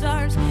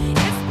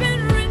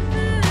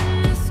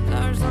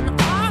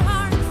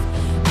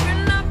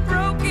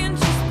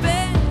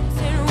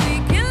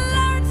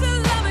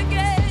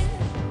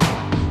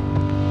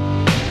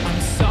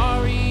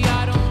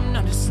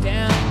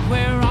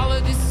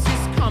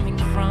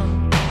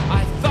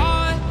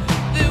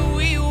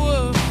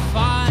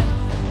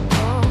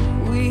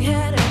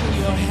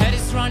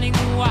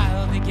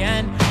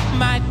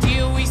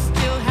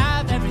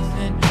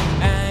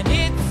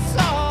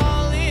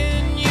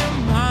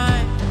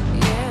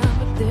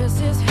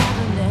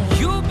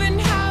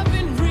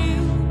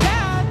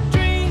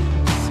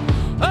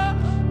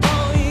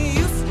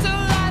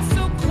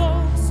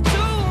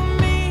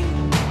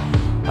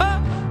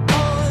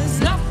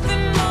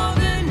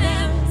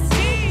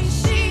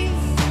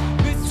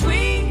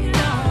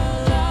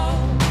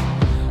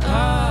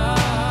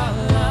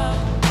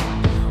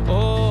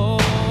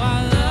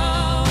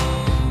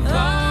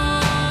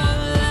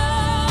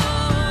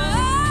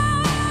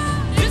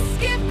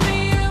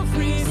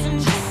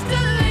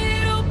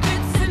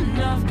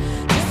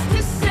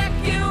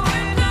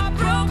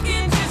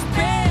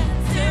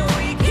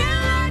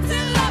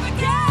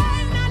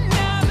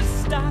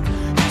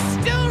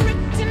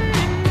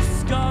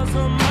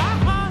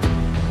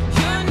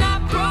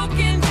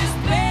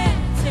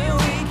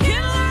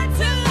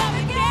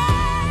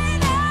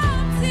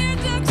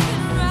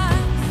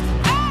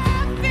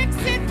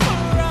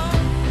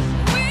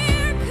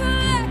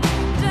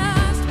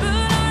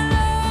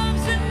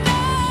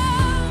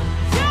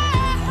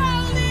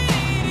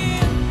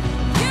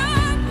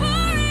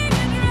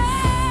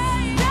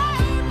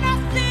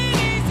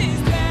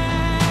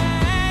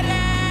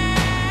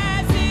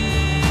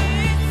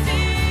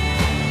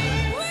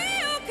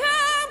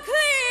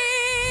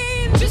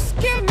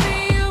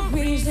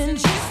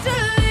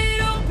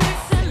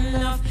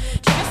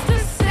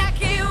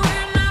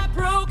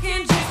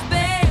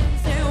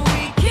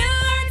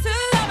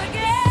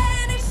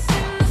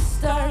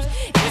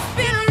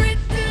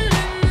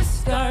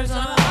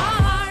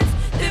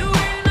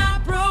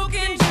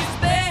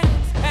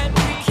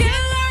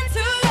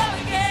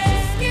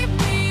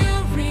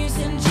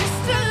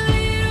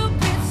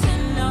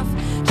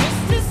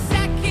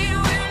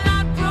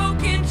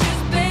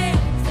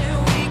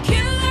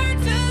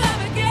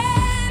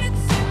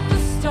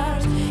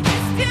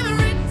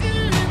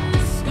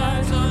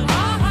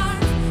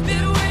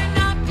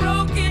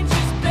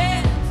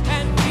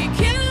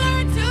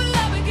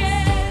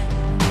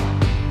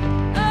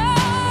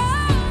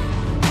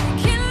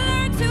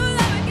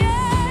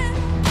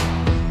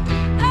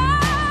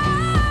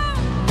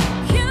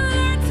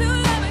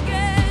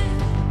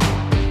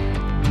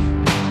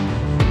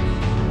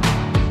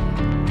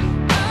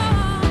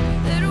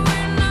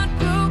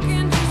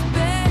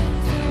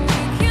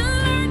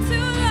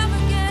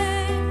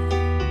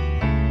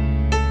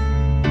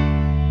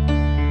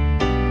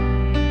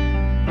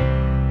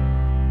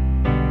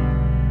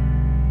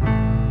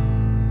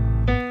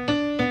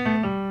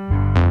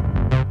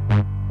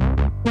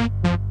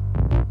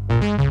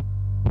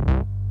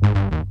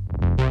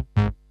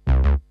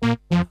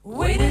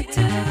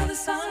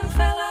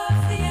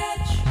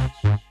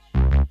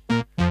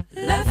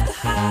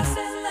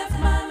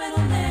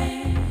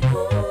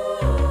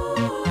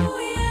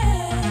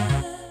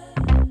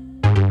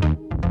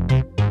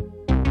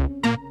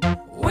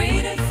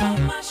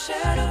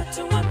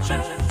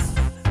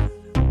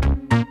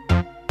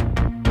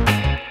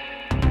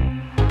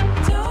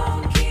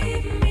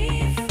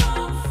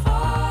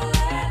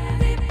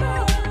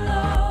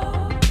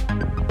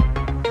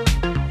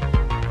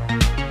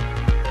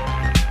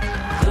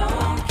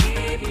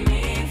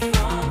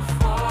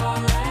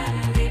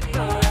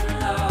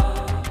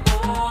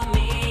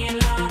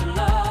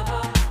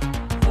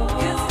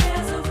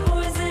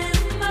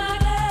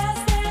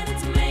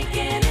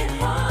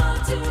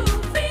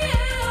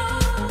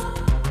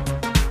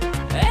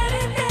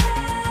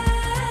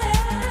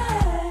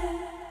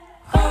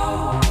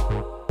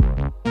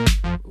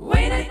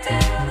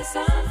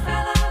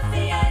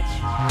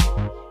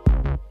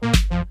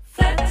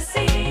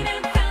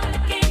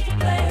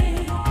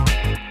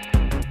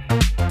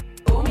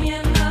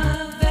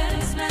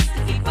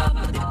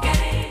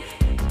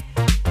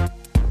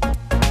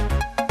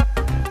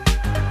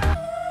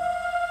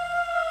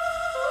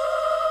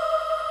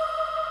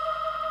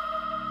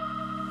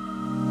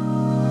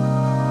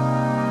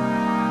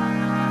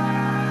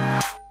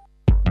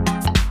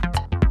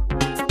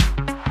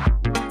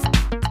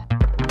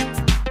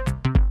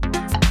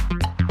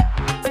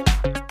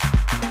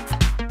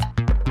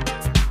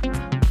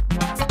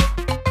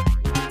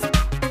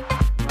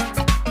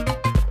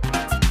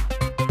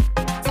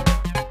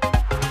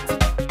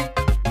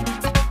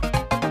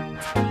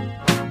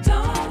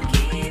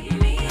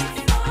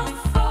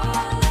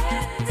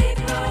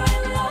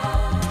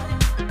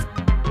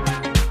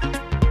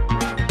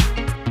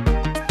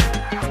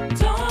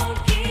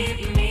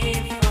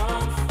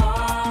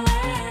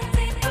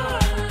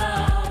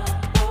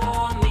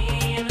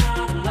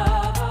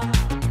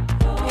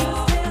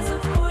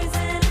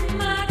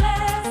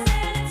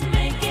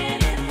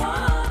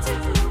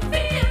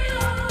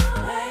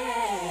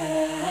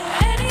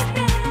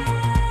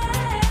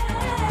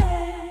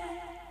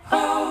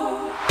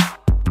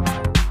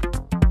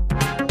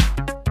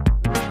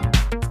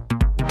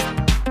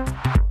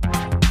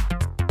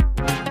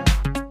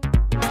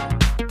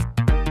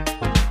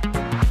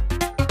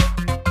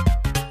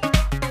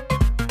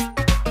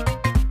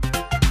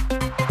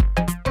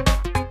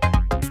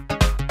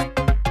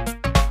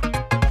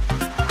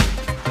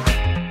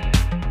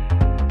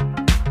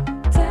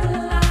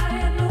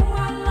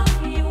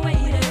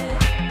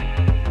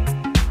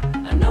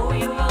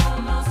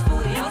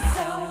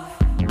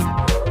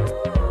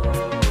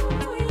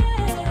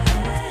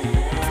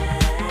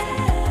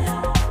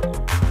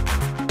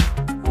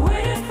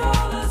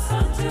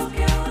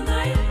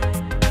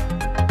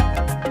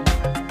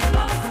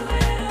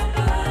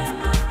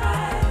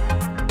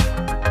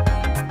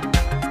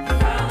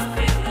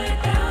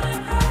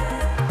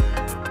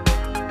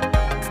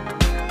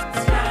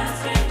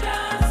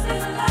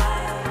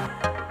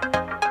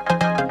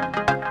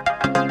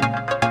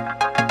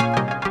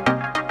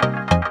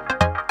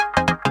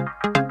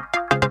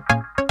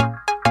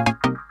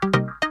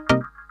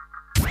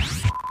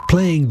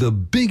Playing the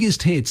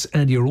biggest hits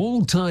and your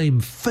all-time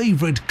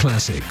favourite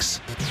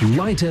classics.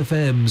 Light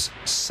FM's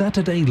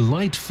Saturday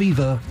Light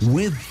Fever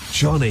with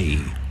Johnny.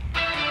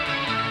 Thank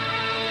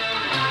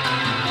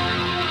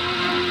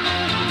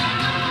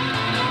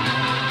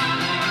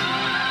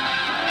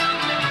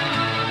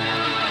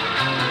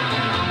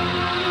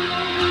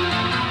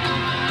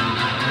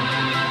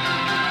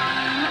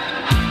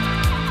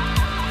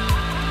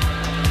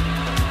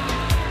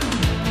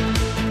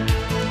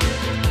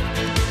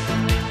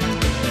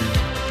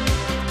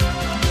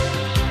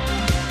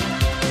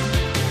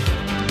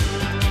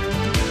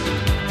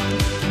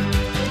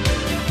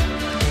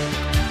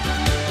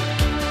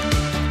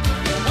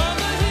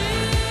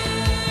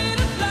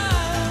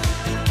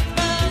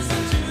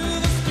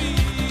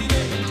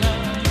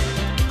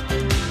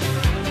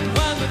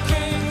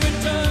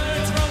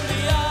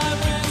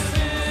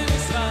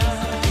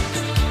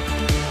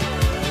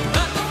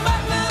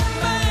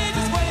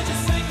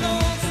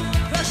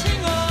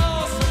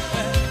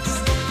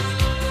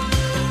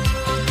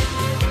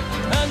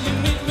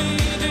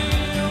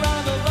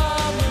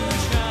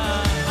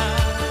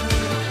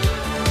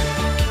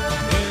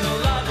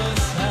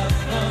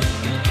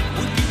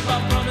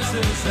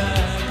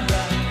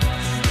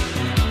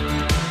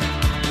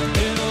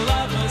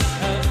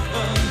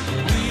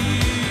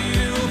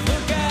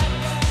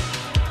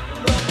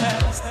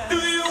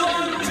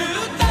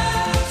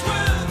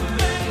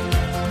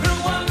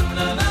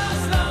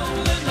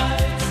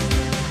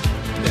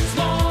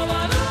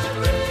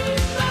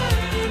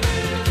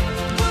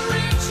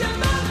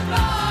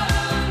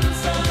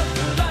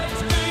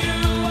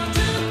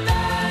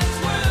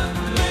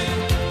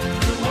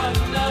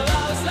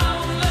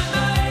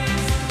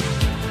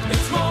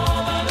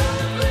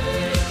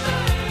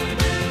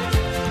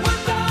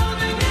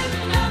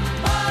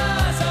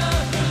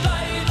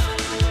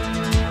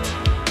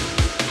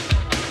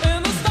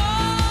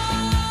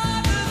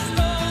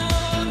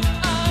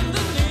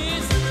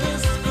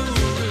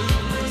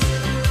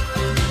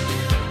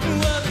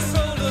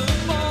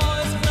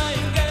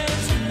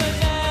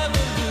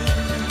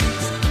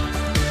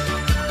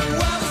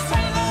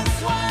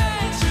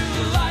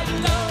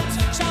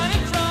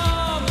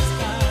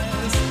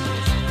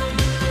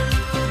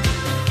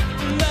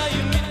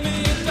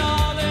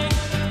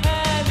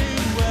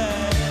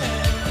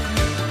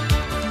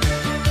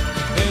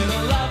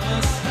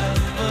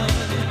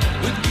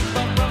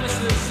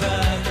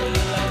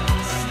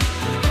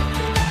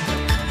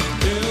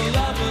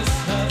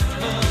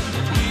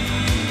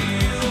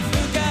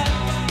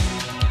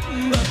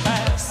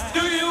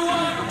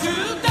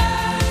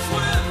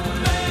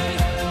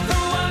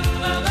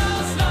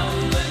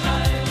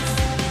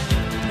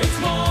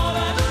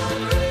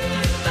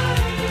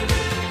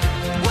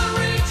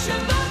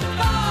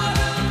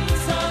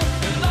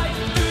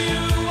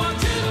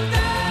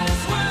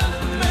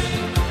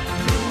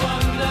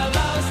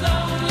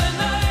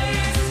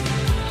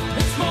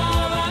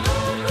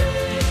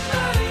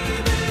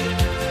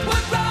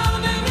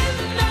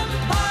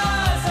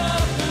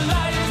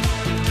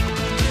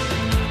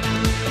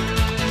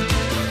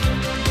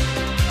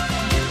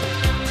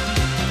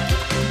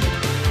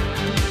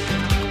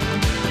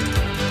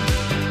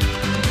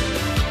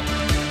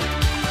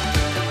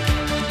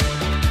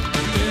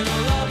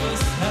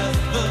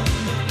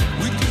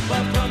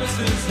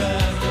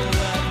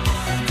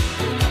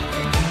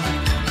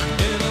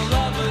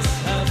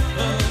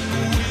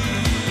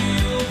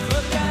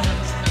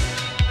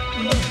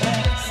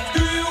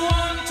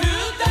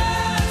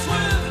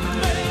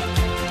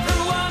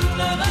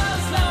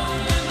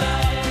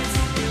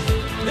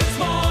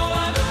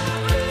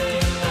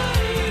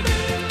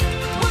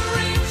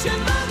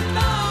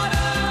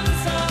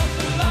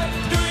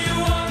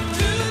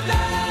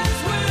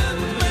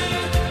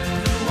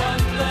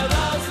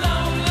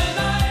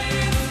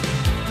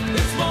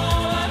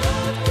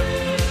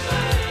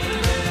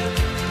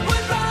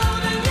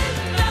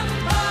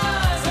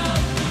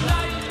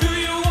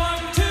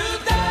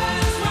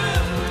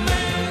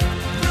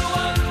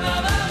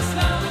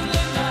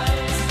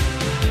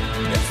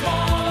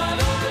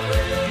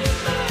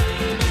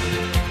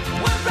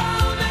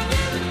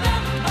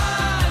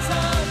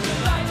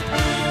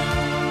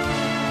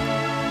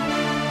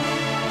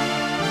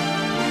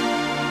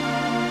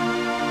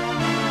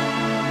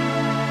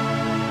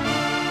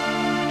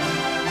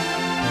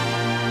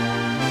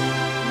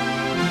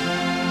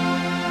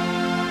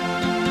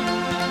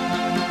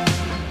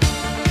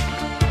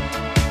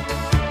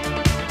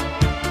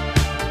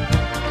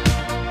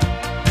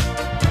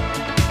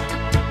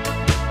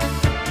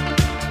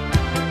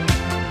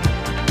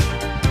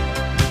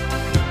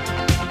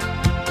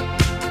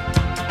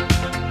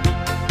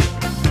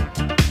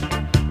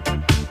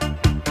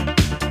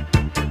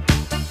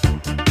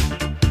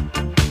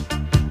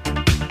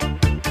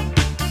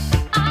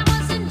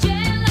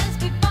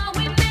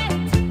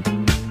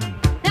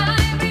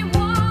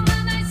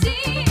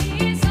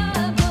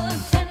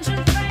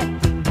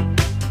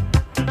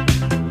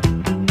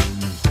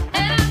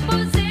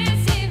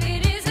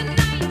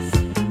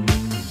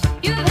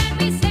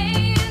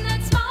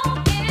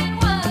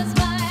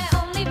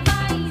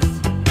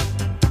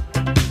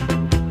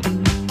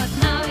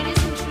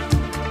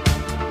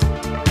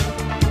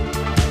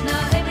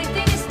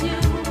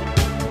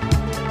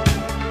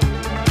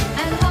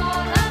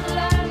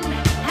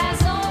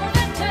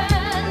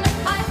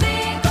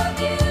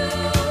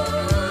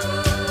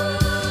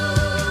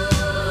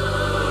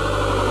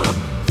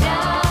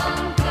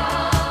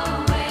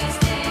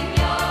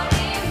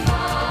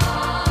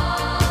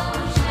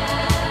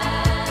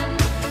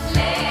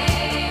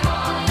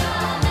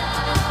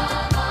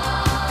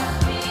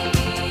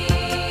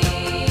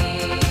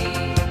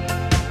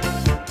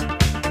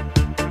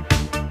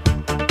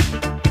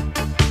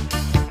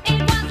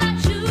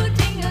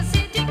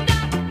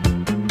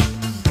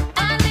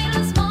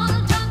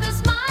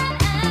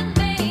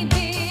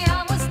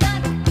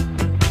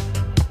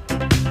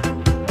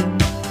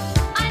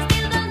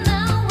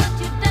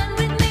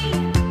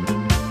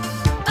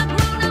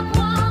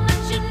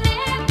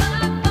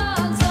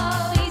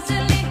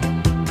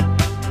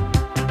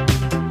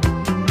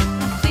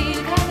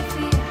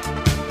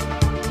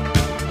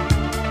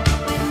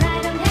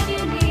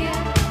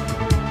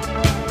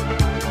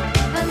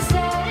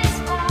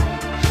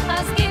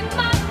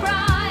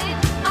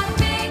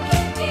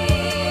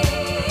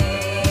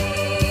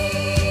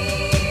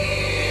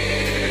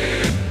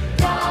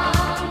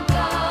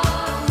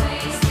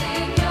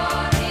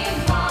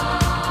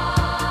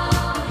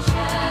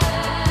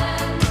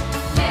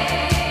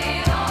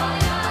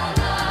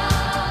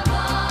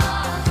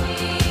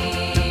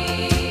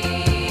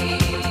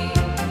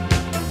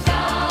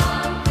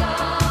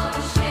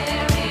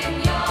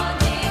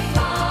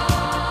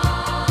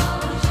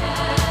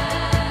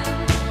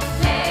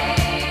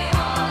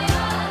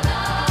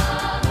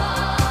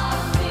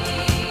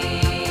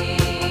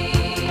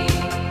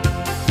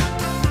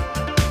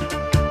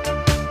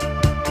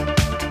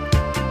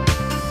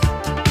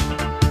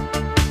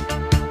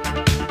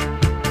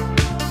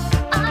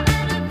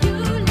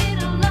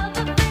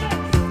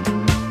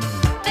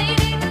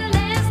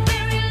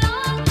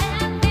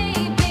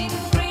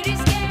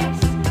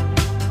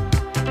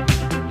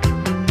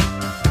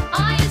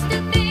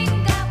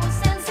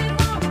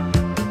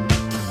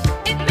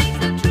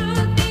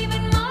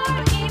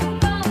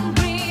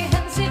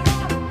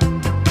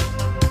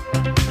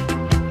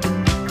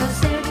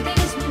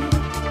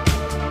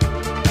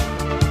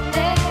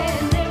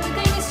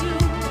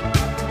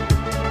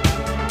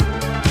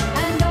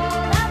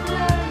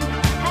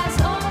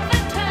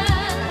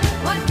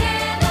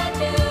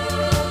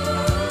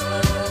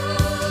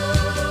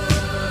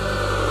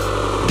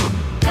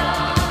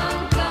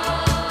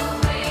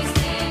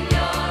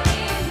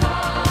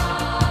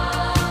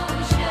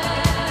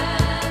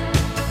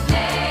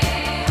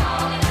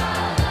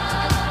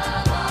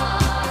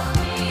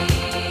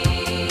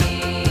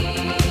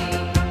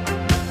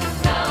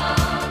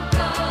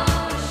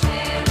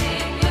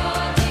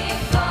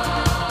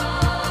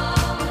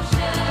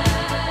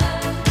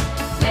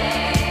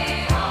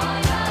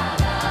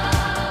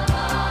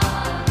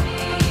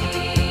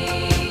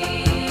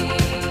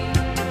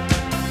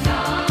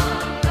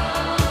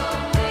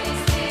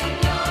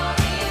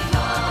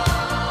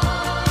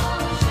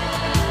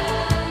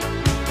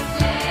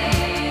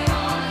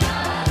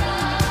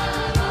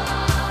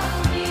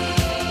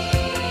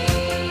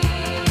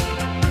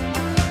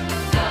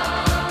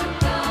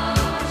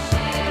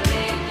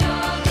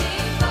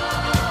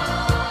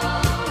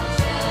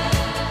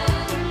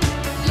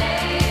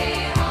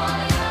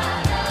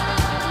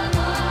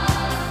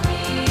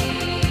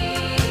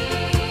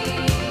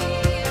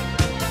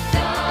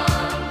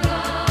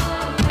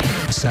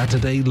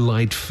Saturday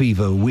Light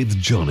Fever with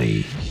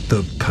Johnny.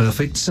 The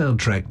perfect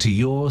soundtrack to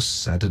your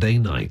Saturday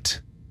night.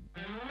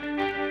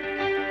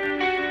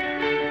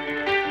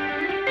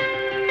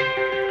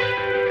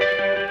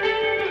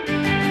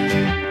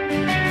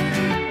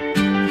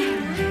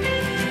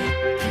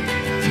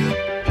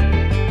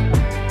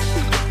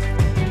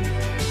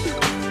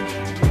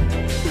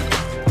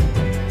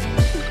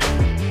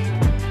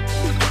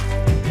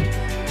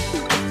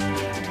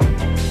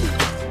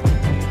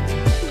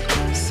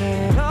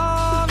 Said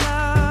all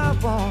I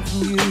want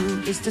from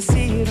you is to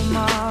see you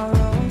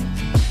tomorrow.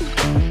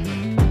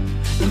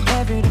 And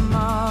every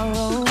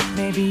tomorrow,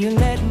 maybe you're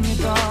letting me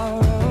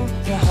borrow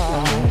your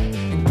heart.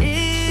 And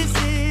is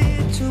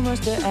it too much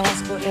to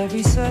ask for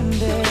every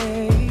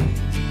Sunday?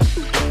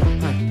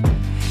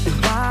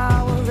 And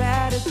while we're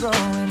at it,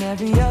 throwing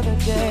every other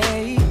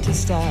day to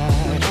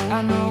start.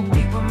 I know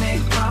people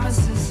make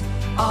promises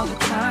all the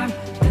time,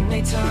 then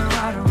they turn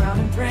right around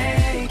and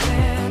break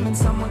them. And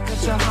someone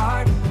cut your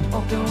heart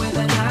open with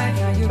a knife,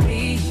 now you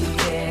bleed,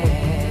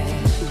 yeah.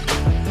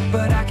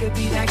 But I could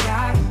be that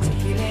guy to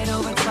heal it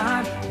over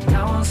time, and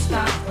I won't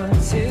stop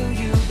until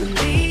you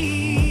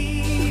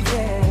believe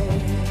it.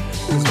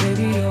 'Cause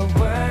baby, you're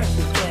worth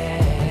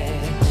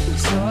it.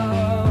 So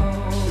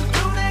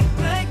don't act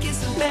like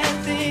it's a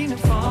bad thing to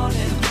fall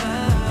in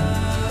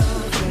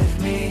love with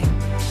me.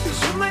 'Cause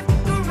you might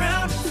fuck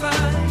around and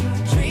find your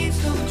dreams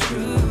come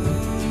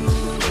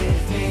true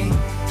with me.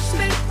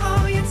 Spend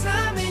all your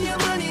time and your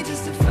money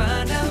just to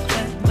find out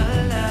that my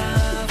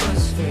love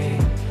was free.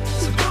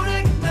 So don't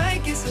act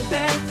like it's a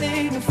bad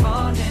thing to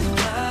fall in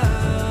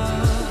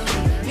love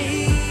with me.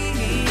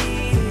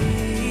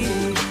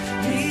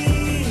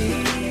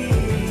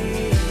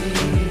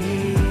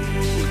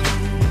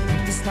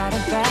 It's not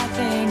a bad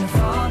thing to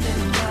fall in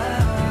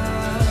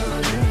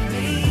love with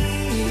me.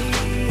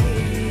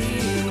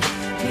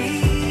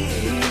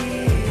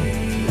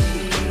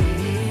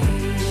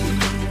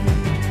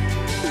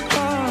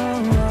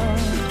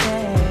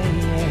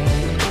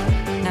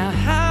 Now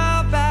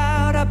how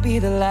about I be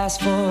the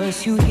last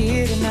voice you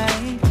hear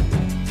tonight,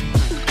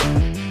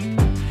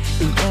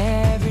 and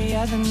every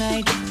other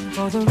night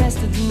for the rest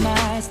of the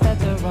nights that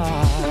there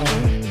are.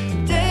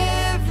 And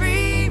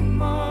every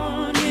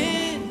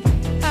morning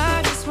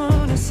I just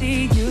wanna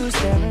see you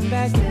staring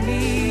back at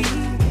me,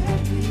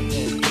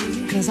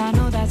 'cause I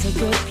know that's a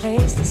good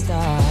place to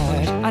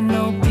start. I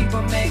know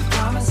people make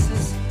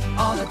promises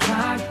all the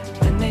time,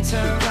 then they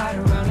turn right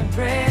around and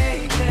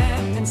break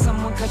them. And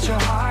someone cut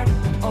your heart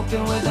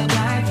open with a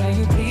knife, now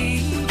you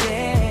bleeding.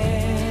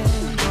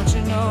 Don't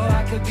you know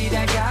I could be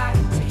that guy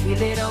to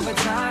heal it over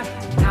time,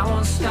 and I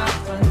won't stop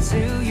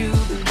until you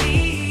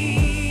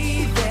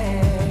believe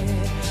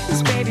it.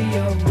 'Cause baby,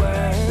 you're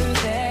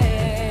worth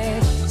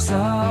it. So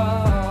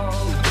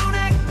don't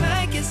act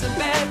like it's a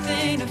bad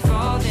thing to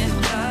fall in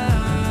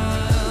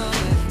love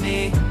with me.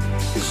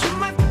 'Cause you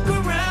might fuck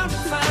around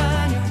and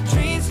find your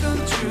dreams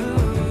come true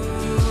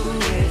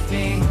with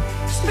me.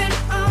 Spend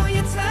all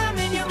your time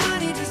and your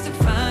money just to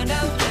find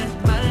out that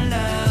my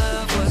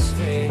love was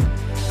free.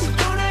 So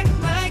don't act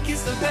like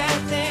it's a bad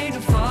thing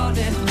to fall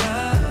in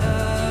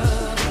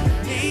love with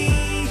me.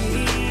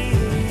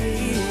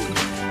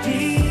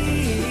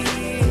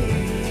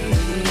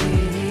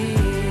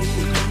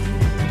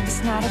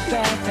 It's not a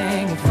bad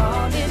thing to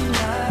fall in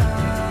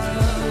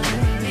love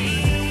with me.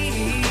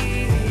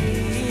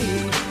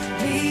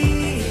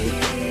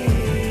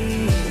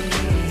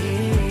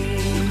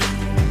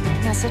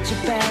 Not such a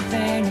bad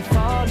thing to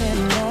fall in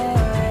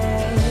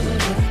love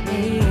with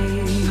me.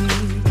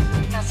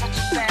 Not such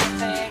a bad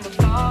thing to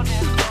fall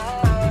in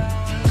love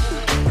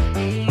with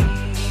me.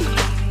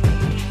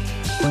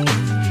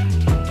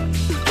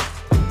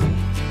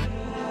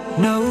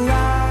 No, I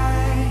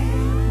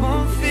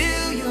won't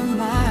fill your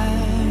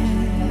mind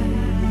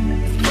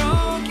with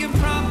broken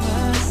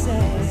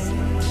promises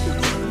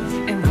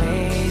and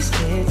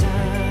wasted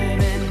time.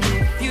 And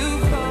if you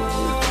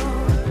fall,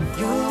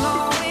 you'll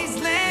always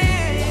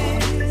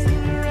land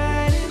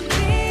right in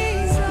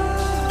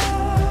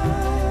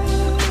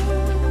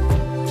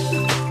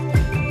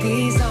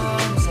these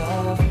arms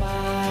of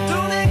mine.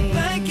 Don't act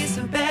like it's a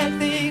bad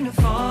thing to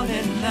fall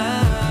in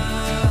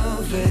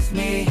love with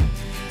me.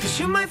 'Cause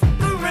you might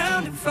fuck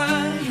around and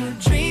find your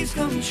dreams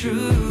come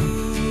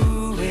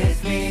true with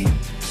me.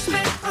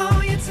 Spend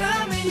all your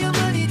time and your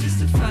money just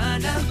to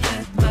find out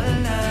that my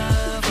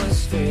love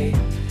was free.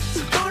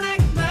 So don't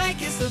act like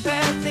it's a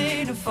bad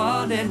thing to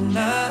fall in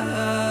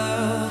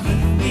love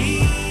with me.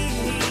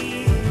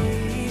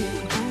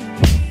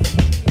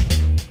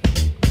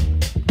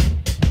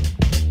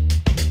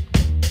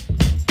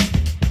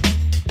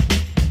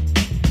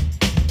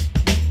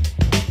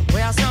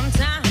 Well,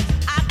 sometimes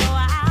I go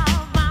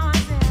out by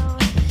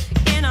myself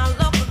and I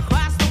look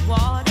across the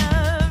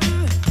water.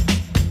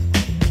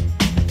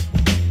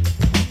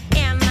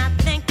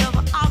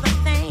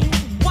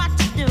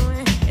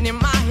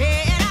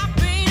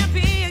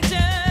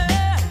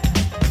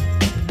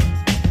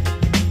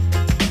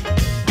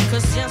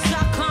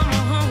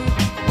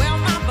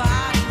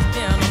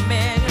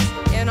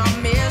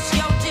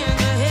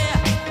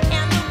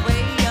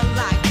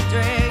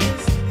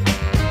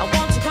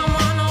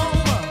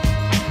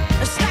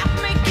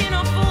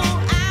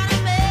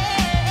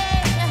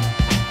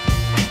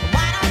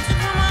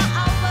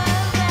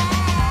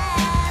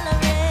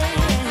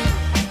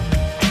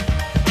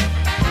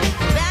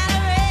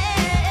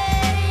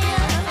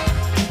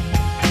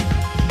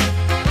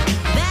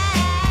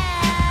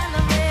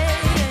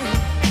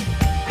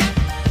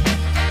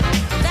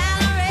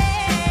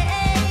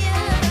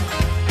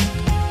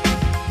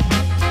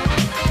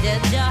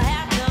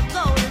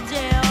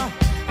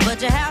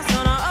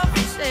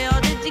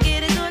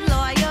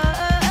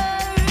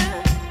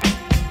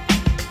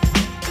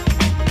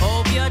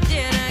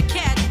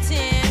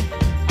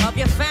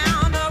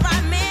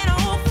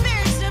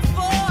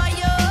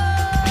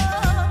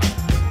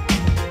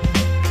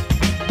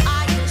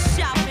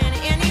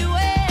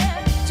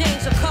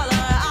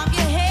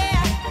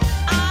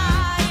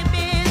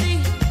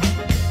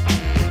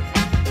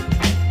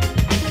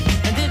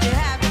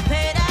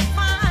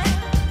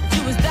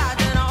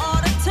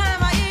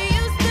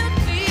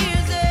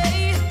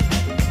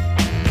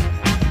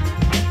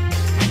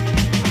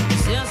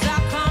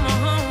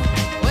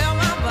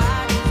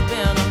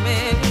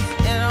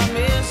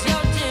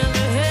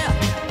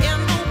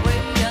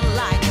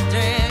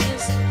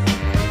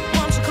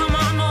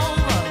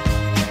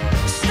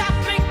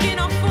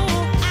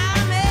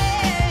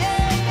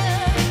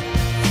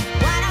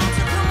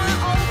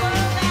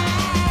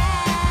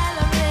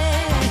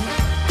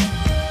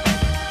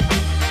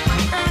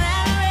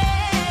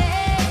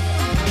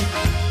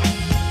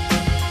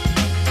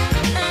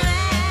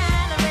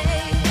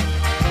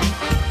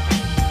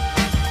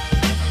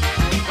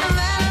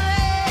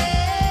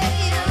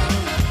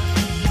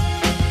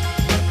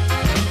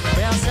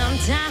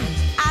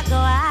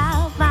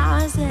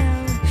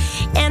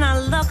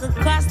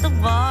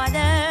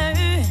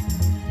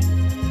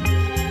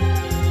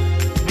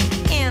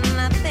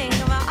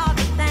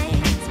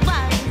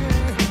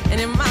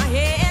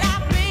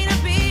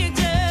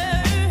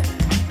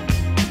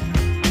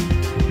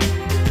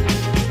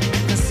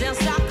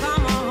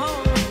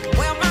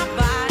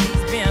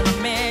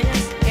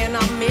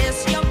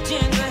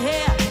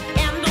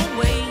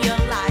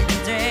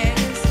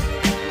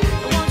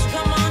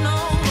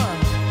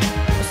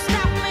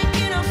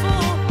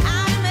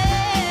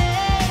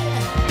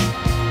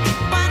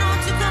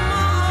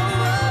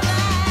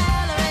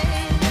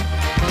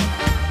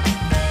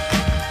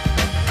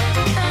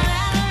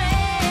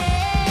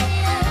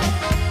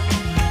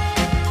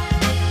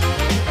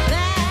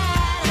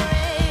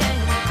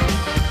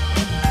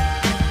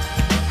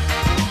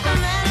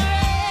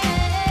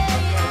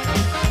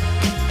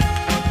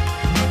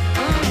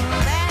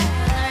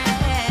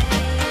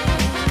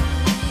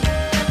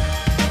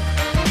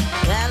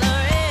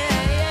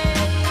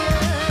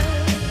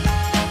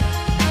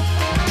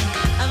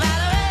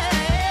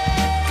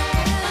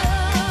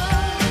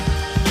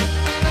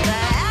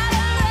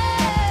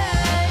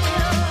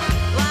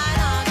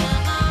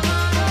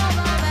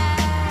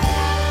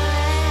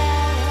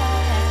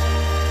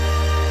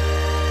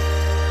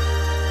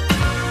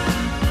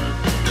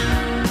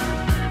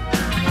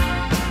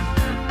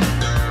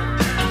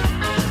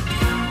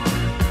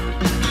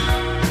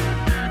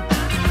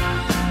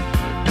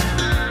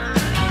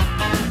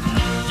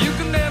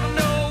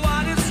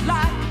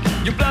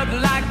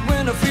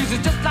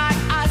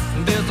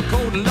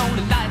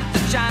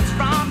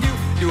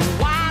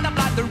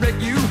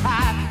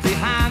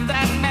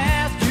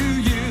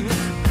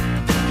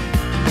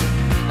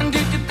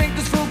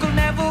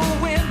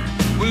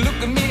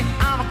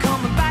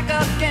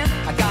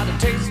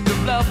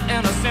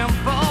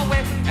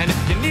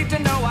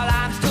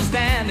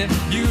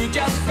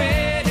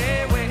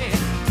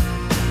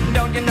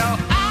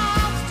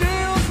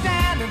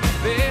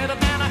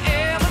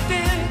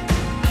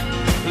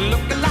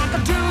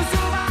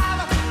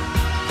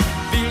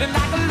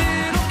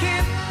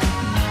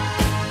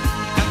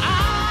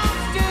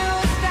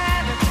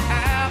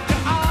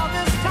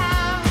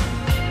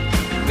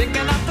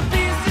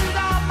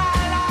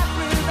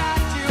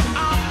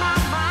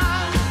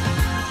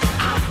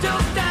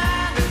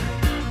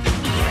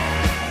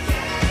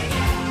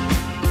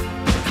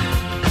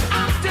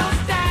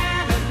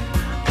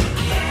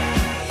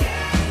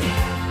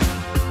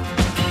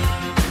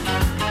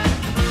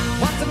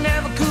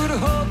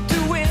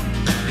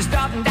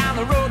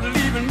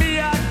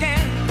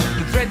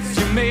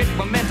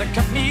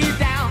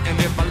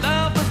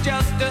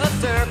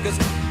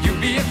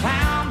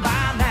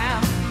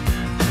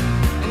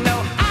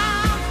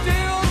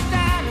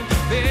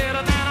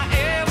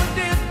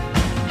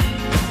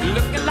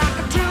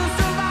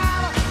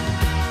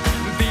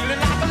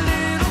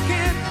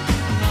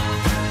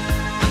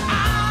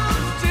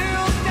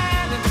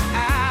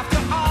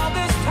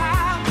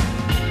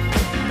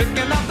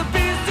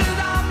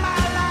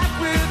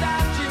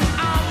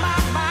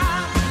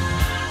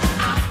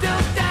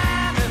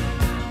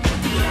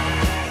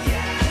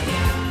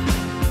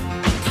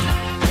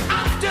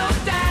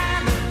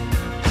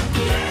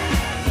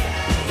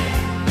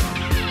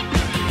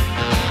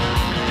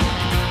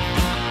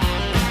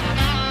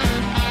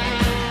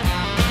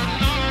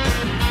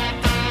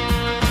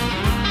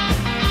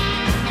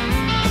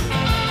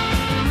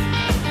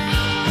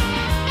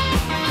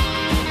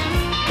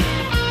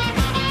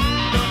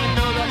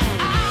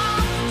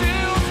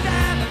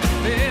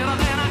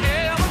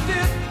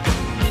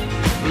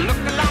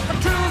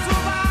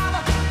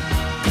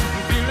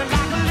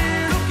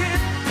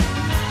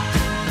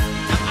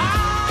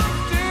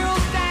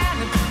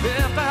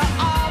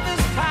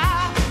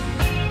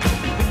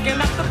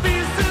 the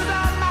pieces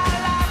of my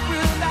life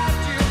without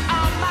you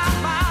on my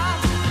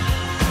mind.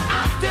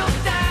 I'm still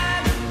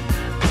standing.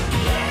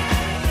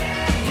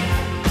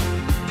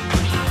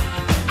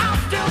 I'm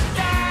still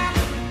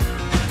standing.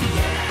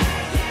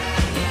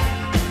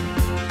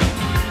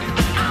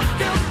 I'm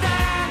still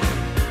standing.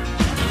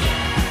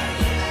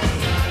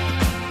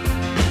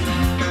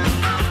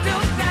 I'm still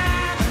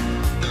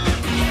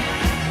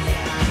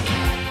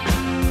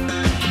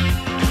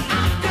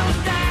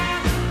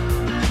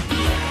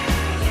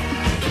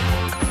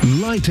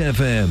Light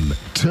FM,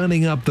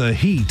 turning up the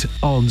heat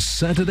on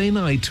Saturday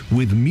night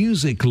with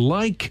music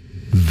like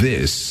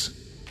this.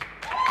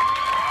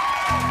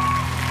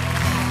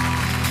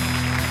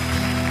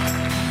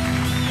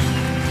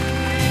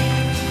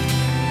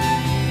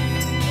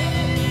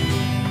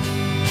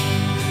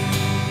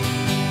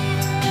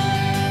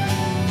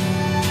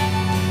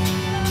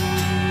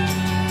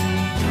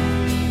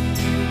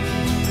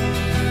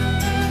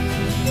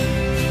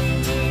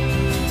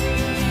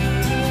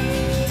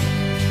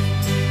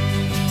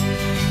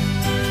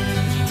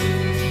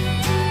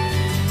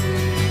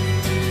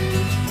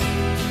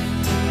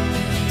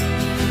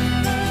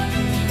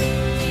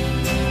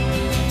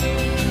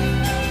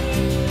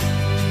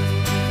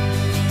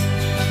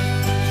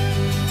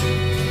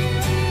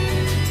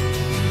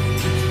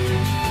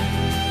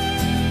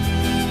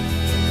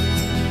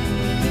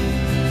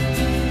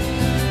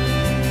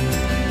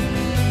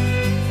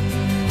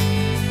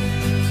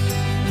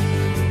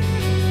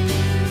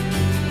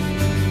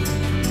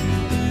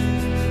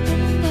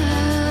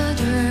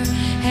 Mother,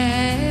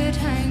 head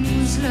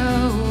hangs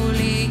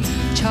slowly,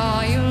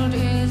 child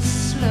is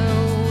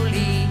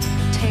slowly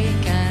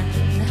taken,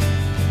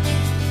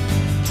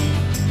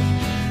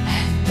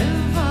 and the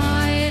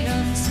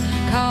violence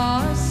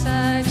caused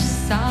such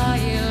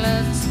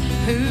silence.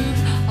 Who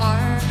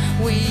are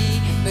we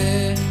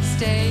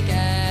mistaken?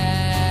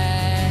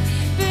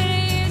 But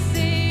you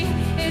see,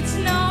 it's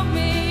not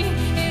me,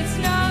 it's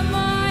not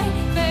my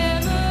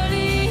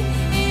family.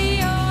 In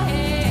your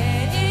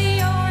head,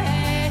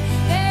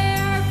 they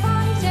are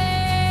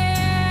fighting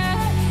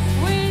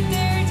with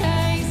their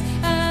tanks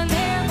and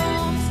their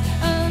bombs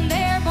and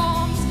their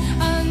bombs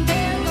and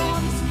their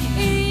guns.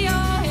 In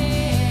your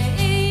head,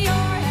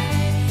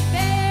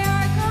 they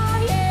are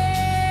crying.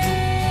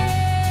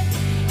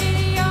 In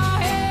your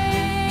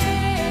head,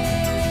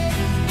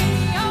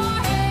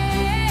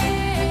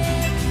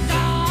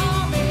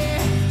 zombie,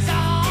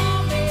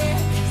 zombie,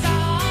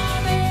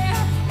 zombie.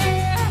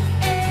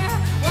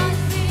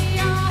 What's in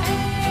your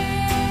head?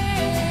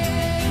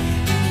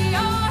 In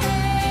your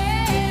head,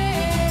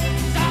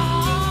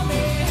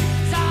 zombie,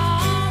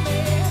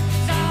 zombie,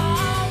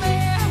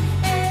 zombie.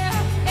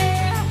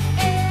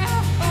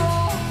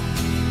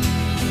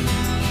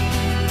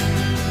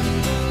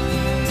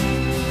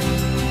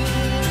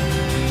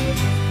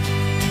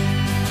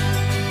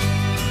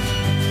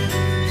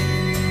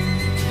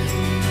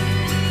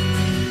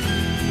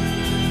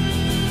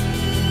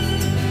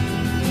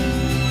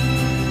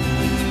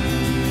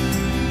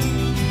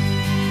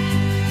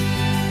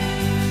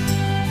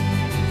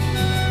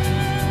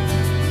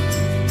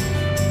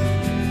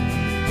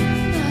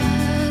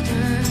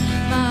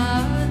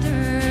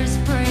 Mother's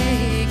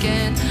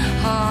breaking,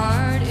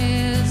 heart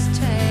is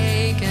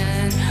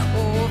taken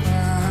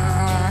over.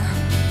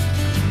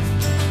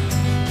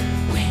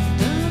 When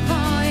the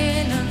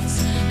violence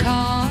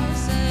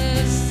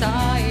causes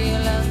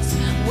silence,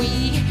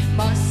 we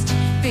must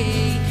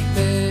be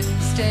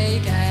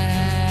mistaken.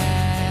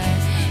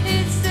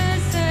 It's the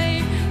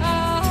same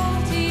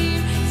old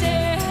team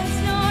since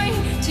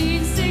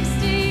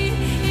 1916.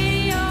 In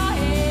your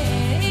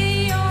head,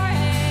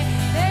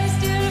 they're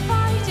still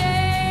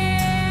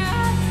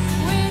fighting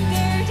with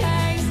their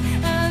tanks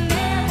and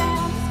their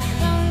bombs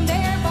and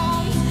their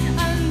bombs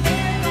and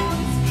their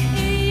guns.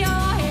 In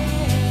your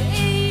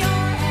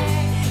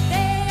head,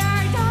 they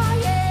are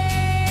dying.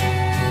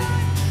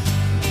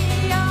 In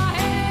your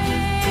head,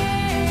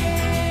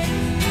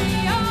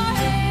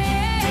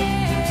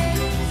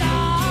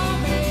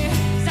 zombie,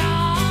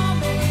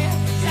 zombie,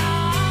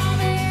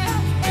 zombie.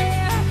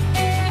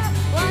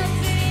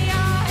 What's in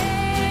your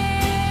head?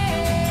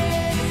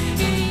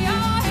 In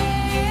your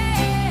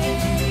head,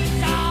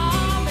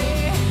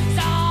 zombie,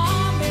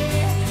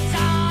 zombie,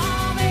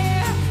 zombie.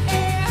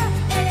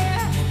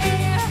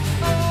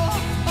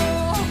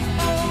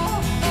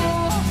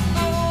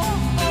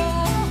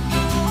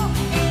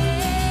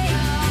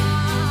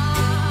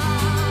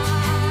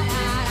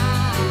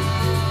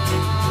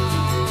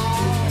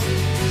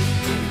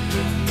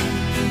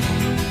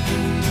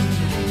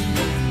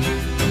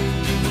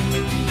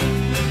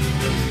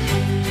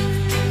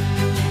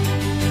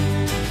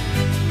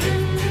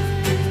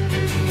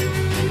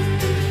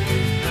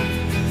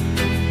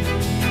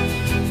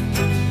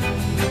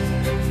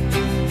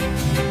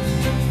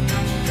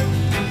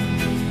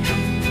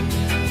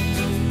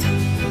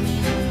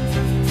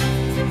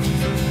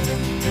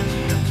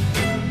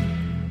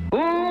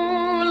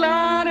 Ooh,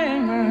 Lordy,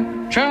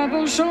 my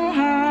trouble so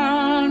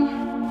hard.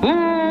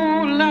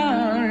 Ooh,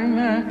 Lordy,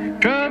 my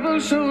trouble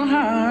so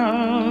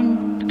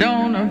hard.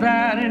 Don't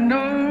nobody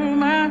know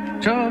my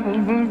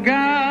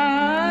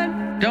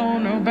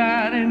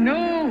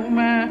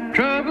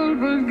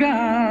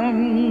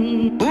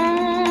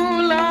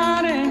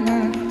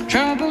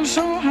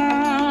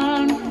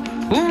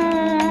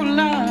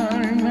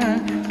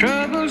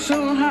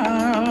so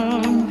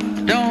hard.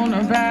 Don't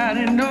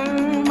nobody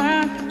know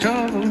my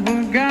trouble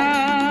but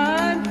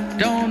God.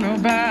 Don't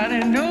nobody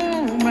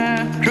know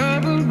my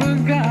trouble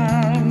but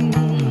God.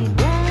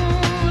 Oh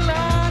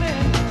Lordy,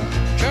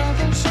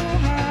 trouble so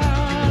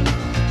hard.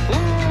 Oh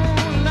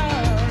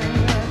Lordy,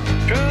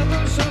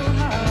 trouble so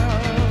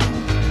hard.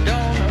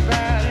 Don't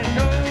nobody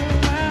know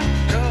my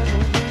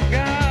trouble but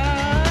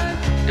God.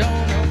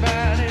 Don't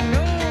nobody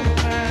know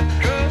my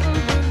trouble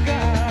but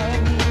God.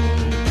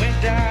 Went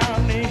down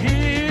the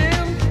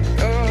hill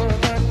the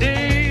other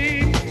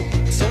day,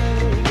 so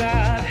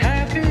got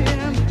happy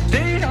and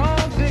stayed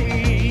all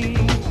day.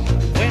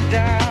 Went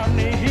down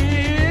the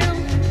hill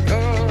the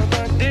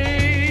other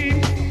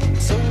day,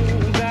 so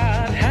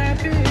got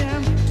happy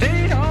and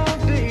stayed all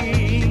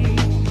day.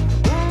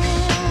 Oh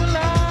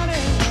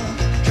Lordy,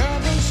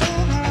 trouble so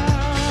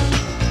hard.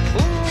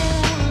 Oh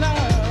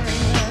Lordy,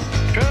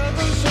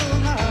 trouble so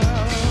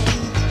hard.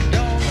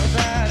 Don't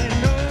nobody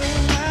know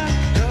my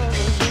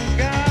trouble but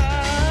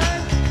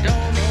God.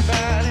 Don't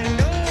nobody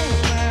know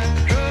my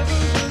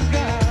trouble but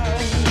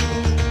God.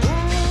 Oh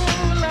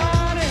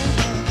Lordy,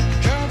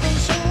 trouble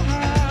so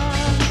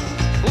hard.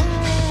 Oh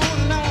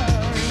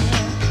Lordy,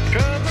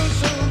 trouble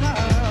so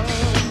hard.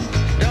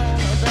 Don't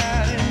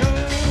nobody know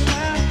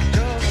my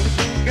trouble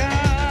but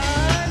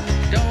God.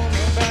 Don't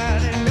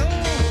nobody know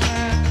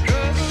my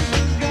trouble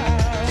but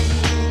God.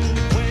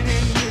 When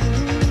it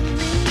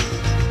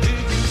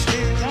didn't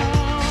stay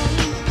long,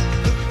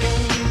 looked on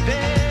me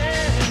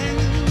dead and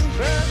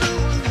brother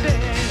was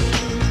dead.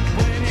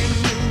 When it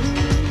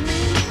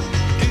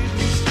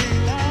didn't stay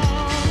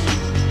long,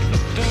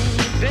 looked on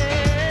me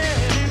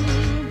dead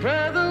and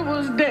brother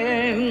was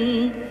dead.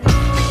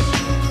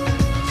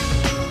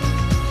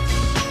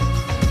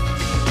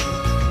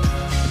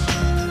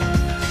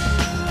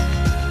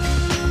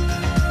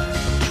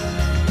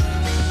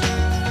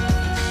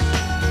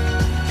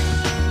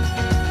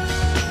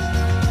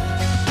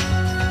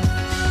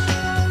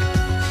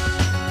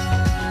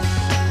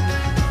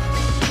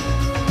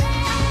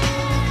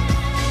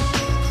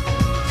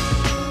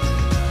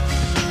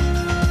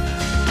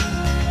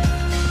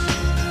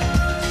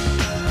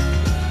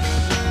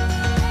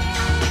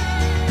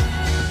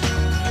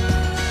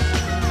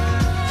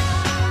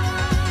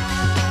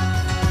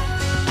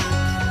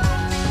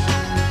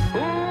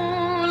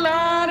 Ooh,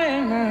 Lordy,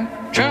 my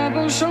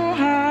trouble so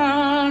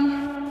hard.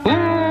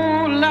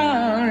 Ooh,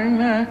 Lordy,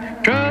 my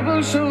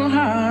trouble so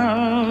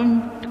hard.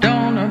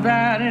 Don't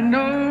nobody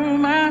know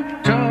my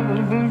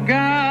trouble but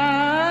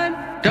God.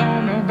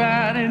 Don't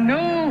nobody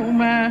know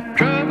my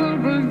trouble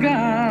but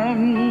God.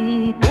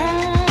 Ooh,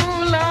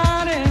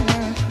 Lordy,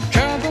 my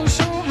trouble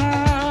so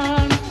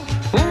hard.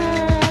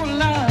 Ooh,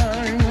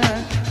 Lordy, my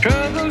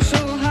trouble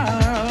so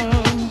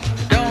hard.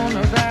 Don't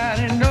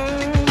nobody know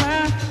my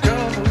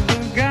trouble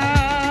but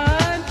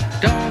God.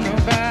 Don't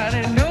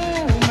nobody know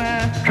my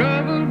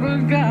trouble but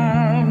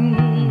God.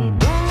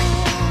 Ooh,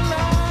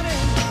 Lordy,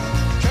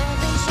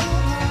 trouble so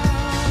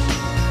hard.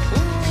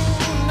 Ooh,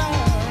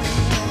 Lordy,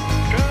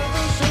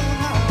 trouble so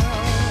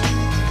hard.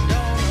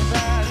 Don't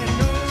nobody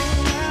know my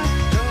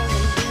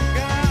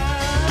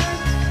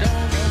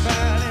trouble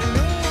but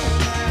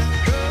God.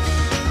 Don't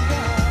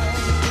nobody know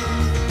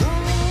my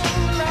trouble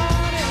but God. Ooh,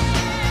 Lordy,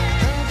 trouble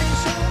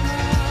so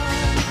hard.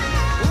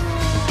 Ooh,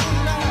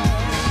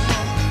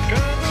 Lordy,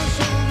 trouble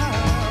so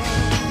hard.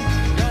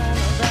 Don't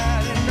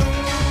nobody know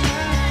my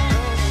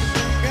trouble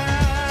but God.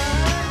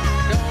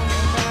 Don't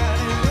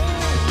nobody know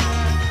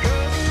my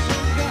trouble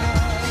but God.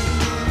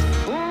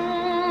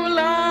 Ooh,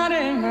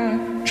 Lordy, my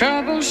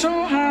trouble so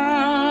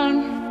hard.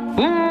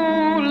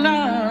 Ooh,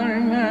 Lordy,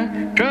 my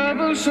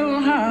trouble so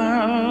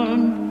hard.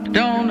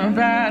 Don't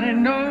nobody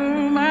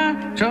know my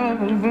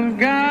trouble but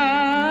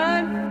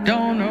God.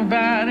 Don't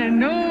nobody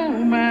know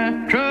my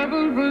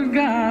trouble but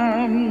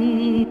God.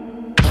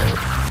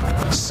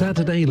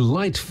 Saturday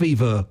Light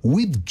Fever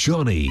with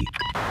Johnny.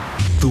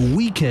 The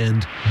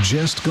weekend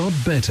just got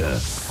better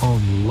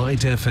on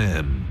Light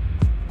FM.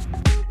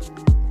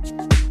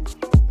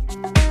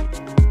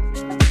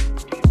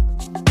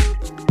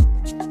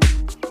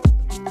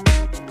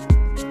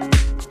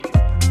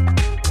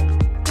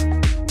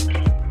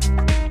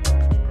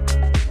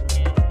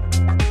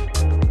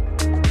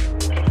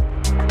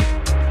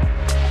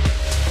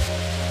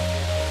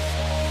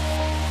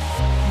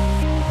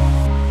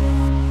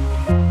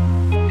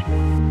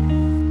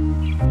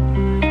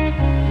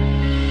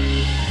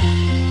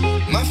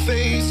 My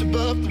face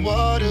above the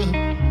water.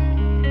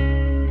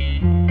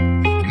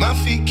 My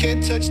feet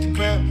can't touch the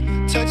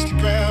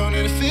ground,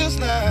 and it feels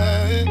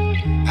like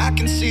I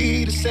can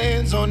see the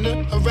sands on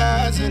the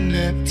horizon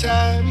every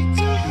time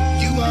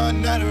you are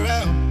not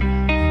around.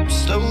 I'm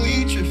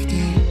slowly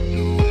drifting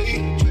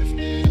away,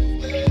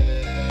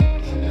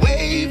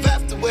 wave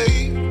after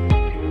wave,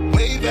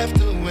 wave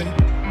after wave.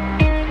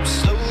 I'm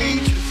slowly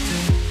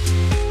drifting,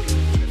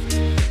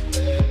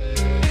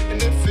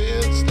 and it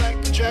feels like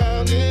I'm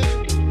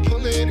drowning,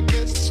 pulling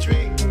against the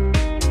stream,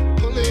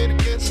 pulling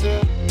against the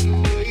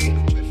wave.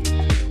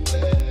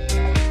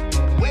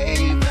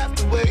 Wave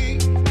after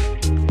wave,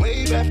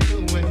 wave after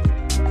wave.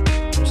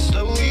 I'm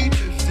slowly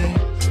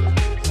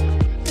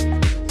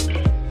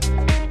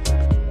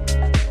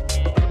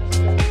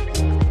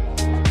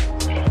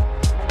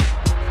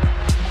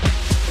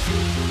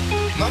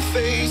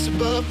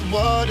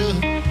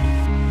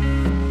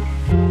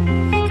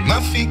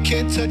feet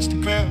can't touch the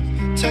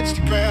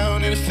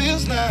ground, and it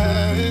feels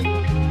like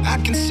I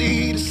can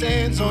see the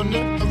sands on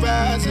the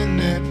horizon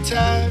every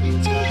time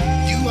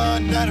you are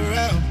not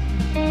around.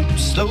 I'm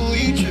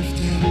slowly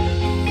drifting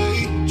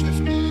away,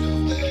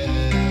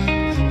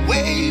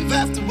 wave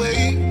after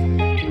wave,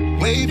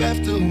 wave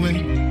after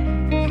wave.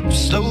 I'm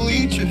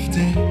slowly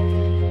drifting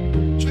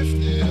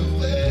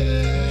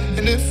away,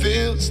 and it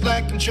feels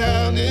like I'm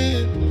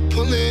drowning,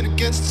 pulling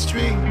against the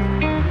stream,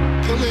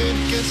 pulling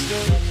against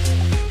the.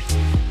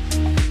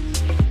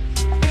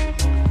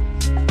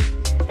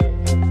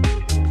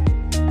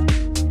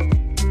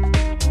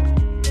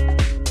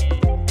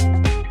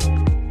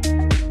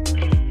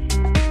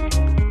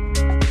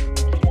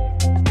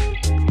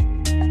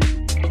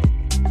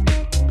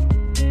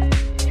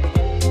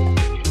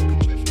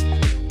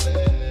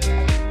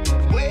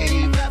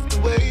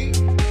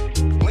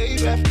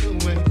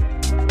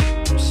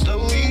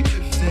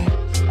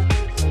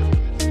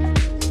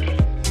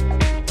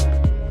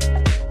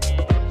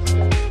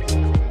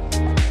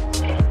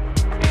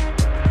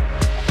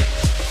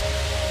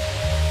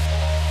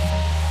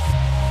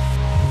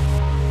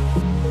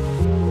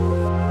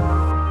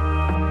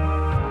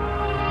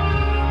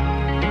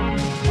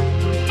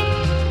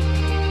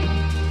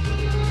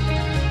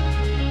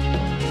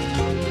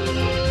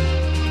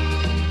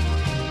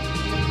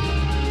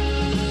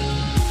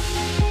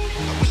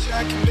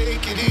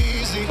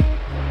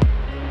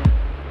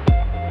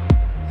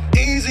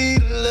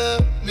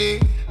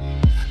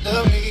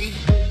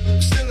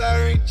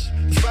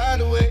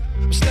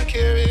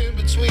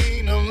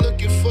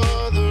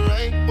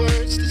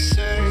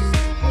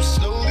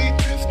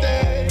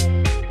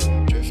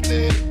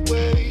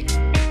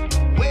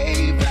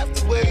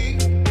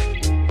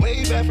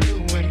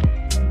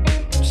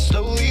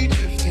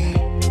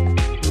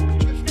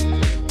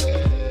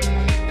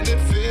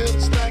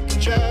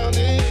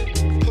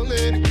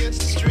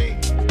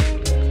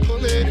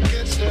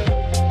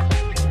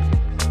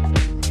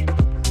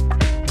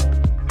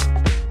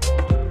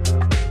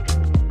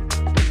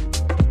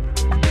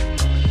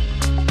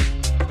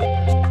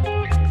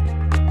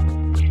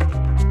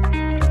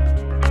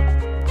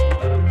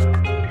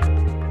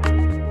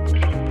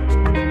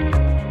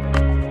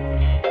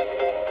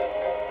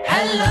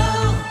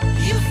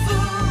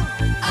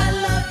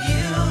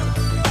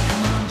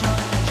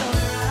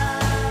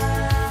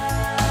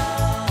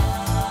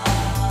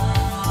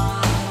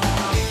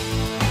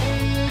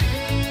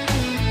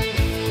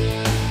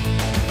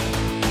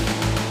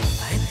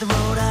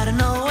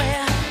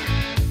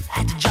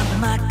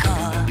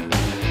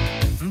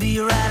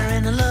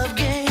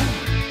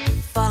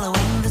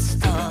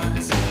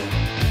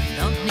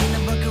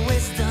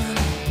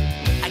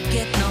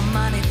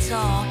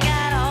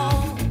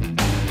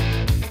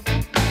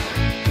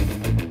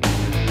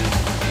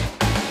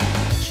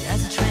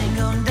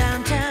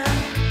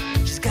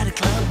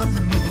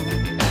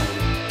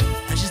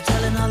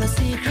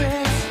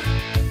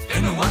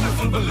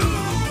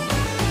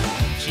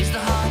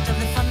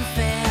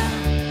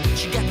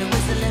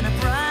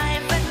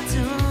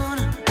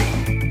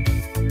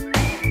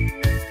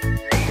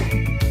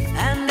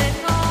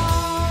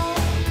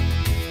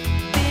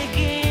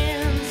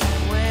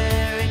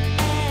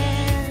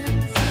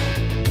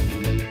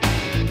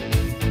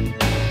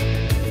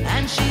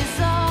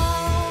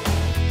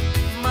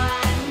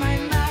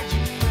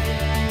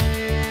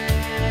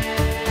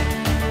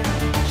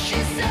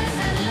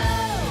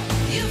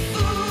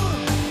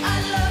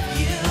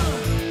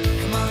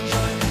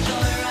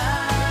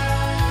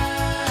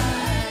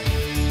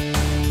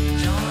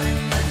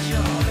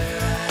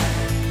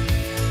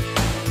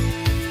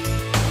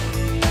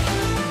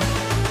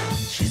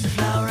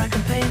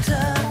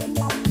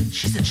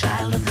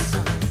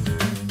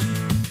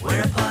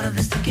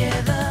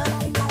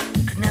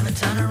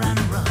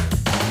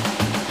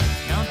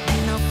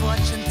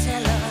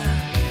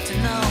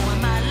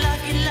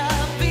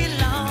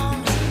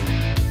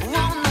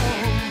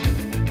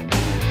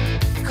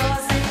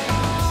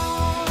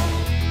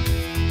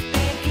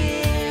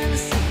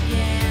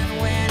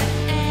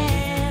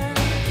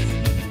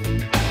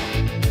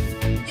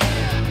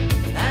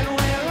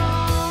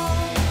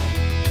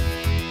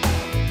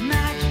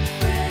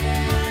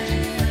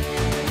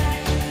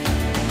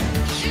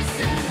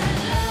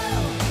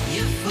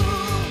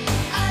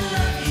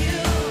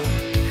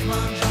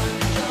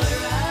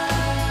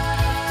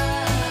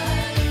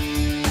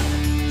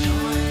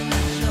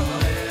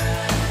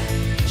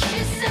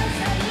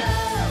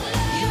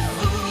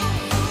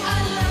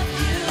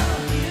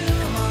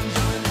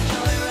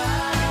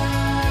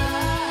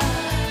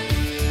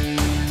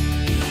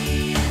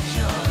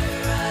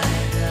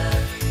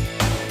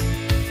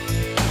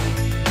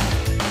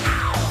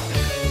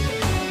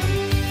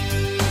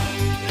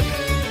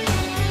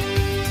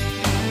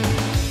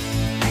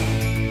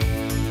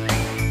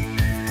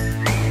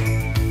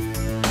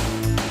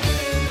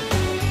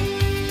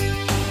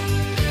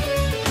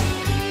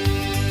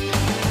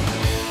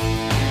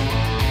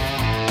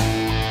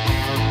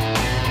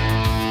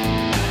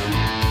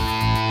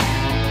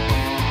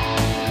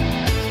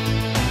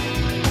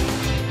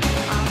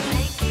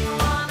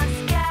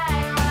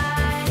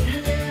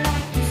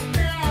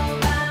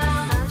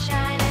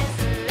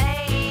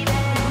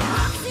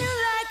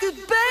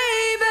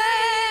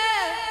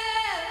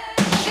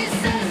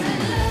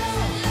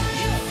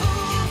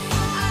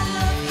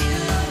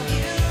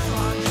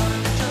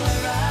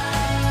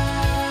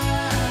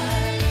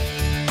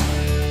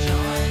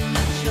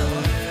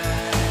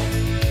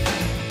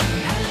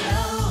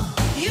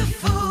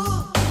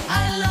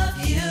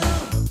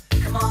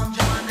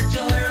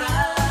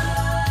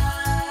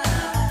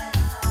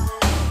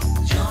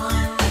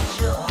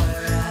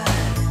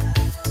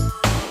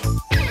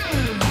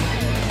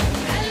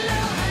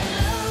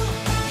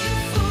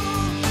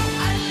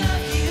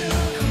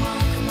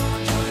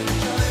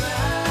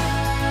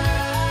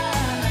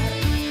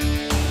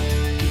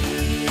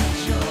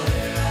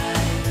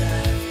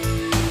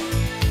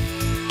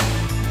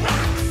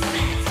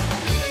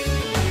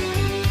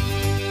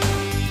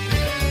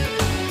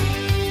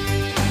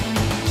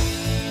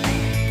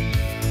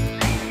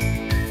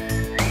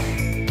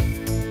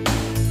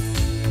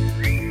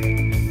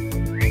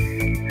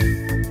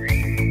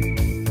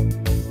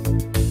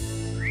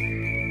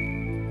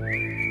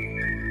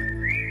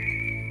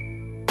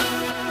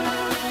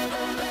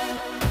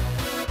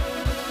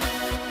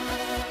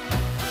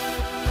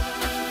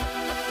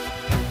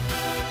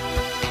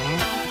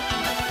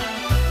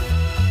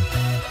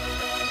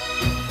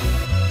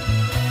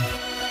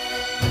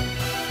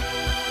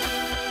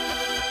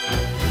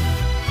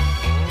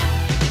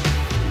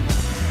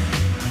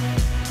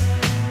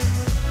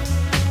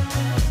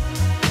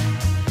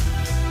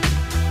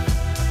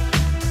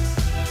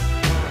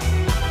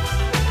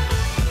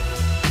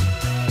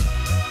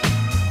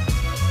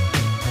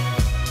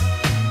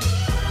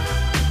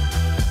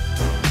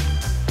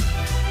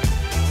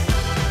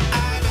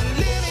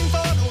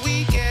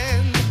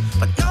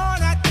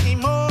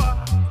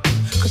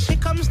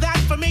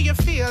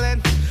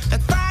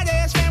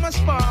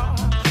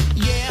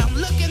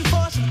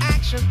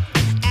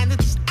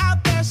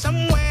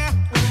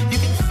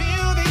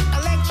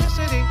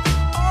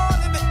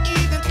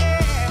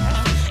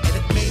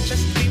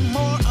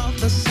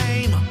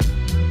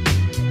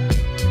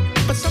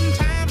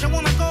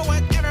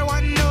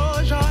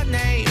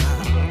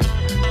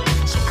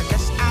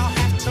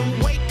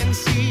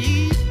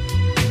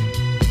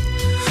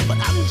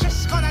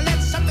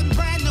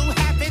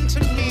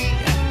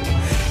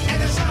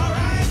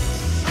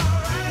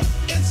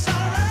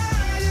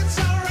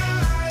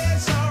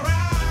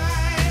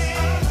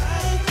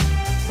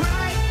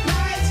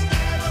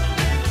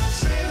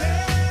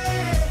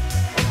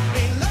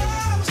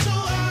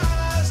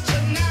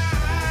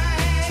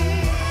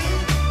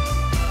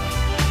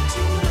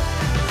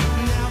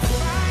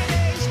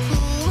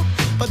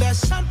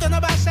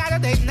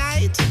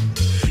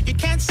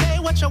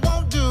 you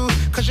won't do,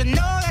 'cause you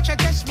know that you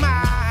just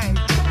might.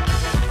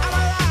 I'm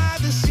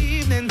alive this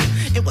evening,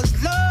 it was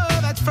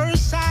love at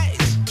first sight.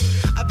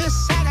 This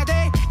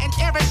Saturday and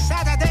every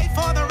Saturday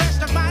for the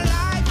rest of my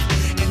life.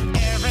 And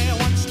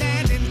everyone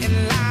standing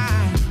in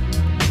line.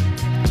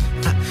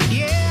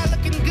 Yeah,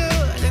 looking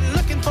good and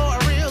looking for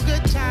a real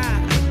good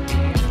time.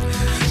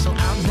 So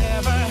I'll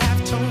never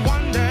have to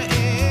wonder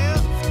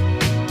if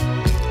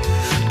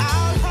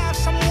I'll have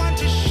someone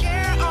to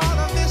share all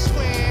of this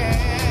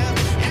with.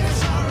 And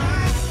it's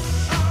alright,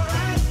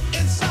 alright,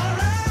 it's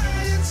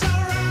alright, it's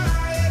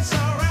alright, it's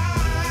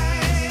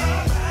alright.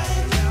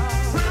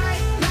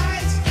 Bright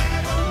lights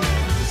ever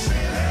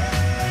city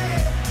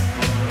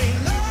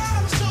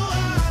belongs to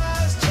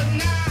us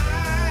tonight.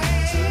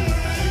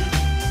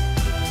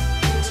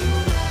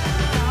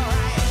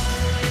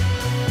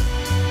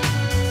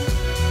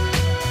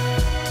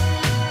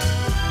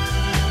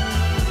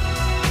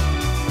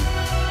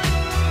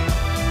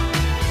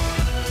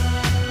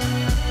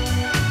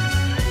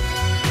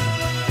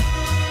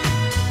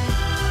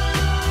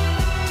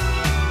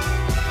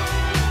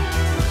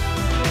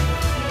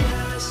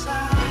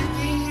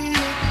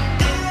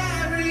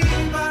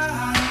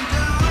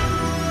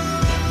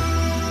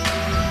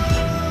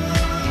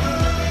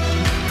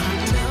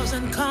 Cocktails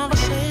and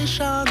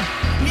conversation,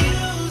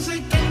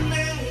 music and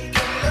making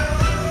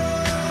love.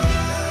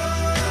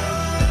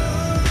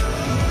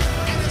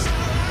 And it's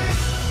alright,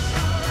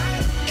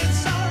 alright,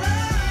 it's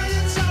alright,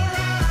 it's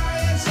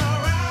alright, it's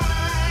alright.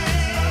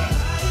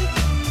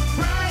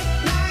 Bright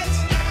lights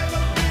and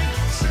a big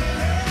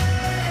city,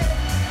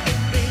 it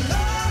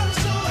belongs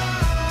to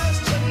us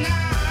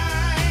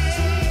tonight.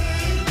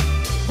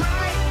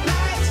 Bright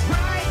lights,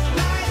 bright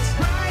lights,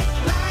 bright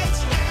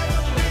lights and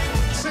a big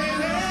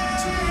city,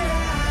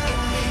 it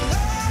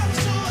belongs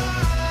to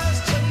us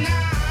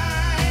tonight.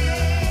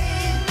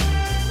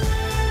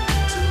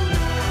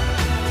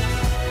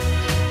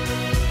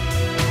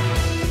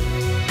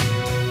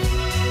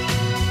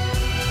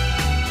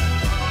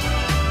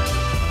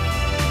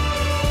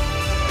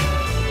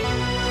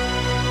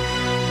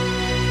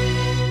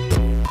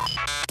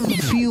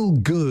 Feel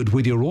good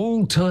with your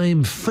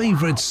all-time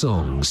favorite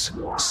songs.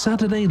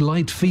 Saturday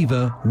Light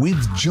Fever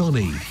with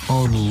Johnny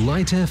on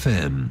Light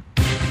FM.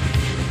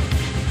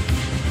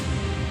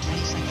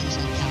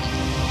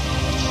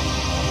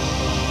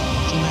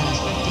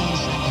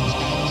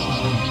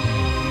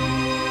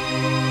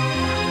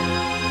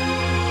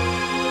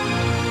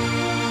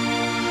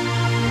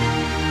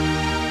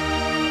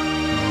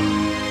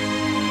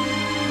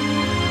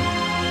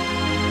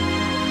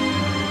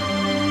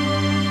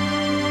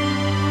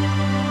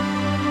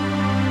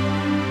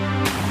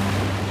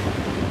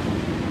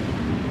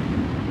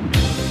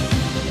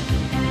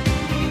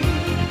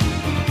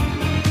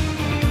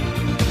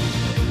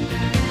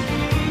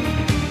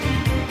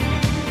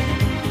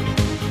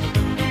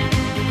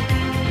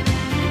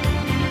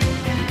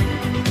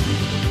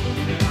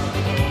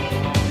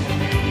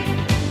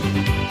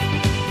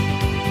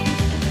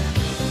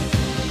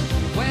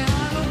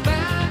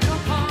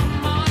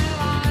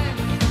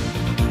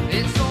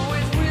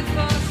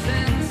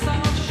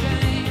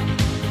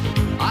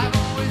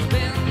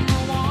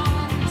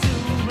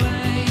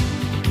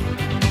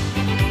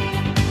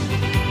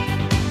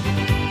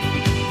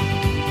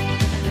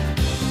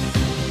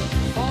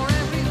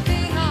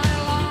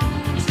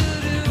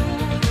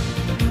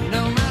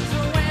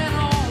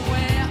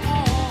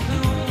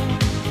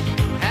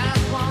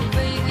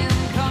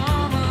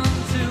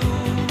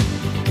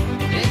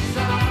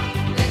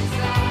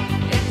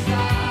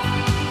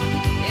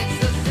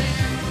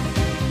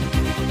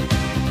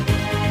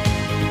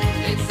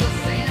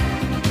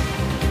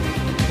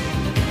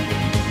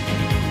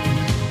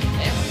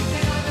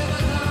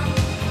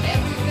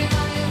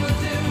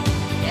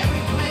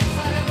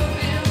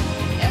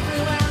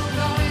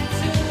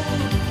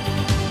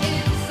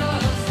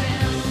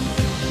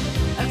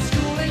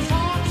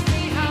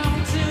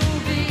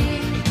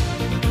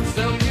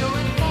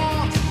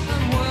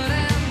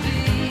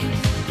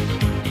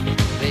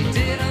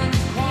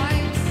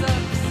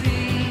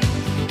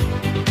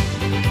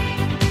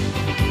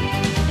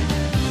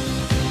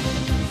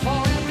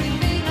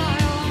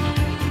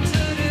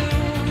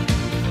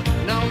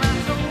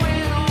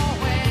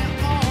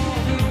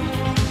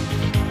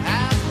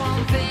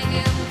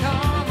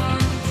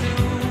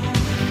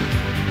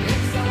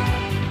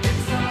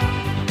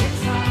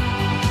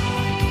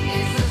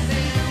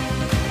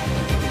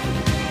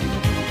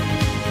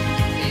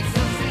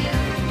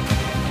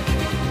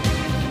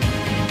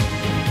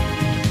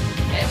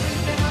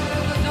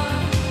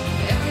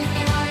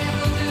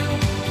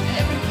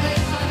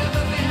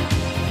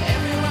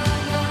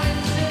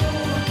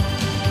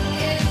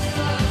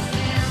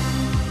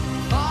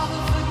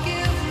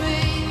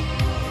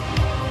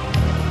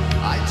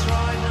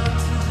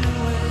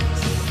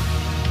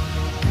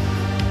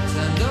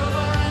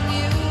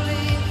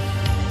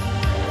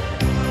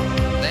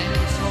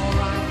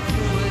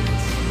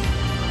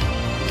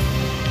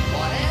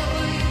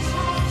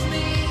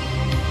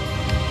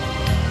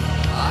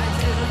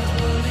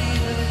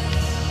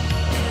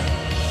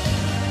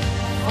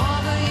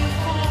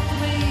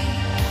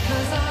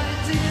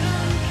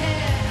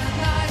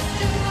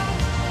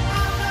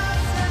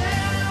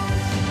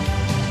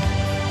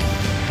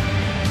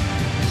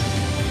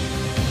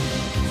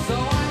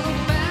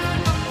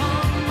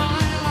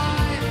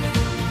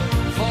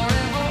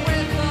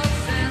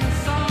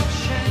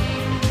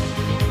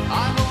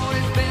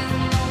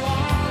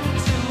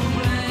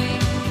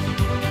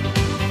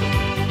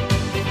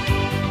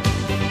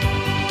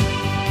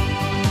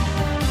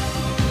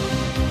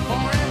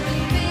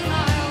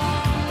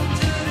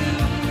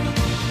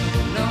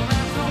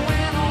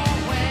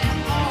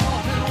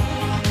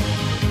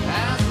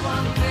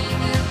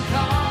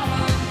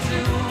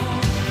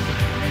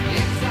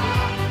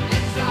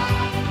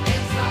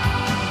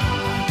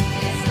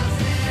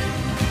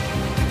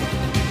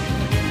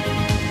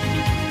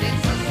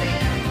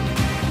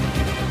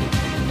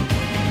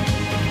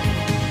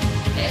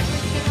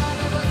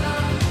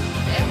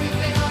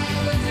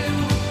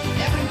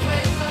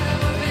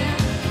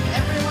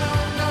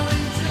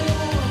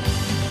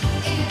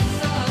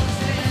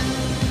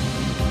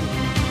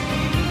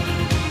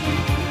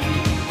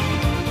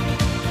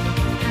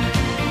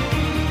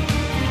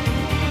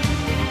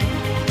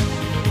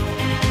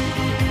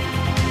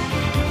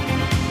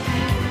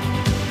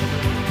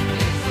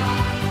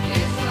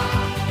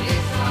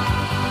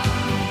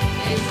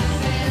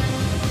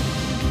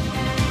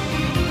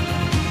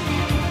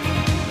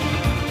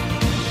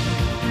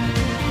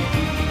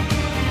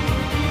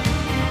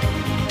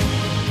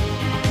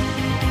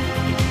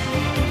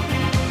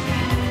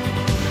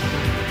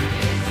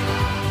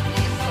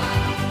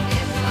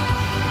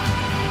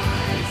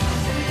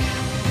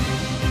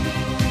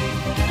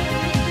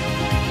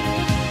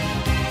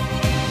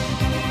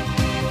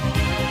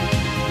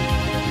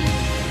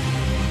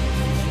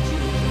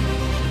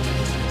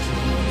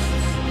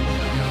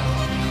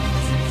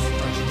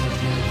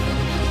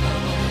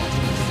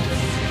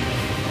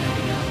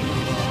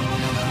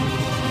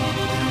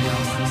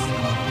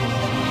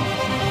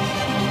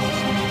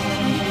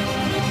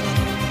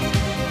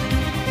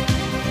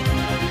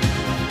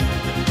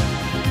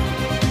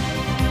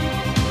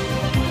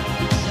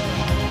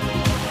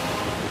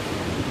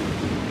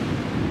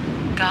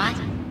 Foxtrot.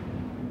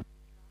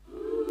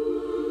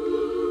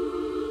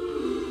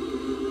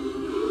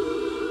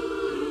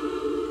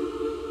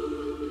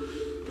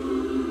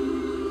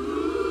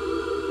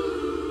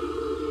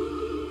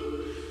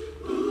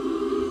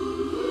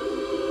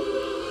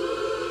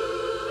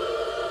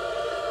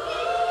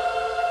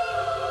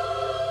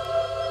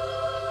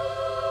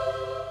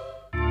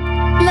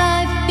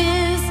 Life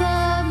is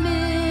a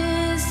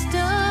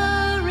mystery.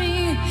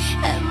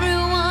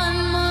 Everyone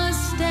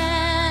must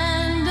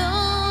stand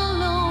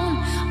alone.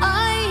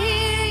 I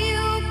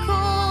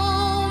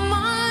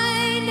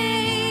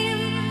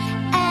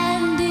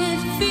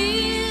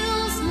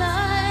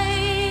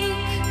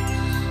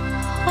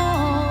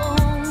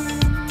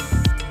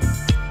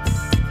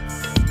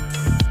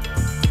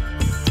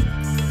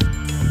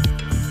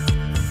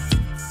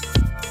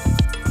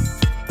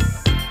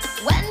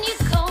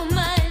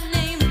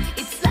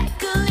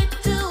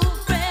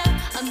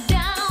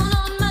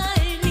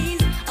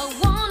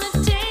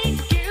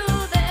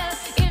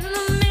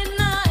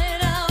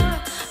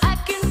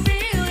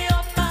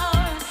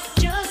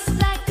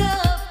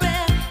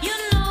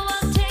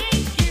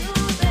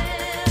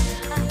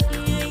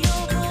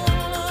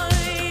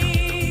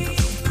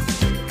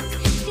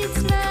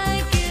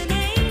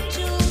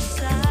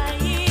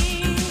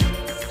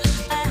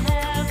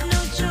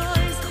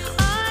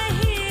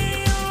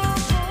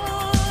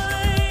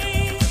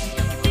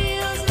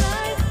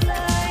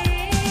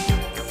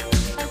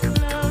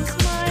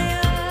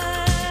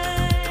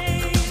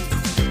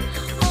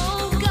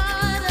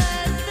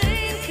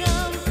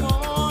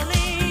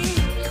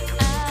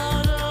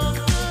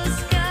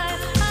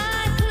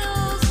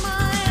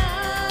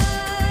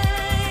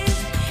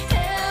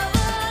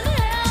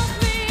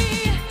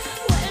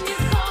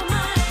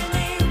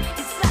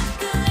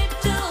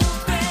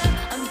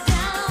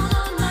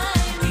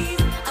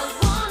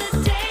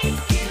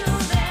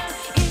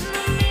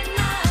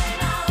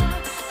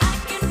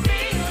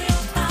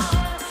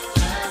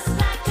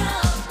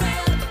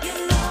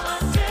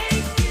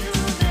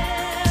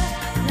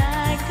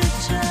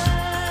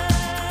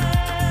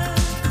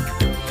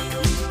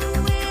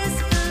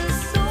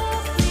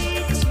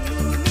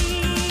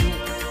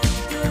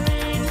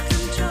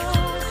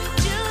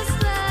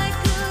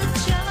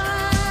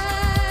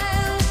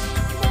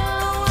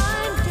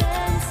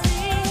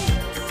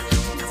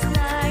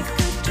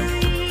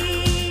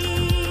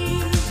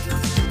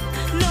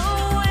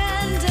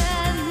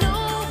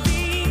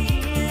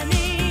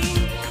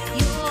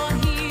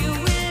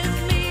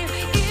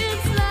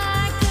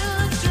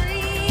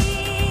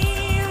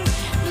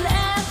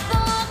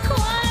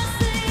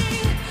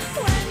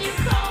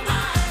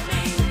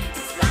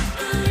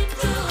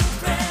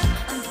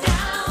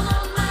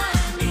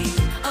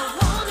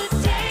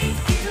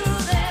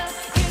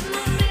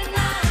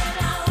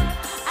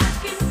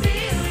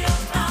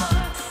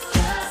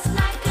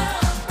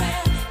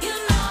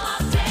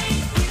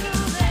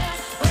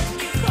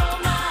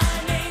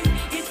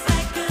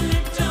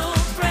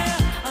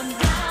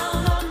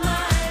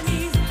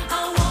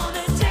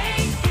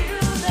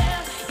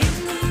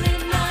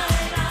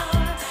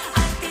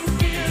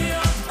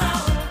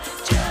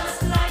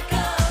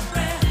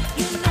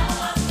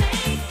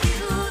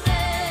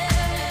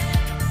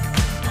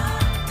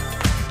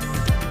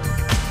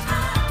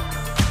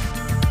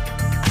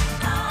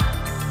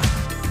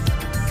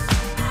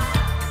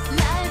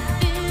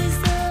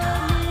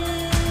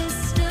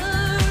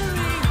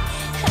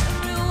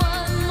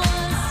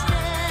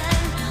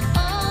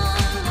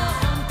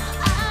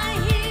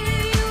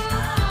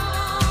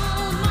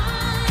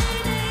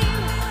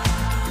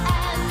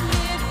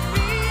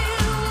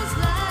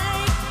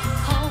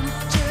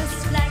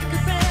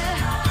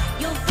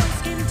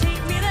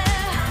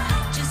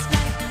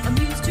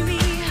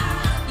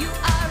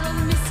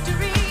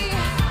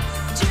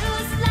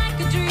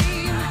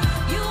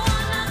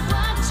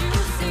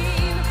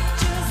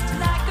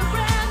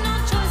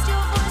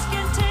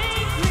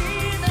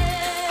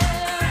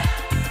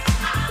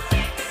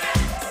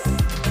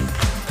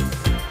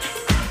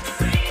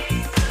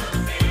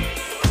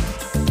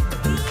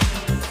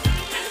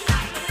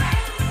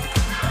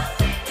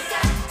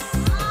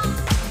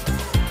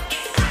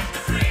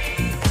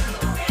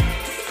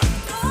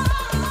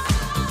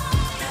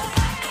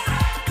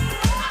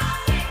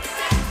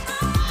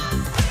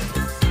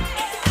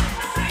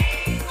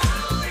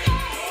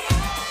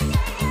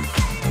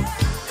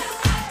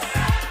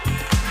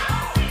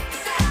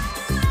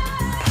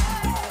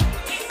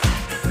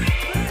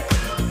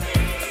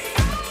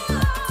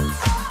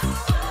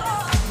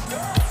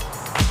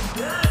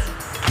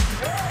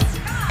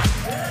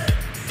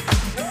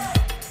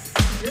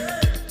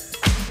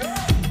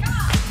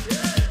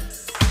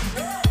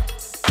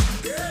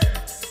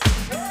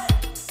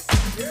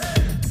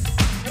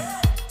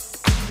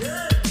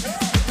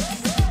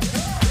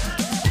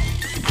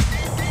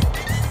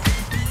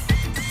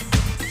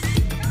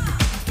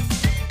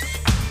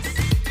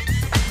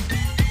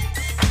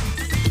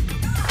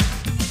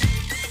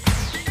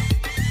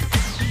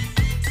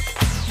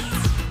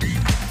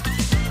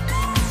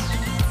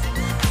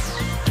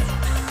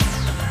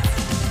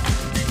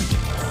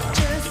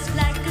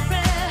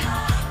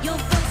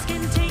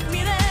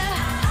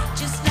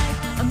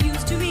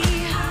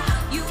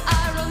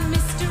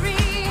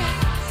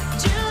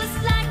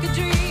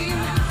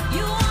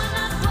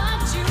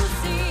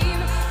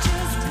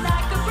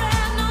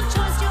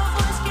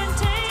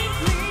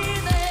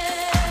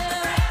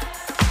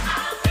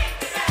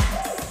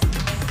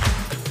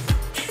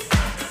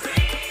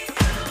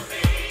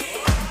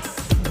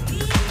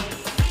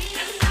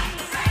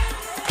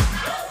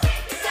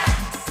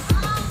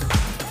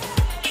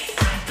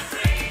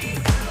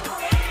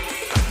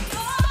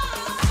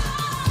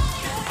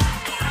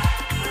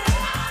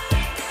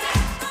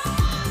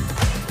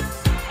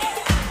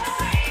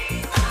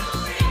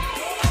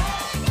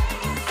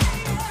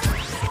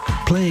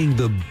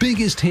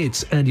biggest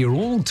hits and your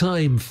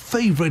all-time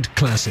favourite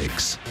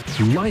classics.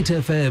 Light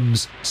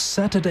FM's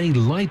Saturday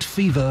Light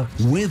Fever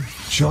with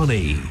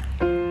Johnny.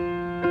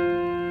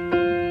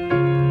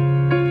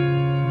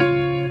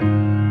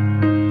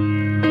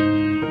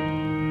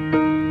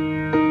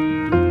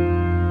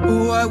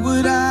 What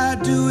would I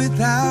do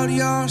without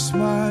your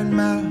smart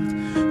mouth?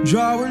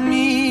 Drawing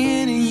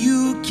me in and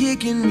you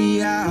kicking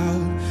me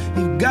out.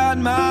 You got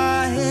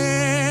my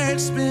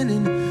head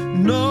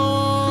spinning,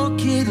 no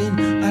kidding.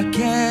 I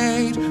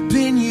can't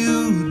pin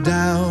you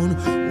down.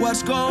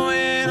 What's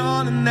going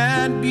on in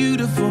that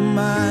beautiful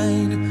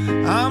mind?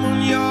 I'm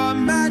on your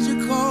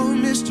magical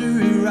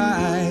mystery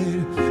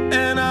ride,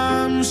 and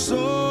I'm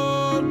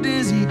so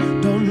dizzy,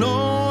 don't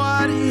know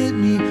what hit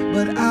me,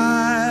 but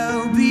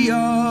I'll be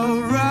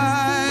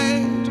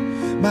alright.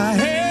 My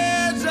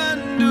head's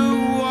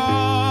underwater,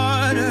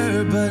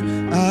 but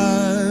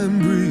I'm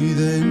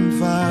breathing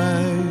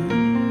fine.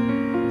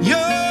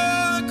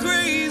 You're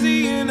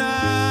crazy and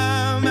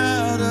I'm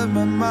out of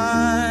my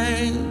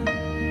mind,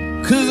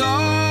 'cause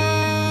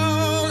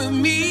all of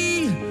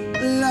me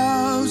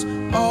loves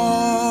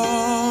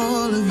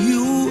all of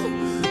you.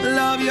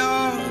 Love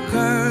your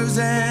curves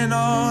and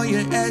all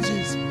your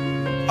edges,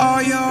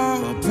 all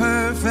your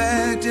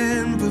perfect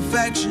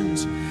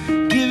imperfections.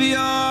 Give your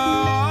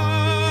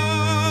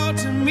all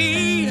to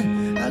me,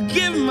 I'll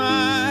give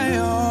my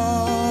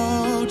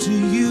all to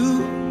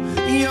you.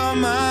 You're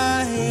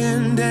my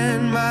end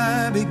and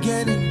my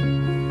beginning.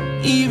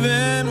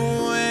 Even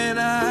when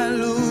I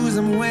lose,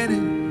 I'm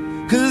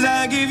winning, 'cause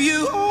I give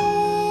you all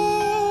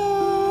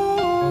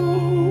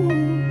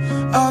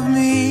of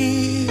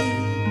me,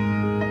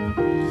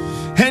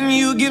 and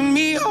you give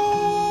me all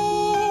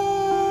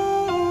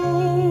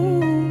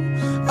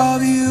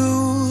of you.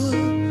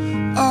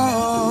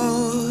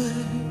 Oh,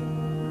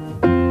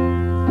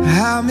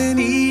 how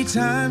many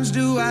times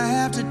do I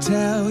have to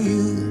tell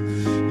you?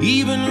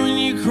 Even when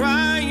you're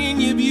crying,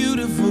 you're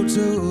beautiful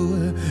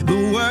too. The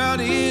world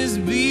is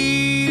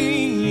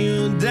beating you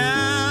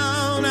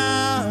down.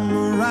 I'm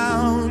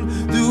around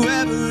through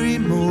every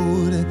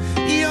mood.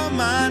 You're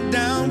my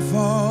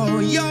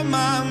downfall, you're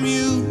my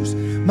muse,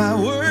 my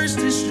worst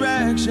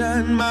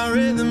distraction, my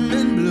rhythm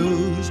and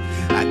blues.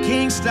 I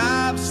can't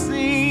stop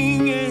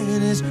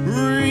singing, it's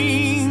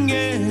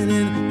ringing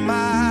in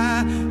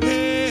my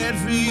head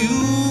for you.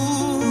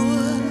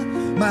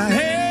 My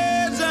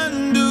head's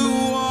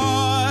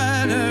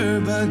underwater,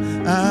 but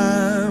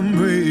I'm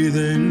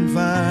breathing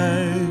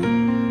fine.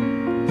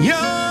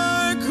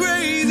 You're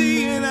crazy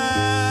and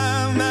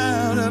I'm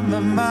out of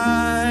my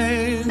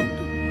mind,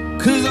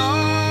 'cause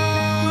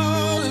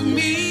all of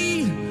me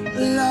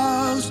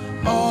loves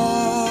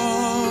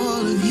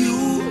all of you.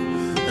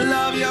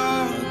 Love your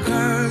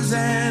curves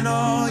and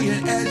all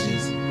your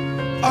edges,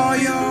 all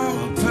your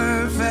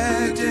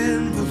perfect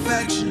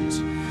imperfections.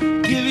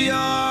 Give your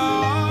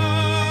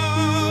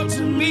all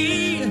to me,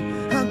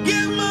 I'll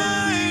give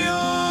my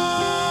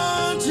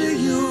all to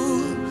you.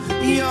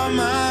 You're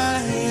my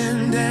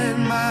end and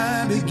my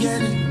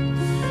beginning.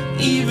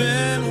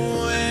 Even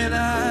when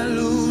I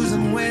lose,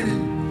 I'm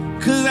winning,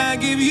 'cause I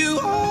give you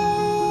all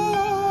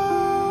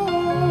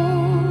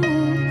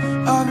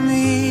of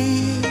me,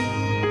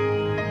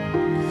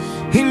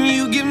 and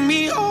you give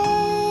me all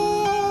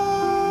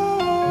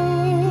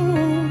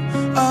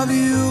of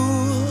you.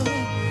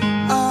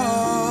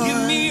 Oh,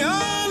 give me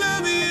all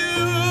of you.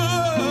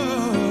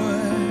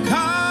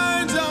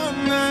 Cards on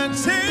the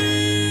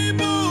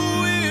table,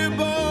 we're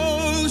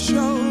both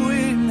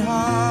showing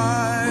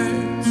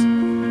hearts,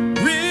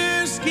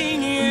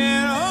 risking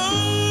it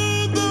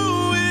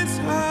although it's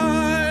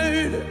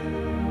hard,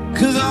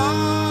 'cause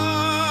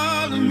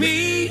all of me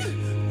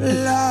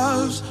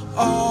loves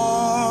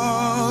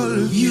all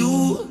of you.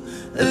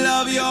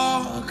 Love your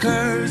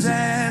curves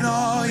and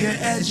all your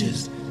edges,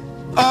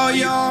 all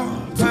your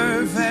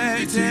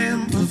perfect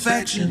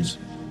imperfections.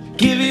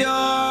 Give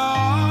your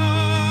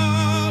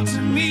all to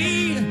me,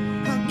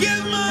 I'll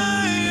give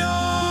my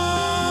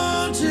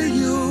all to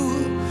you.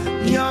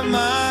 You're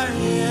my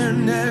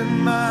end and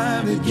my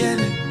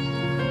beginning.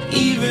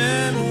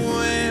 Even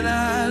when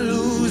I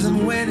lose, I'm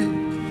winning,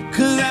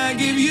 'cause I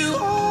give you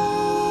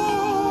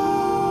all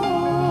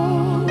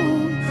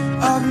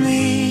of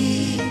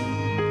me,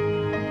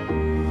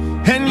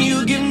 and you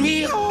give me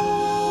all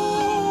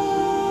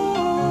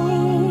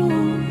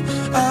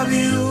of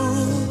you.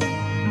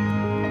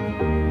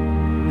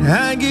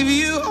 I give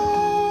you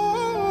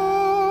all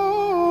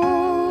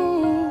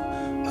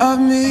of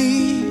me,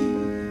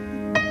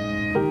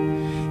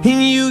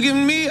 and you give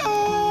me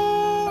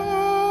all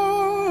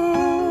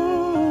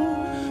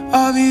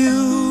of you.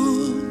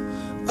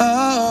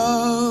 Oh.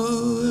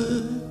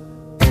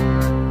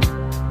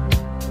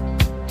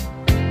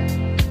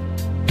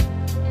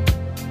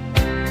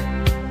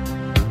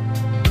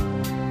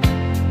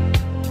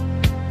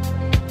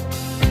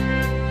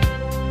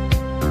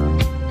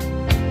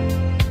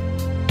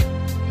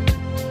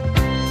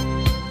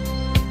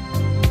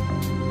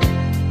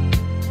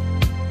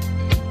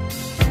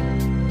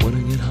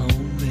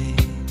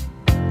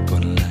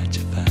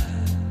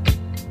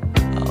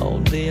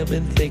 I've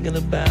been thinking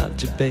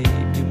about you,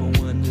 baby, my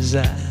one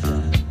desire.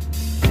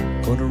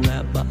 Gonna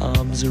wrap my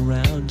arms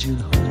around you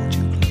and hold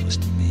you close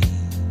to me.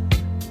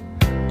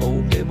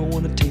 Oh, baby, I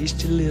wanna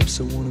taste your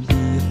lips, I wanna be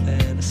a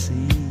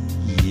fantasy,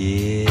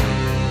 yeah.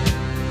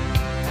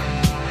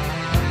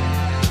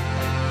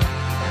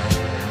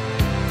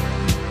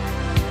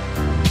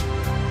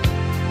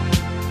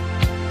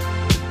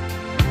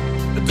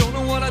 I don't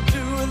know what I'd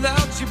do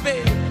without you,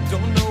 babe.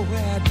 Don't know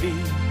where I'd be.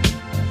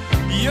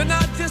 You're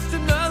not just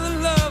another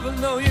lover,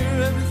 no,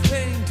 you're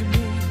everything to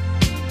me.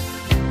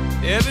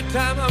 Every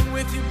time I'm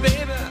with you,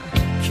 baby,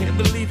 I can't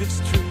believe it's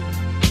true.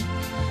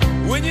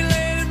 When you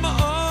lay in my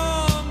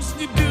arms and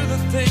you do the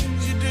things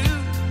you do,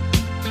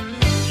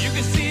 you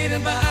can see it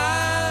in my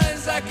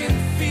eyes, I can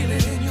feel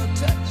it in your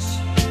touch.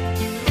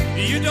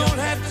 You don't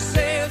have to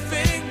say a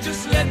thing,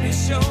 just let me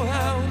show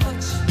how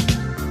much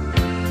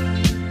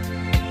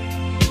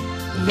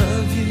I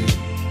love you,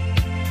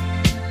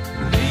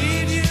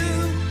 need you,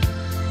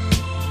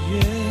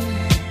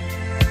 yeah.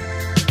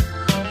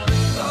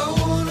 I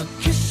wanna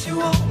kiss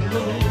you all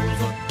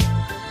over,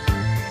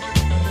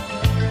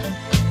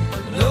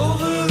 and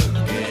over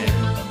again.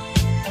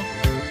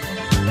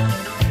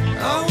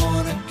 I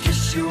wanna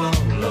kiss you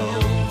all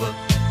over,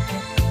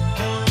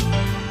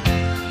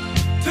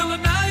 till the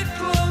night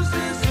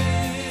closes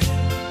in,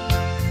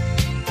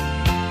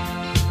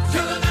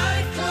 till the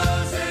night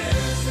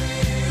closes in.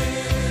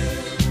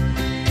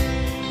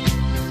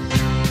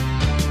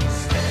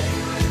 Stay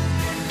with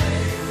me,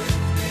 lay with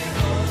me,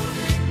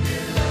 holding me,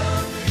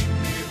 loving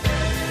me,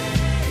 baby.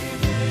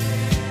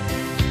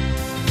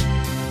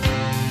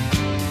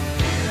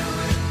 Here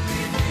with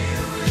me,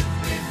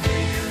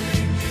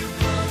 feeling you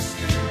close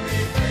to me,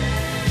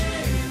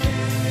 baby.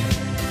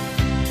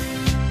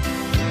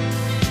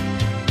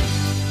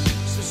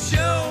 So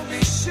show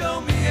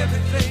me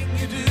everything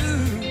you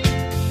do,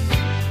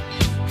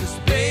 'cause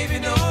baby,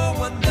 no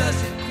one does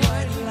it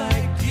quite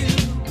like you.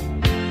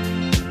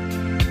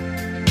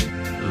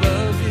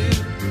 Love you,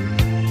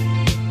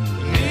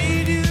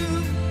 need you,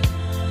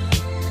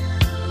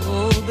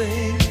 oh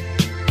baby.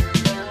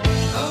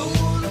 I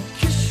wanna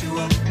kiss you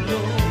all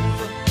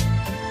over,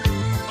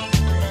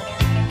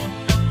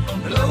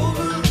 and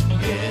over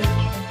again.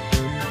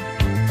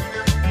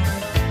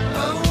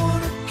 I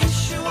wanna kiss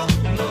you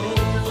all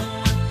over,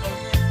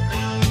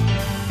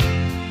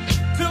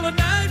 till the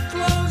night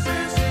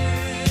closes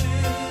in,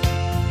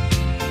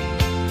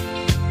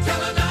 till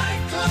the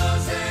night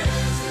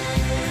closes in,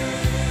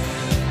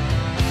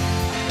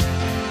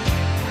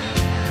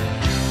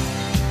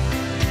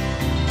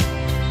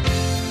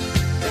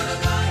 till the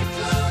night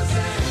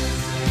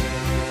closes in,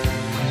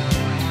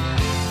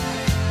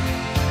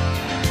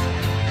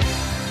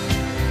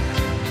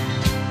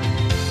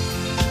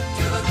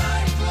 till the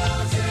night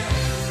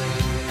closes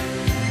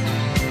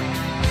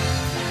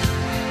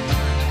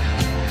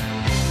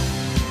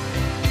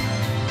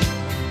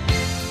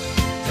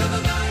till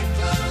the night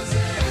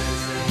closes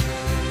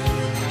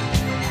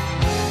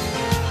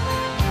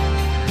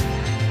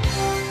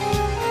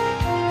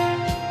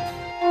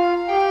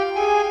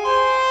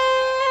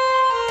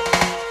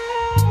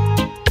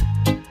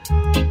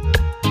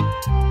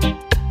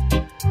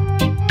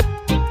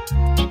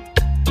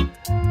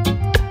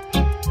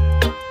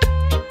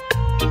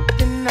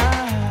The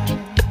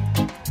night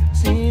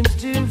seems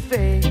to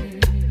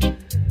fade,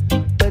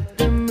 but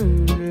the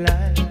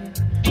moonlight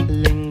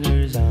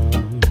lingers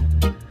on.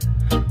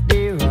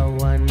 There are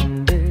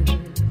wonders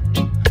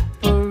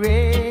for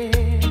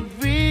everyone.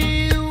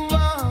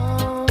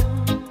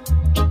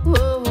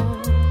 Whoa.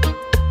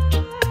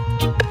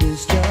 The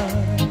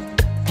stars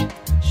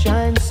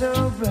shine so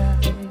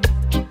bright,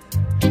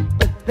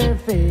 but they're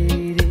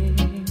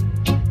fading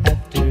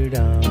after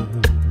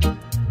dawn.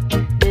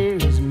 There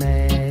is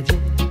magic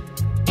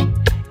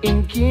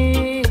in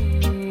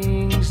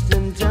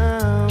Kingston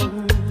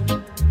Town.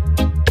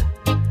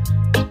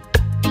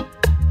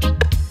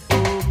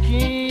 Oh,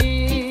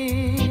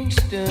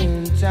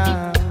 Kingston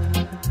Town,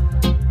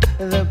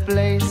 the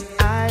place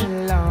I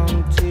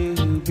long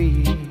to be.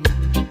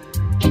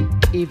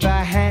 If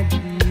I had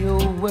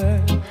your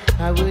word,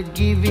 I would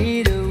give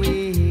it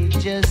away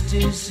just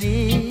to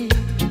see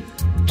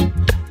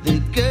the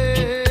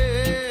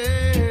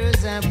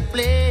girls I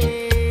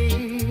play.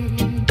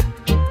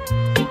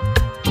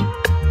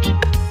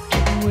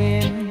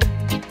 When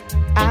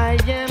I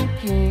am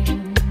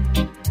king,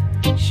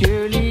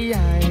 surely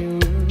I will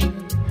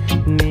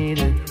need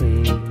a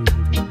queen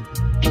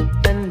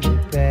and a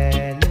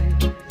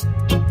palace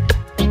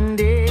and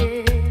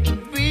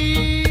everything,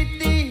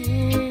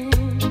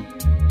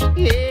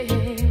 yeah.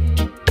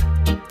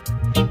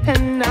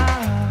 And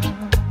now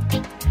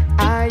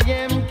I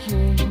am king.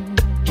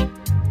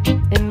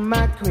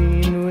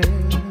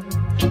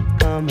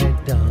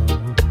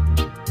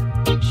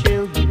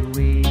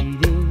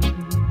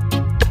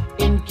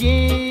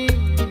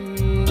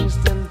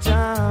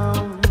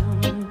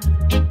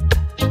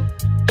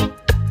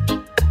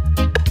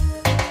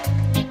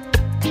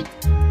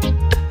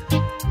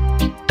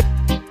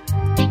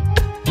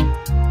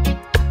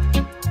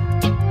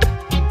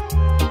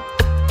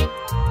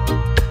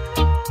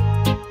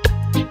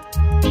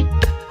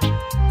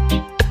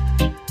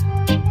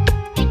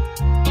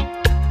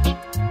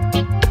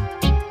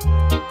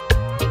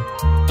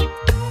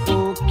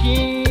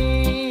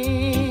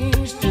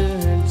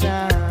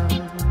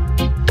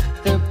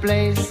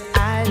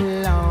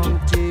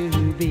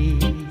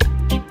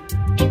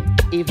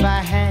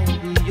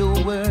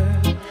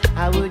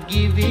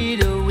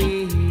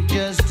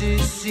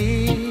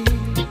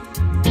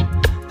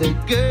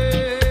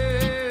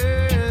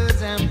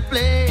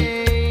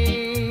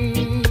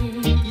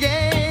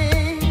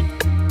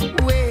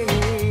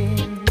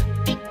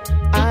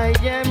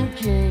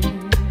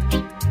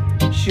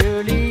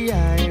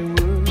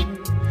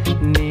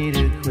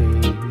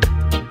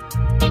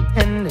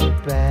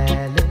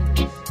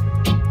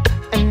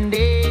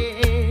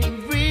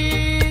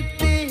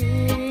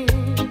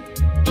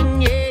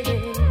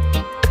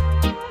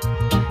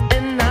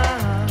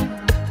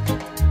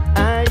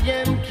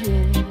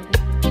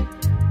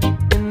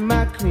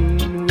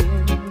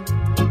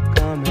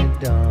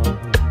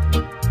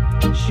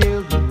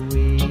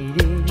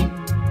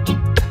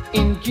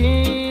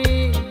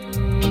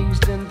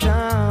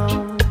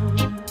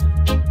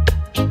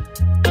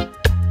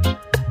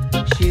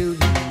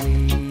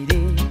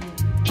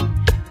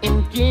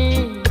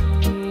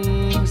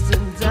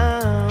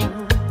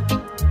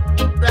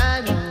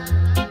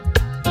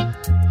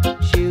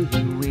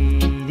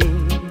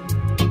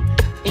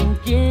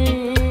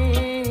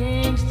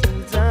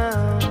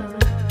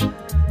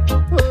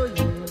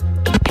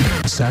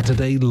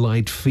 Saturday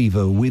Light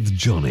Fever with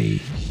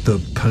Johnny. The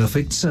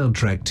perfect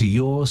soundtrack to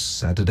your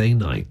Saturday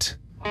night.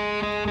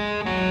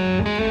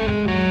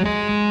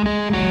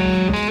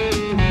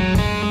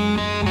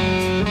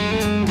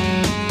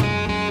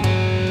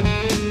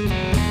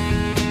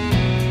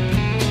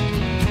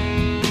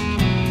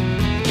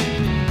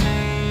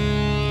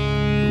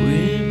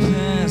 We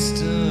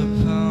passed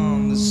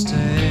upon the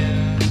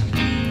stairs,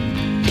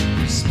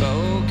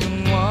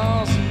 spoken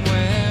wasn't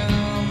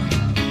well,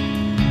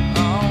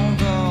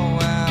 although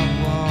I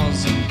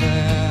wasn't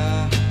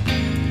there.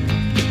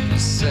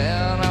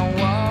 Said I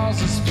was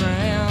his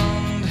friend.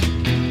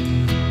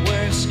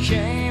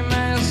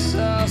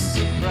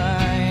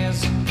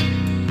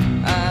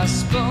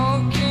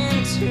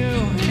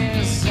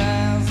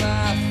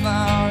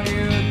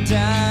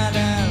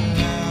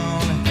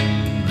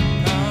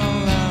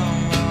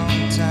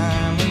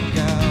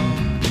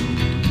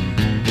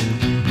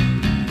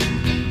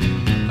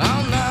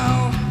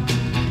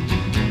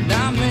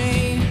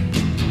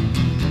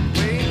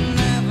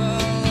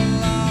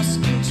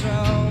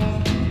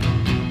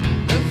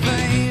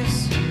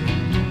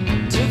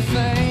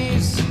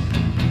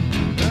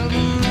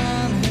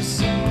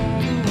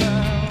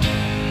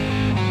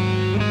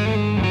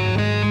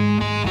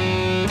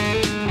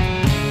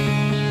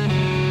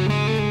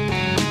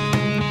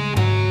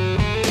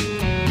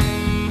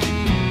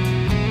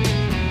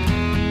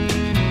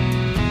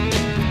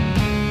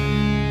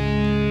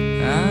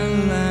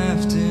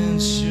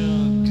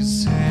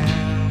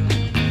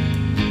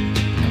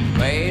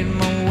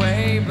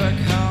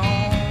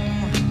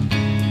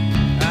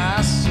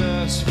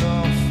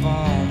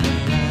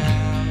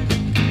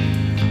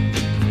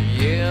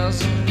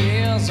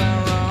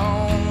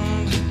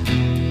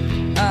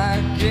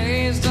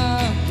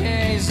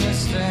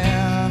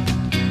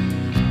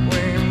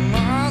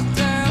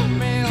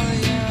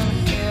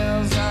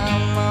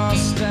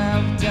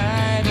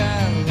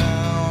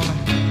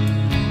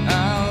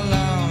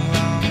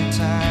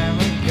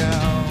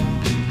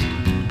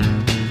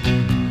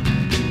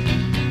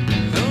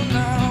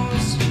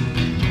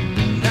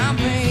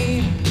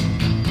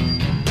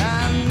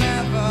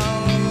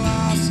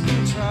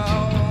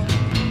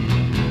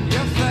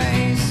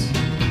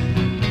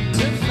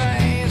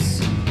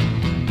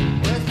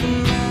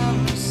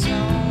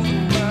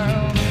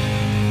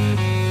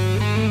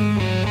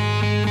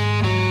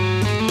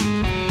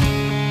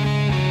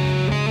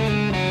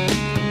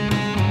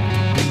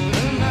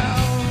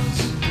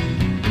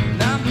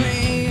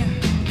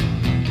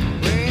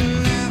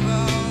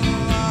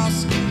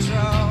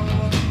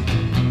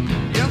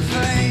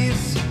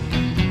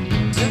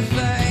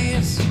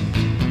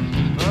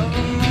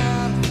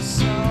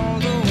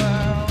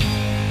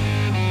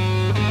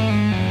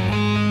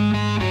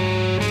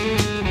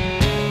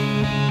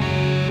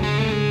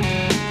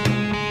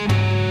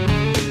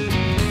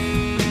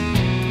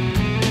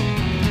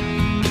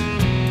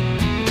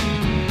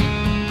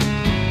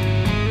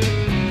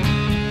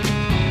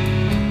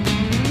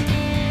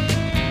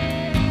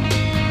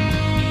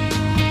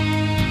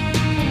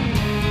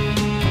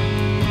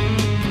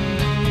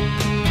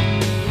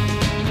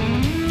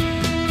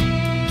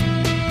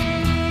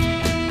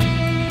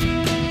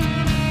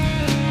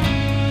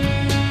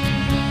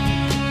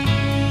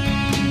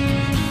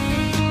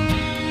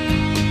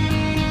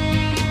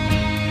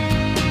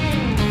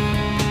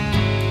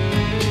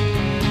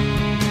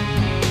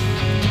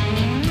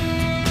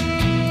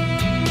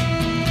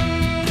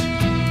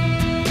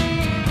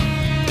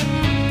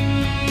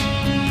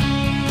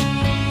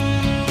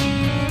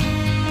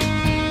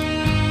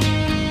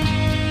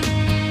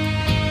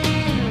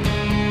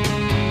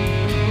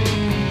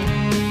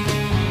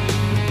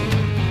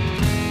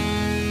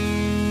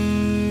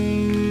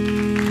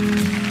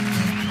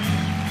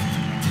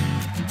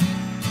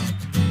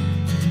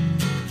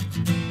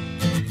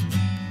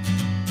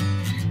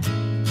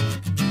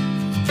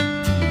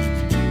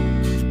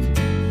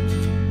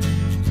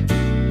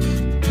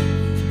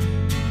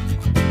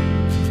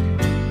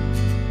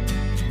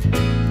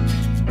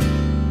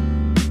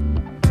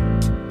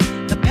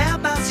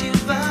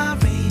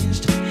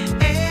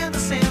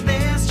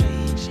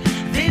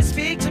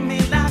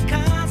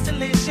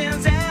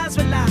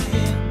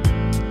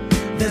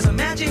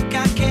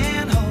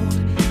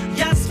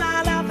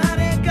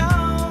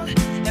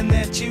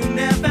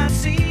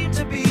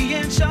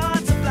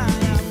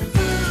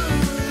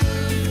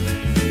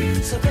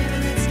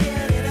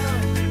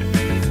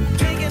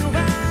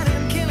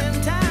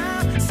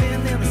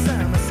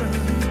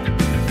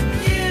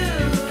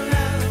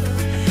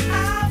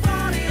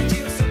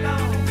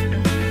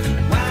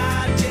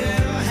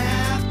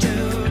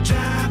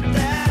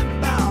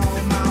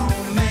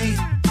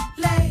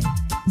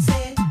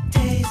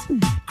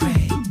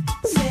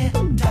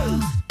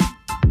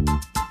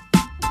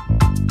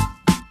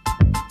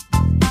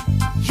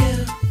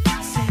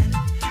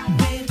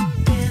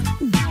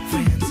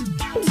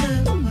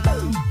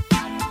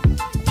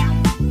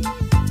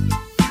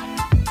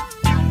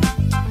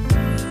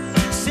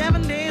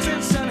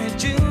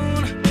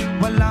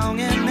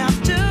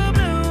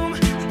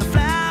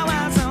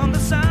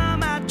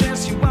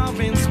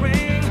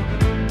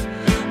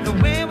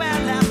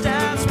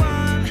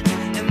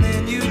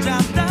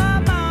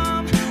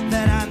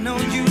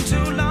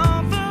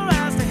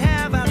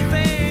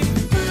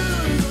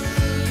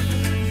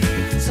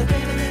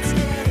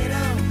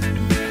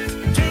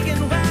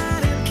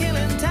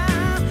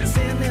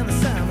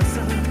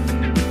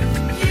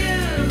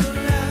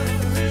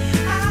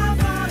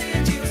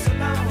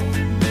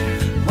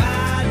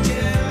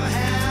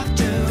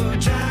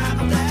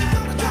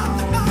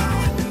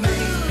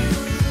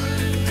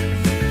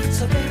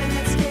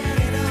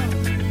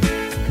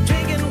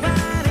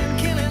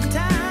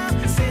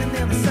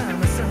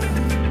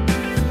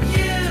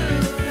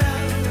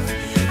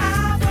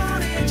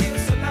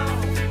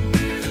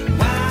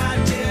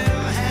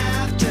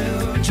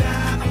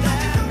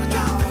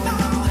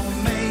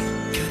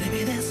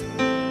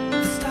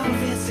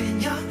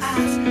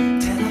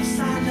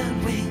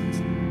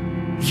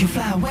 you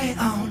fly away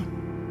on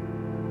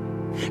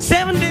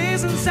 7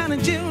 days in sunny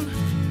June,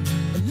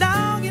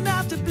 long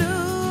enough to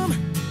bloom.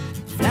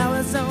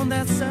 Flowers on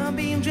that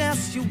sunbeam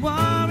dress you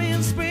wore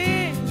in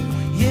spring.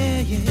 Yeah,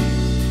 yeah,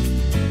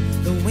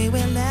 the way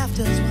we left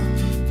us one.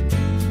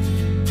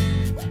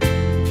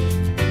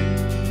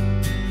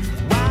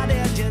 Why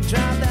did you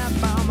drop that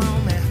bomb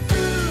on me?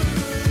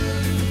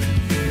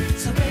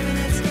 So baby,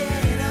 let's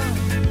get it on.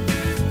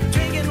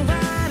 Drinking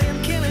wine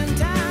and killing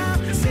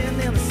time, sitting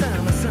in the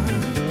summer sun.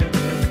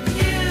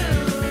 You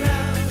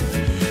know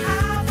I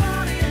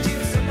wanted you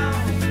so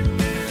long.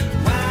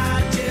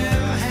 Why'd you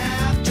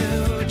have to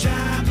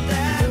drop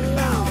that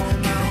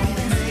bomb on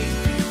me?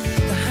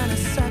 The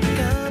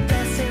honeysuckle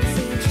blessing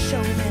seemed to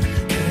show me.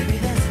 Could it be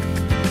this?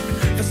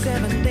 For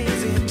 7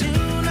 days in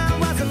June I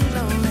wasn't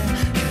lonely.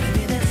 Could it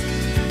be this?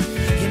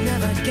 You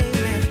never gave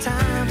me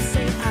time to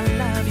say I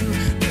love you.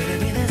 Could it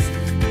be this?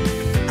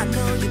 I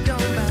know you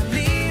don't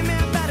believe me,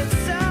 but it's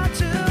so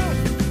true.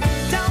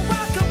 Don't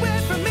walk away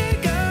from me,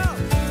 girl.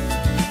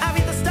 I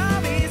read the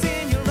stories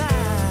in your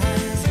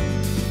eyes.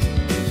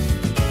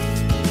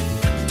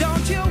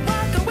 Don't you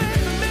walk away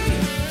from me.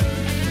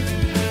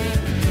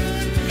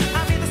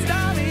 I read the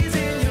stories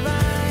in your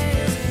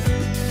eyes.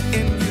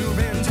 And you've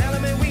been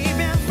telling me we've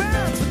been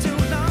friends for too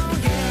long,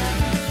 yeah.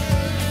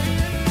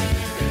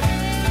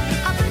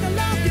 I think I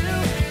love you.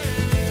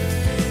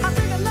 I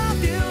think I love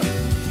you.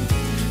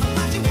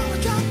 Why'd you wanna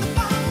drop the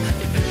bomb?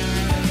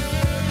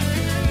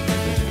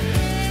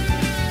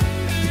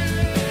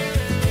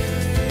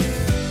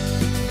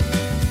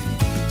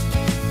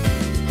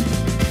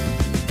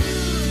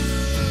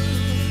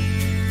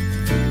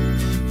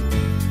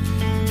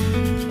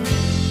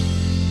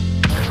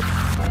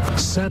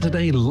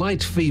 Saturday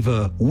Light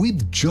Fever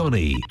with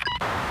Johnny.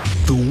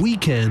 The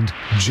weekend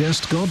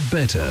just got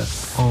better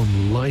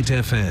on Light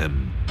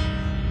FM.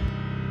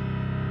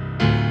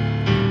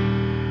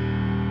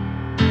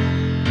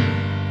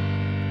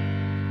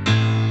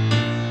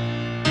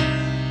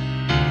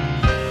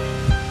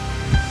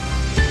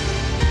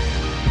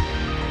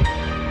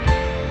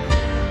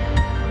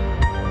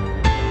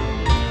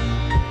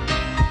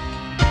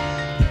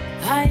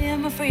 I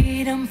am a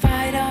freedom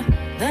fighter,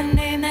 the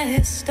name that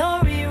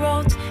history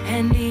wrote.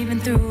 And even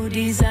through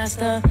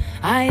disaster,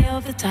 eye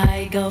of the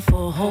tiger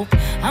for hope.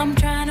 I'm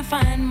trying to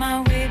find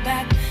my way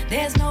back.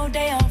 There's no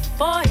day off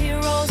for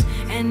heroes.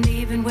 And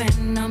even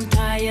when I'm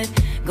tired,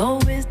 go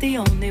is the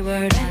only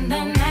word. And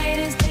the night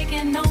is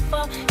taking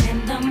over,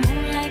 and the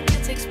moonlight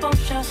gets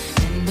exposure.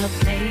 And the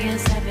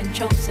players have been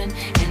chosen,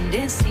 and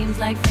it seems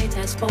like fate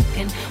has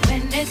spoken.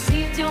 When it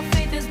seems your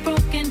faith is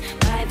broken,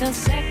 by the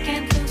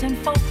second losing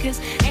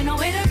focus. Ain't no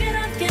way to get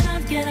out, get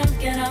out, get out,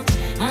 get out,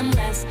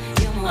 unless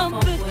you move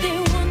forward. But they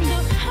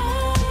wonder how.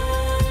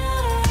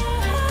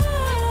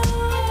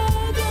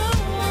 Go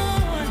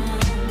on,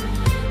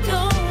 go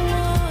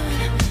on.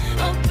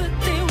 Oh, but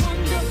they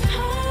wonder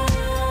how.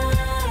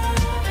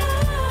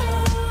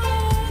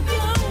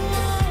 Go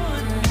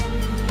on,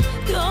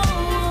 go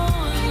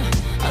on.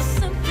 I'll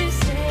simply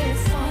say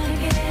it's on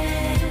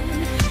again.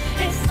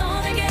 It's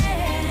on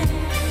again.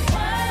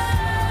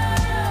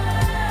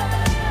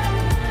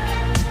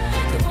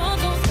 The world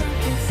goes round,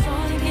 it's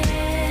on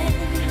again.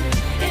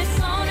 It's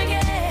on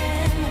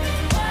again.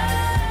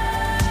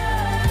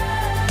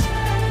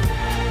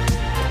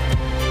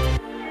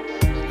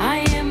 I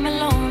am a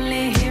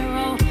lonely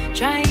hero,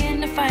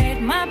 trying to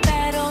fight my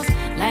battles.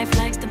 Life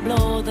likes to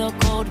blow the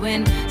cold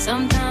wind,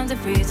 sometimes it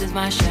freezes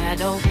my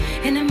shadow.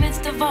 In the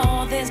midst of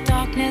all this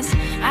darkness,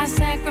 I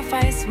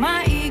sacrifice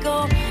my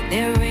ego.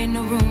 There ain't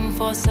no room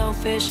for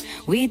selfish,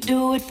 we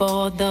do it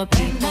for the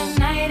people. And the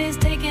night is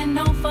taking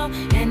over,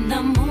 and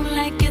the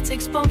moonlight gets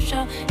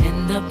exposure.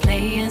 And the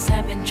players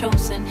have been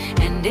chosen,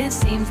 and it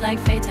seems like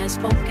fate has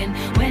spoken.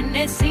 When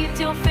it seems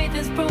your faith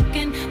is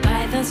broken,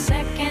 by the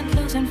second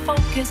losing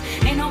focus.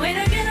 Ain't no way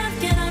to get out,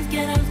 get out,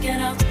 get out, get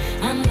out,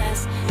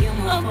 unless you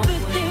move forward.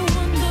 But they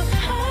wonder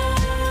how.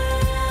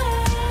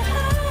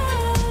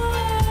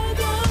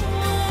 Go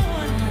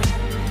on,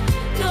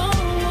 go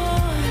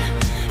on.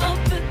 Oh,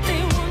 but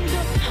they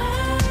wonder how.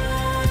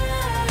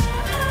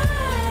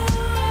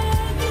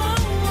 Go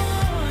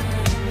on,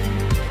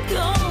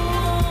 go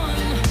on.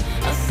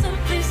 I'll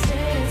simply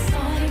say it's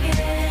on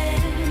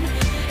again.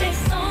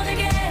 It's on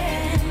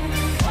again.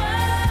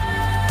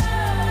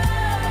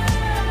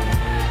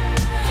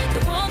 The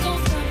world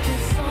goes round,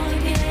 it's on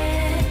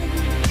again.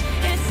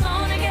 It's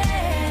on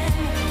again.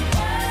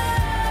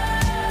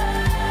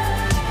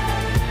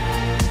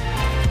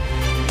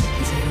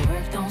 They say the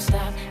work don't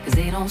stop, 'cause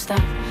they don't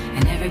stop.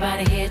 And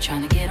everybody here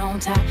trying to get on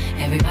top.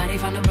 Everybody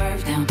from the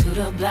birth down to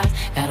the block.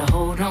 Gotta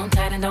hold on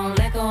tight and don't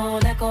let go,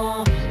 let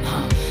go.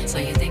 So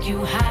you think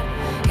you hot,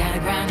 gotta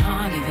grind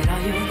hard, give it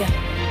all you got.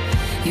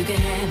 You can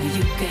have it,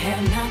 you can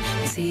have none.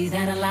 We see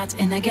that a lot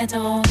in the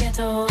ghetto,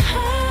 ghetto.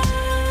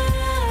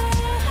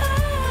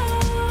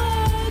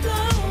 Go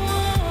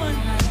on,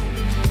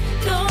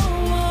 go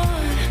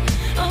on.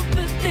 Oh,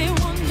 but they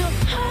wonder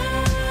how.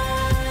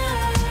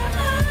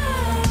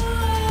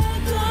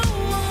 Go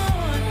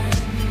on,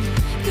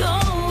 go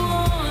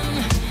on.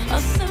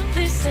 I'll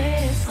simply say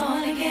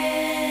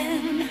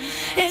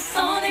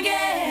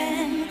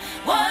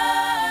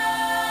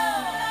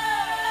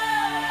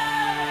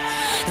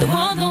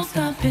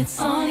it's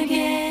on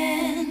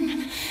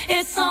again.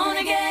 It's on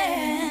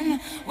again.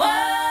 Whoa.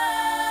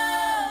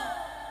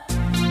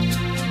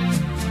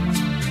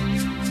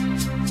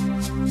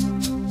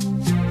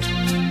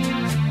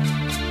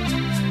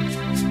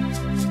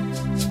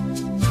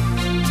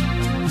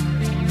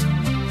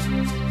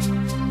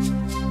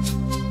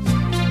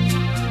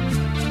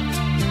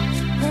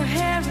 Her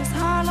hair is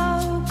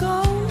hollow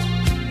gold,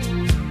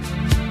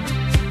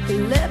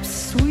 her lips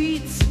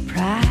sweet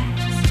surprise.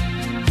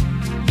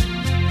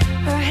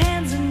 Her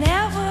hands are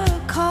never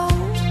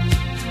cold.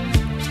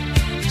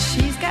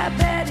 She's got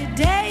Betty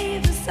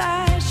Davis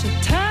eyes.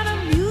 She'll turn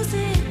her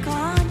music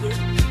on you.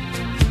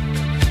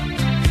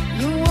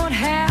 You won't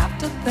have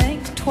to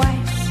think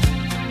twice.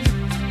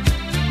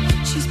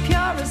 She's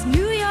pure as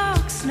New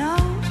York snow.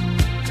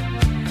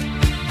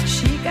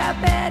 She got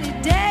Betty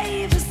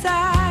Davis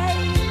eyes.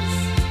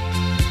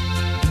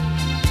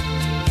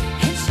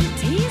 And she'll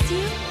tease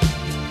you,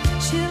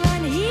 she'll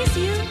unease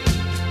you,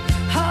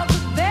 all the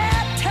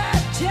better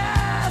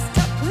just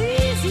to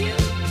please you.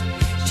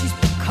 She's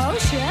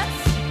precocious,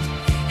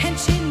 and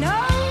she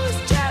knows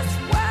just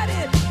what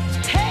it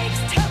takes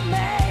to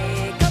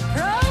make a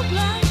pro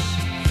blush.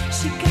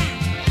 She got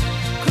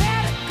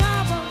Greta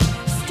Garbo,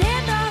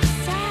 stand off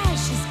side.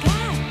 She's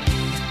got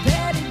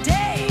Betty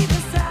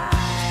Davis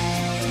eyes.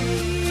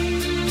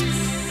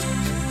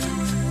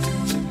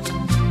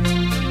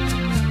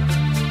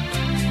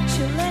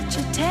 She'll let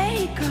you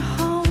take her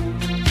home.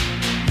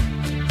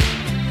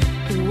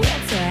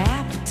 Whet's her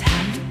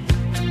appetite?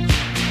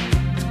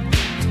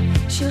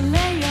 She'll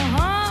lay you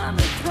on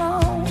the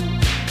throne.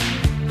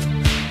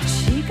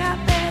 She got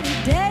Betty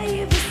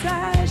Davis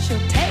eyes.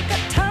 She'll take a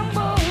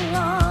tumble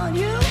on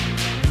you,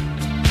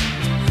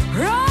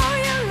 roll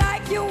you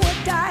like you were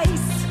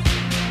dice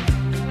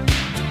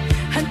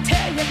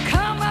until you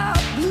come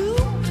out blue.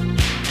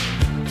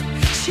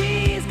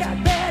 She's got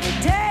Betty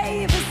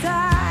Davis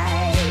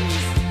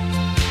eyes.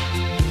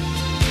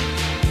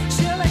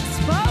 She'll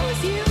expose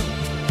you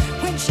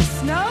when she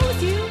snows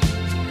you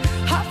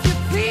off your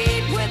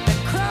feet with the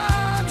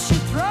crumbs she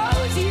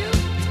throws you.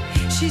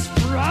 She's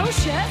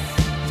ferocious,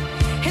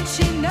 and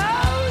she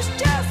knows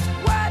just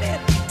what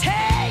it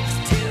takes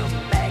to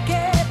make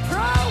it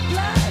pro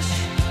blush.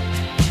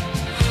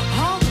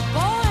 All the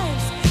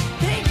boys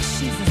think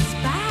she's a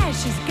spy.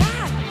 She's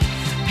got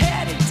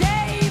Betty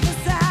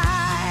Davis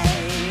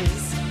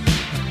eyes.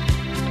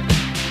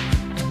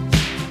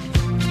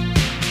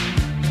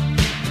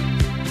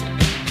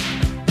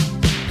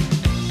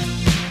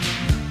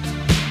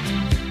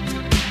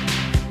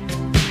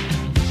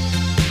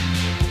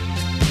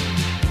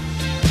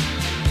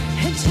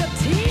 And she'll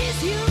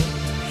tease you,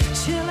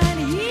 she'll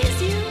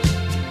unease you,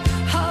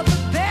 all the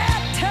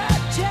better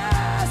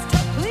just to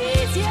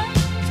please you.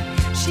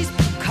 She's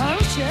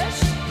precocious,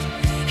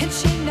 and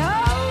she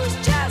knows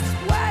just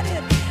what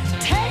it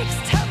takes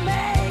to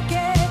make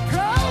it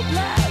pro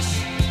blush.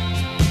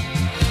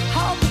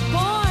 All the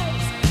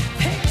boys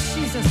think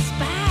she's a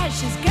spy.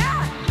 She's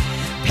got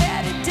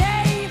Betty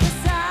Davis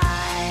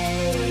eyes.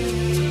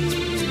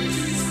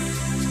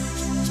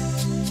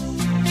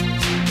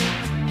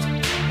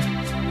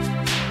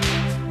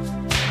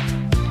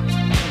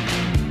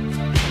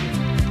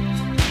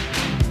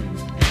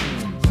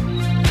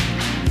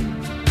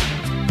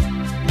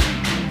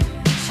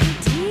 She'll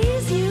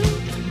tease you,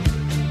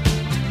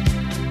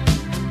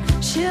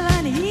 she'll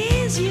unease